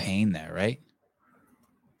real pain there, right?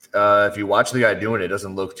 If you watch the guy doing it, it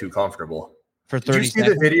doesn't look too comfortable. For 30 Did you see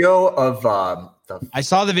the video of I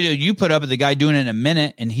saw the video you put up of the guy doing it in a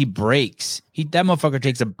minute and he breaks. That motherfucker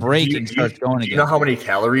takes a break and starts going again. You know how many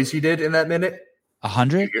calories he did in that minute?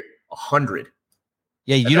 100? 100.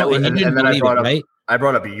 Yeah, you didn't believe it, right? I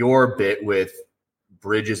brought up your bit with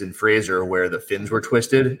Bridges and Fraser where the fins were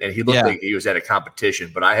twisted and he looked like he was at a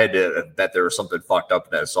competition, but I had to bet there was something fucked up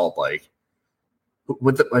in that assault bike.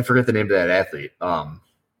 I forget the name of that athlete.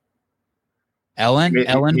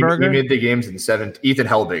 Ellenberger? He made the games in 17. Ethan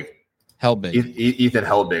Helbig. Ethan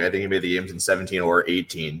Helbig. I think he made the games in 17 or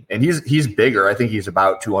 18. And he's bigger. I think he's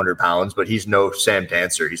about 200 pounds, but he's no Sam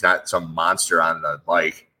Dancer. He's not some monster on the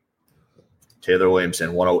bike. Taylor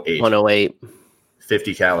Williamson, 108. 108.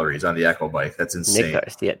 50 calories on the echo bike. That's insane. Nick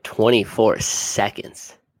Garcia, 24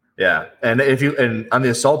 seconds. Yeah. And and on the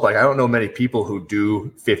assault bike, I don't know many people who do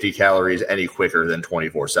 50 calories any quicker than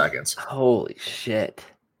 24 seconds. Holy shit.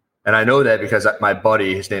 And I know that because my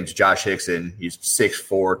buddy, his name's Josh Hickson, he's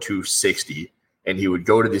 6'4", 260. And he would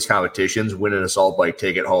go to these competitions, win an assault bike,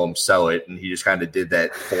 take it home, sell it, and he just kind of did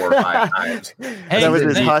that 4 or 5 times. Hey, that was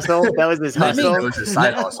his hustle. That was his hustle. It was his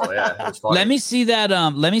side hustle. Yeah, it was fun. Let me see that.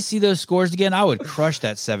 Let me see those scores again. I would crush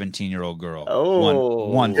that 17-year-old girl. Oh,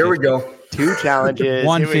 one. Here we go. 2 challenges.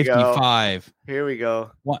 155. Here we go.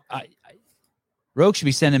 Rogue should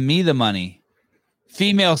be sending me the money.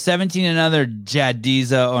 Female 17 and under,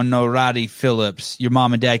 Jadiza Honorati Phillips. Your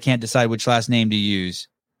mom and dad can't decide which last name to use.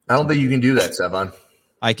 I don't think you can do that, Sevan.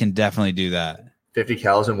 I can definitely do that. 50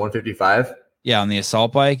 cals and 155? Yeah, on the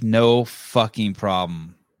assault bike, no fucking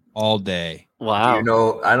problem. All day. Wow. You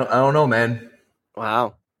know, I don't know, man. Wow.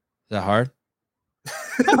 Is that hard?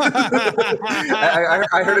 I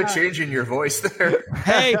heard a change in your voice there.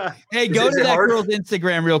 Hey, go to that girl's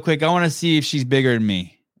Instagram real quick. I want to see if she's bigger than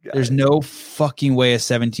me. There's no fucking way a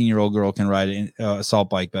 17-year-old girl can ride an assault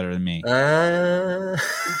bike better than me.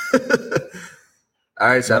 All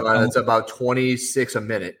right, Sevan, that's about 26 a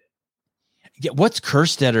minute. Yeah, what's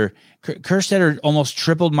Kerstetter? Kerstetter almost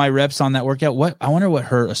tripled my reps on that workout. I wonder what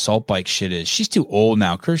her assault bike shit is. She's too old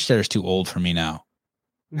now. Kerstetter's too old for me now.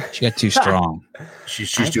 She got too strong.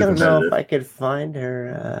 She's too competitive. I don't know if I could find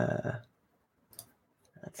her.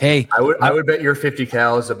 Hey, I would bet your 50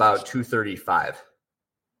 cal is about 235.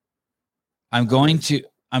 I'm going to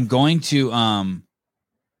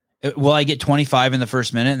will I get 25 in the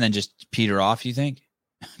first minute and then just peter off, you think?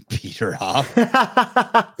 Peter off?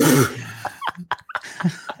 I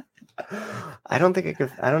don't think I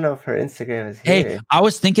could. I don't know if her Instagram is here. Hey, I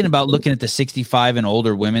was thinking about looking at the 65 and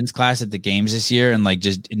older women's class at the games this year and like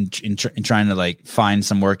just in trying to like find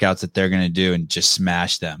some workouts that they're going to do and just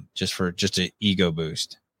smash them just an ego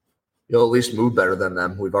boost. You'll at least move better than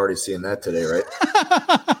them. We've already seen that today, right?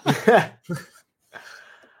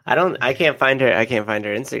 I can't find her. I can't find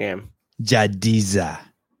her Instagram. Jadzia.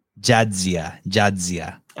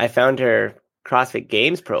 I found her CrossFit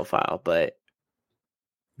Games profile, but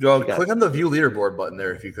click on the view leaderboard button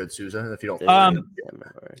there if you could, Susan. If you don't,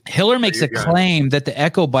 Hiller makes a claim that the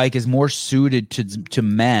Echo bike is more suited to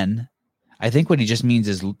men. I think what he just means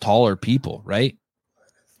is taller people, right?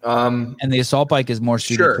 And the assault bike is more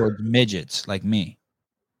suited towards midgets like me.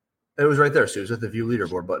 It was right there, Susan. The view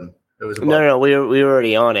leaderboard button. It was no. We were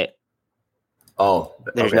already on it. Oh,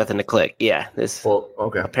 there's nothing to click. Yeah,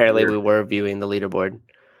 Apparently, we were viewing the leaderboard.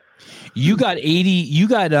 You got 80. You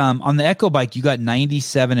got on the Echo bike, you got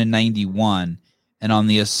 97 and 91, and on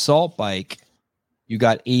the assault bike, you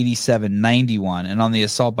got 87, 91, and on the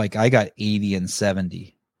assault bike, I got 80 and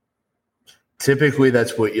 70. Typically,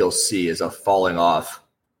 that's what you'll see is a falling off.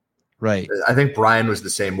 Right. I think Brian was the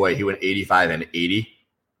same way. He went 85 and 80.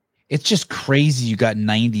 It's just crazy. You got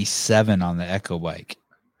 97 on the Echo bike.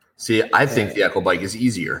 See, I think the Echo bike is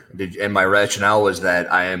easier. And my rationale was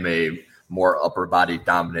that I am a more upper body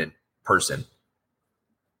dominant person.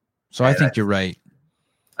 So I think you're right.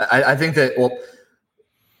 I think that,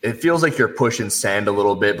 it feels like you're pushing sand a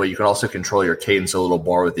little bit, but you can also control your cadence a little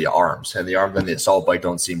more with the arms. And the arms on the assault bike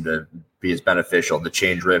don't seem to be as beneficial. The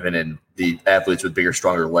chain driven and the athletes with bigger,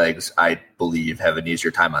 stronger legs, I believe, have an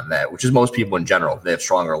easier time on that, which is most people in general. They have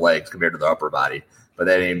stronger legs compared to the upper body, but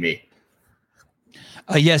that ain't me.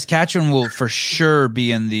 Yes, Katrin will for sure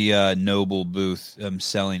be in the Noble booth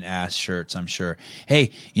selling ass shirts, I'm sure.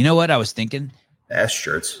 Hey, you know what I was thinking? Ass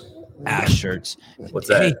shirts. What's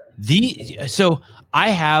that? Hey, so I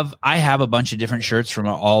have a bunch of different shirts from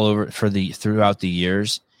all over throughout the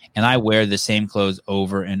years, and I wear the same clothes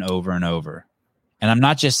over and over and over. And I'm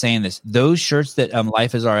not just saying this. Those shirts that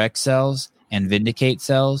Life is RX sells and Vindicate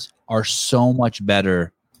sells are so much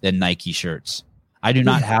better than Nike shirts. I do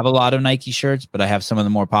not have a lot of Nike shirts, but I have some of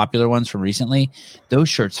the more popular ones from recently. Those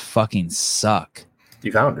shirts fucking suck.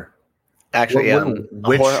 You found her. Actually,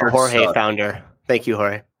 Jorge found her. Thank you,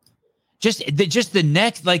 Jorge. Just the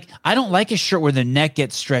neck. Like, I don't like a shirt where the neck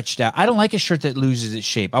gets stretched out. I don't like a shirt that loses its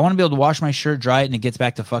shape. I want to be able to wash my shirt, dry it, and it gets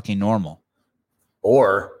back to fucking normal.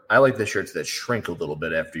 Or I like the shirts that shrink a little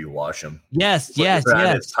bit after you wash them. Yes.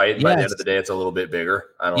 It's tight. By the end of the day, it's a little bit bigger.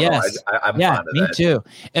 I don't know. I'm fond of that. Me too.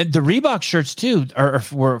 And the Reebok shirts too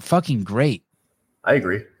were fucking great. I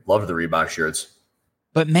agree. Love the Reebok shirts.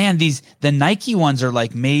 But man, the Nike ones are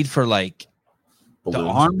like made for like balloons. The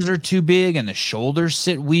arms are too big and the shoulders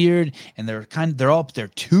sit weird and they're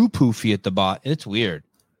too poofy at the bottom. It's weird.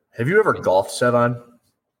 Have you ever golfed, Sevan?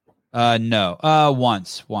 No.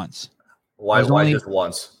 Once. Why just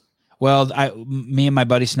once? Well, me and my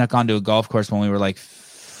buddy snuck onto a golf course when we were like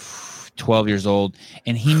 12 years old,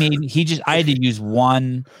 and I had to use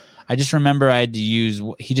one I just remember I had to use.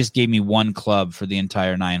 He just gave me one club for the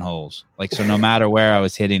entire 9 holes. Like, so no matter where I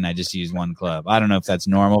was hitting, I just used one club. I don't know if that's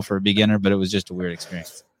normal for a beginner, but it was just a weird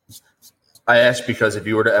experience. I asked because if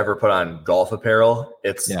you were to ever put on golf apparel,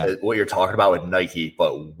 it's what you're talking about with Nike,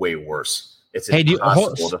 but way worse. It's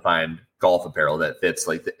impossible to find golf apparel that fits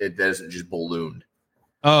like it doesn't just ballooned.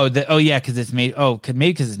 Yeah, because it's made.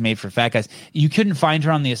 Maybe because it's made for fat guys. You couldn't find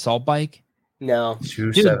her on the assault bike. No,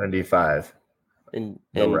 275.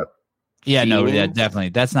 No rep. Yeah, no, yeah, definitely.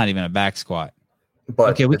 That's not even a back squat. But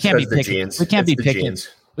okay, we can't be picking. Jeans. We can't it's be picking. Jeans.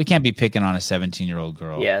 We can't be picking on a 17-year-old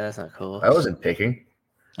girl. Yeah, that's not cool. I wasn't picking.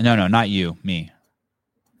 No, not you, me.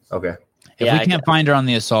 Okay. If we can't find her on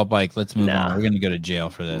the assault bike, let's move on. We're gonna go to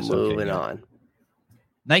jail for this. Moving on.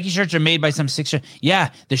 Nike shirts are made by some 6.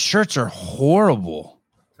 Yeah, the shirts are horrible.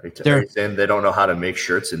 Are you saying they don't know how to make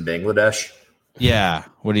shirts in Bangladesh? Yeah.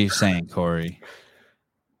 What are you saying, Corey?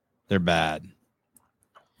 They're bad.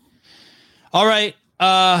 All right.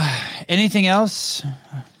 Anything else?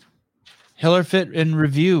 HillerFit in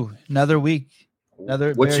review. Another week.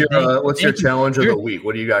 What's your challenge of the week?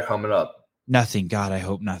 What do you got coming up? Nothing. God, I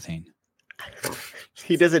hope nothing.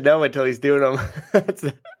 He doesn't know until he's doing them.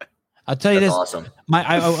 I'll tell you this. Awesome.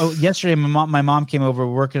 Yesterday, my mom came over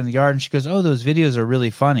working in the yard, and she goes, "Oh, those videos are really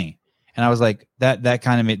funny." And I was like,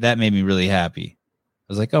 that made me really happy. I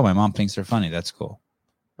was like, "Oh, my mom thinks they're funny. That's cool."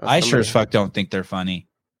 I sure as fuck don't think they're funny.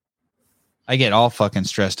 I get all fucking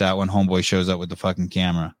stressed out when homeboy shows up with the fucking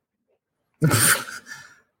camera.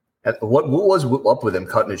 What was up with him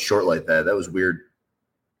cutting it short like that? That was weird.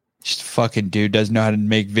 Just fucking dude doesn't know how to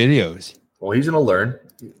make videos. Well, he's gonna learn.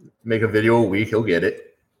 Make a video a week, he'll get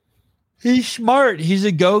it. He's smart. He's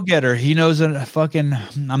a go-getter. He knows that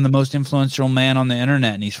I'm the most influential man on the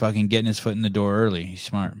internet, and he's fucking getting his foot in the door early. He's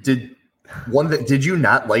smart. Did you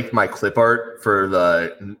not like my clip art for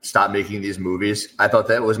the stop making these movies? I thought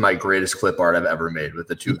that was my greatest clip art I've ever made with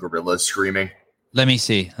the 2 gorillas screaming. Let me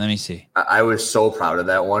see. I was so proud of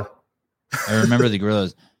that one. I remember the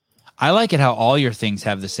gorillas. I like it how all your things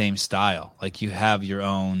have the same style. Like you have your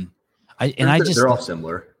own. They're all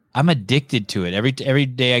similar. I'm addicted to it. Every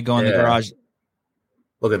day I go in the garage.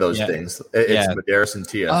 Look at those things. It's Medeiros and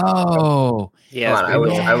Tia. Oh, yeah. I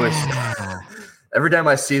was. Every time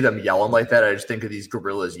I see them yelling like that, I just think of these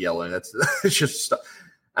gorillas yelling. It's just.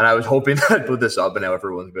 And I was hoping that I'd put this up and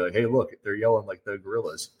everyone would be like, "Hey, look, they're yelling like the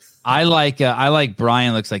gorillas." I like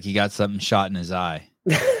Brian. Looks like he got something shot in his eye.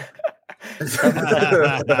 There's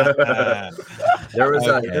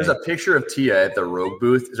a picture of Tia at the Rogue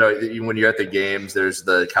booth. So when you're at the games, there's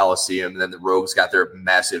the Coliseum, and then the Rogue's got their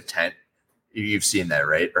massive tent. You've seen that,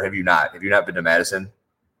 right? Or have you not? Have you not been to Madison?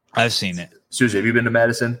 I've seen it. Susie, have you been to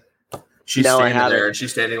Madison? She's No, standing there, and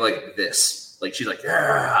she's standing like this. Like she's like,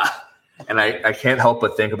 yeah. And I can't help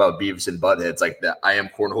but think about Beavis and Butthead. It's like that. I am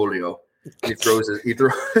Cornholio. He throws.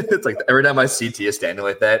 It's like every time I see Tia standing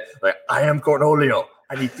like that, like I am Cornholio.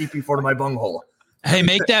 I need TP for my bunghole. Hey,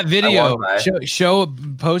 make that video.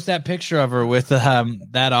 Post that picture of her with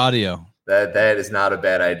that audio. That is not a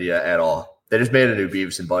bad idea at all. They just made a new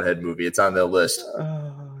Beavis and Butthead movie. It's on their list.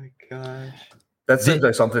 Oh my gosh, that seems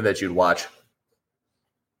like something that you'd watch.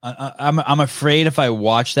 I'm afraid if I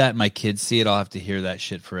watch that and my kids see it, I'll have to hear that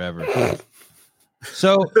shit forever.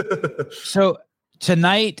 So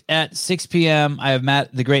tonight at 6 p.m., I have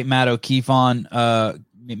the great Matt O'Keefe on.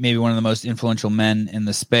 Maybe one of the most influential men in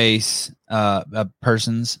the space,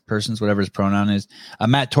 persons, whatever his pronoun is.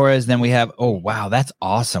 Matt Torres. Then we have, oh, wow, that's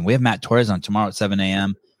awesome. We have Matt Torres on tomorrow at 7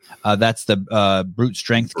 a.m. That's the brute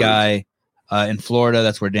strength guy in Florida.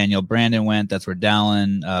 That's where Daniel Brandon went. That's where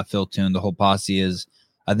Dallin, Phil Toon, the whole posse is.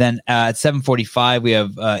 Then at 7:45, we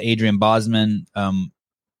have Adrian Bosman.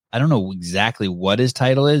 I don't know exactly what his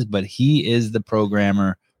title is, but he is the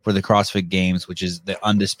programmer for the CrossFit Games, which is the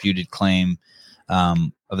undisputed claim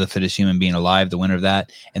of the fittest human being alive, the winner of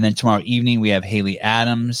that. And then tomorrow evening, we have Haley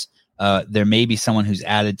Adams. There may be someone who's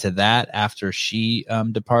added to that after she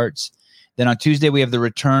departs. Then on Tuesday, we have the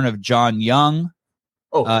return of John Young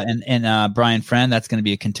and Brian Friend. That's going to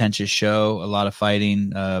be a contentious show. A lot of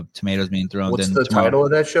fighting, tomatoes being thrown. What's the title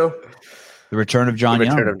of that show? The Return of John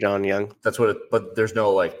Young. Return of John Young. That's what but there's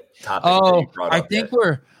no like topic. Oh, I think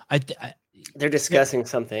they're discussing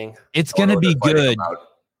something. It's going to be good.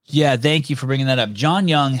 Yeah, thank you for bringing that up. John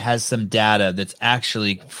Young has some data that's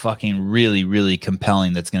actually fucking really, really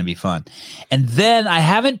compelling. That's going to be fun. And then I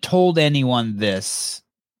haven't told anyone this,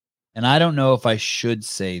 and I don't know if I should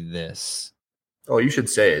say this. Oh, you should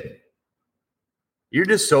say it. You're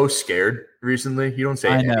just so scared recently. You don't say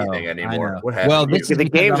anything anymore. What happened? Well, the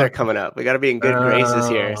games are coming up. We got to be in good graces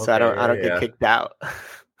here, so I don't get kicked out.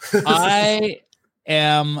 I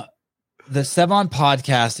am the Sevon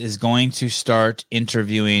podcast is going to start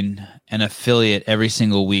interviewing an affiliate every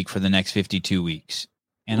single week for the next 52 weeks.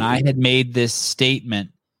 And I had made this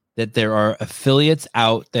statement that there are affiliates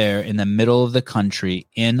out there in the middle of the country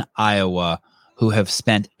in Iowa who have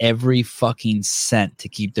spent every fucking cent to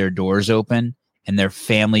keep their doors open, and their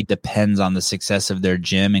family depends on the success of their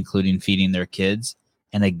gym, including feeding their kids.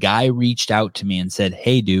 And a guy reached out to me and said,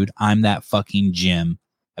 "Hey, dude, I'm that fucking gym.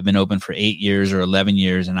 I've been open for 8 years or 11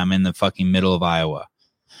 years, and I'm in the fucking middle of Iowa."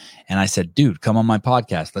 And I said, "Dude, come on my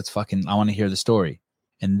podcast. I want to hear the story."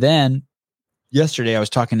 And then yesterday I was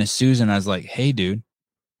talking to Susan. I was like, "Hey, dude,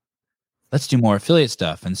 let's do more affiliate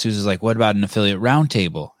stuff." And Susan's like, "What about an affiliate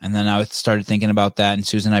roundtable?" And then I started thinking about that, and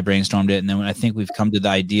Susan and I brainstormed it. And then I think we've come to the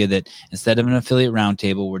idea that instead of an affiliate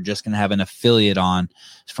roundtable, we're just going to have an affiliate on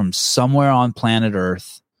from somewhere on planet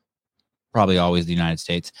Earth, probably always the United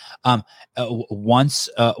States, once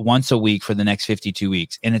a week for the next 52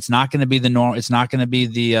 weeks. And it's not going to be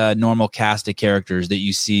the normal cast of characters that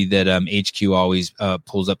you see that HQ always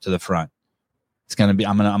pulls up to the front. It's going to be,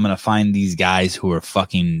 I'm going to find these guys who are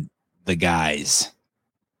fucking the guys.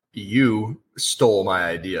 You stole my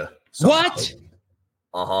idea. Somehow. What?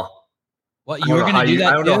 Uh-huh. What, you were going to do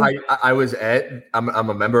that? I don't know how I was I'm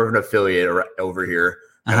a member of an affiliate over here,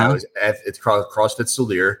 and I was it's CrossFit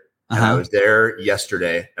Solir, and I was there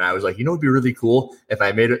yesterday, and I was like, it'd be really cool if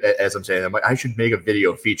I made it, as I'm saying, I'm like, I should make a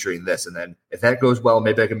video featuring this, and then if that goes well,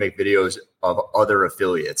 maybe I can make videos of other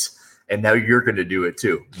affiliates. And now you're going to do it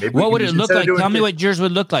too. Maybe what would it look like? Tell me what yours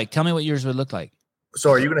would look like. So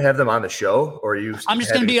are you going to have them on the show, or are you? I'm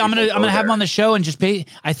just going to be. I'm going to have them on the show and just pay.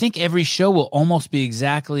 I think every show will almost be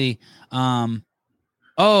exactly. What?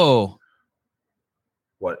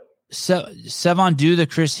 So Sevon, do the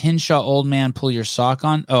Chris Hinshaw old man pull your sock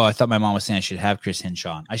on? Oh, I thought my mom was saying I should have Chris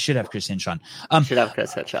Hinshaw on. I should have Chris Hinshaw on. Should have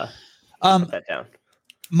Chris Hinshaw. Put that down.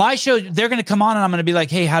 My show, they're going to come on and I'm going to be like,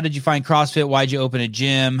 "Hey, how did you find CrossFit? Why'd you open a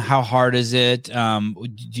gym? How hard is it?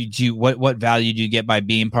 What value do you get by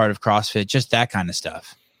being part of CrossFit?" Just that kind of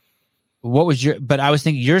stuff. What was but I was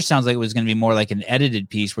thinking yours sounds like it was going to be more like an edited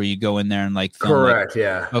piece where you go in there and like film. Correct.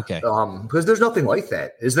 Yeah. Okay. Because there's nothing like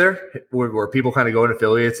that, is there? Where people kind of go in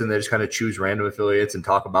affiliates and they just kind of choose random affiliates and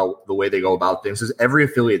talk about the way they go about things. Because every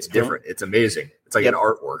affiliate's different. It's amazing. It's like an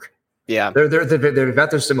artwork. Yeah, they've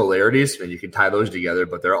got their similarities, and you can tie those together.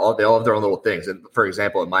 But they all have their own little things. And for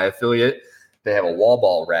example, in my affiliate, they have a wall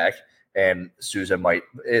ball rack, and Susan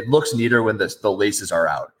it looks neater when the laces are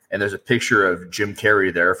out. And there's a picture of Jim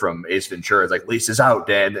Carrey there from Ace Ventura. It's like, "Laces out,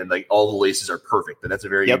 Dan," and like all the laces are perfect. And that's a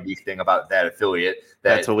very unique thing about that affiliate.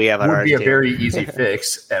 That's what we have. Would be a very easy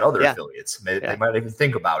fix at other affiliates. They might even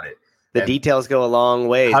think about it. The details go a long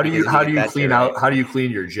way. How do you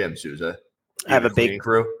clean your gym, Souza? I have a big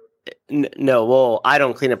crew. No, well, I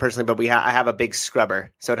don't clean it personally, but I have a big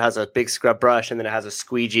scrubber. So it has a big scrub brush, and then it has a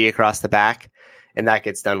squeegee across the back, and that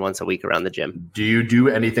gets done once a week around the gym. Do you do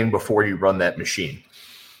anything before you run that machine?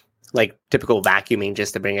 Like typical vacuuming,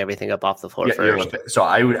 just to bring everything up off the floor first. So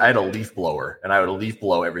I had a leaf blower, and I would leaf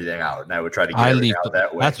blow everything out, and I would try to get everything out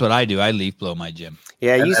that way. That's what I do. I leaf blow my gym.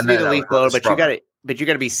 Yeah, I used to do the leaf blower, but you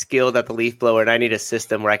got to be skilled at the leaf blower, and I need a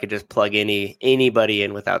system where I could just plug anybody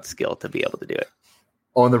in without skill to be able to do it.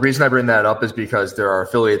 Oh, and the reason I bring that up is because there are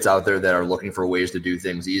affiliates out there that are looking for ways to do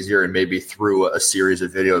things easier, and maybe through a series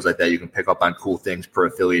of videos like that, you can pick up on cool things per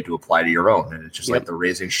affiliate to apply to your own. And it's just like the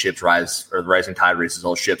rising tide raises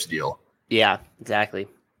all ships deal. Yeah, exactly.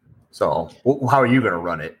 So how are you going to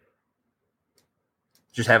run it?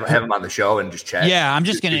 Just have them on the show and just chat. Yeah, I'm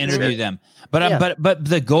just going to interview them. But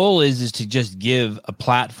the goal is to just give a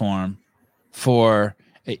platform for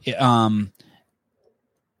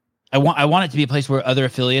I want it to be a place where other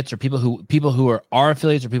affiliates or people who are our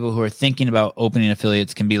affiliates or people who are thinking about opening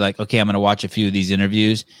affiliates can be like, "Okay, I'm going to watch a few of these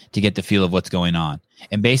interviews to get the feel of what's going on,"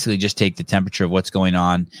 and basically just take the temperature of what's going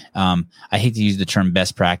on. I hate to use the term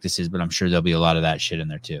best practices, but I'm sure there'll be a lot of that shit in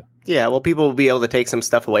there too. Yeah, well, people will be able to take some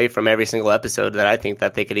stuff away from every single episode that I think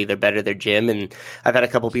that they could either better their gym. And I've had a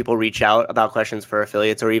couple people reach out about questions for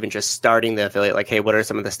affiliates or even just starting the affiliate. Like, "Hey, what are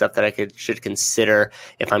some of the stuff that I should consider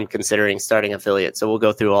if I'm considering starting affiliate?" So we'll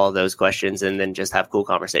go through all of those questions and then just have cool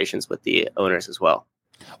conversations with the owners as well.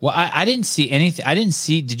 Well, I didn't see anything.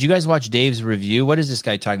 Did you guys watch Dave's review? What is this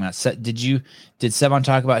guy talking about? Did Sevon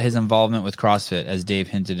talk about his involvement with CrossFit as Dave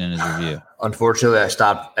hinted in his review? Unfortunately, I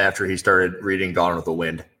stopped after he started reading Gone with the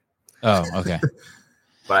Wind. Oh, okay.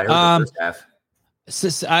 But I heard the first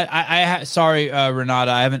half. Sorry, Renata.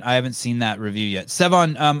 I haven't seen that review yet.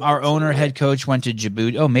 Sevon, our owner, head coach, went to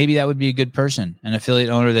Djibouti. Oh, maybe that would be a good person, an affiliate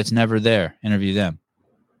owner that's never there. Interview them.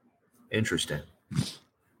 Interesting.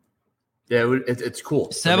 Yeah, it's cool.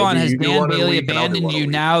 Sevon, has Dan Bailey abandoned you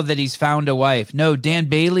now that he's found a wife? No, Dan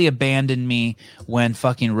Bailey abandoned me when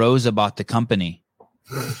fucking Rosa bought the company,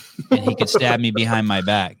 and he could stab me behind my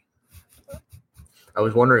back. I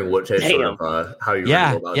was wondering what sort of how you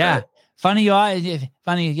feel about that. Funny,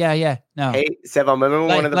 funny, yeah. No, Hey, Sevon, remember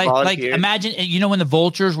one of the volunteers? Like, imagine, when the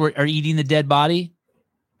vultures are eating the dead body.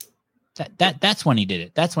 That's when he did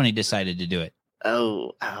it. That's when he decided to do it.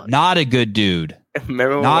 Oh, not a good dude.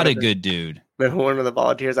 Not a good dude. Remember one of the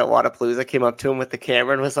volunteers at Wadapalooza came up to him with the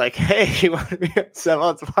camera and was like, "Hey, you want to be on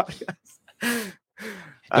Sevon's podcast?"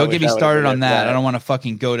 Don't get me started on that. I don't want to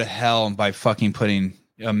fucking go to hell by fucking putting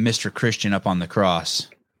Mr. Christian up on the cross.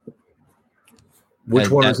 Which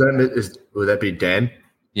one is that? Would that be Dan?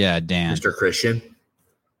 Yeah, Dan. Mr. Christian.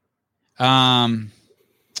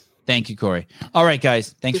 Thank you, Corey. All right,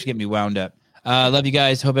 guys. Thanks for getting me wound up. Love you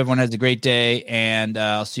guys. Hope everyone has a great day. And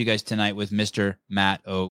I'll see you guys tonight with Mr. Matt O.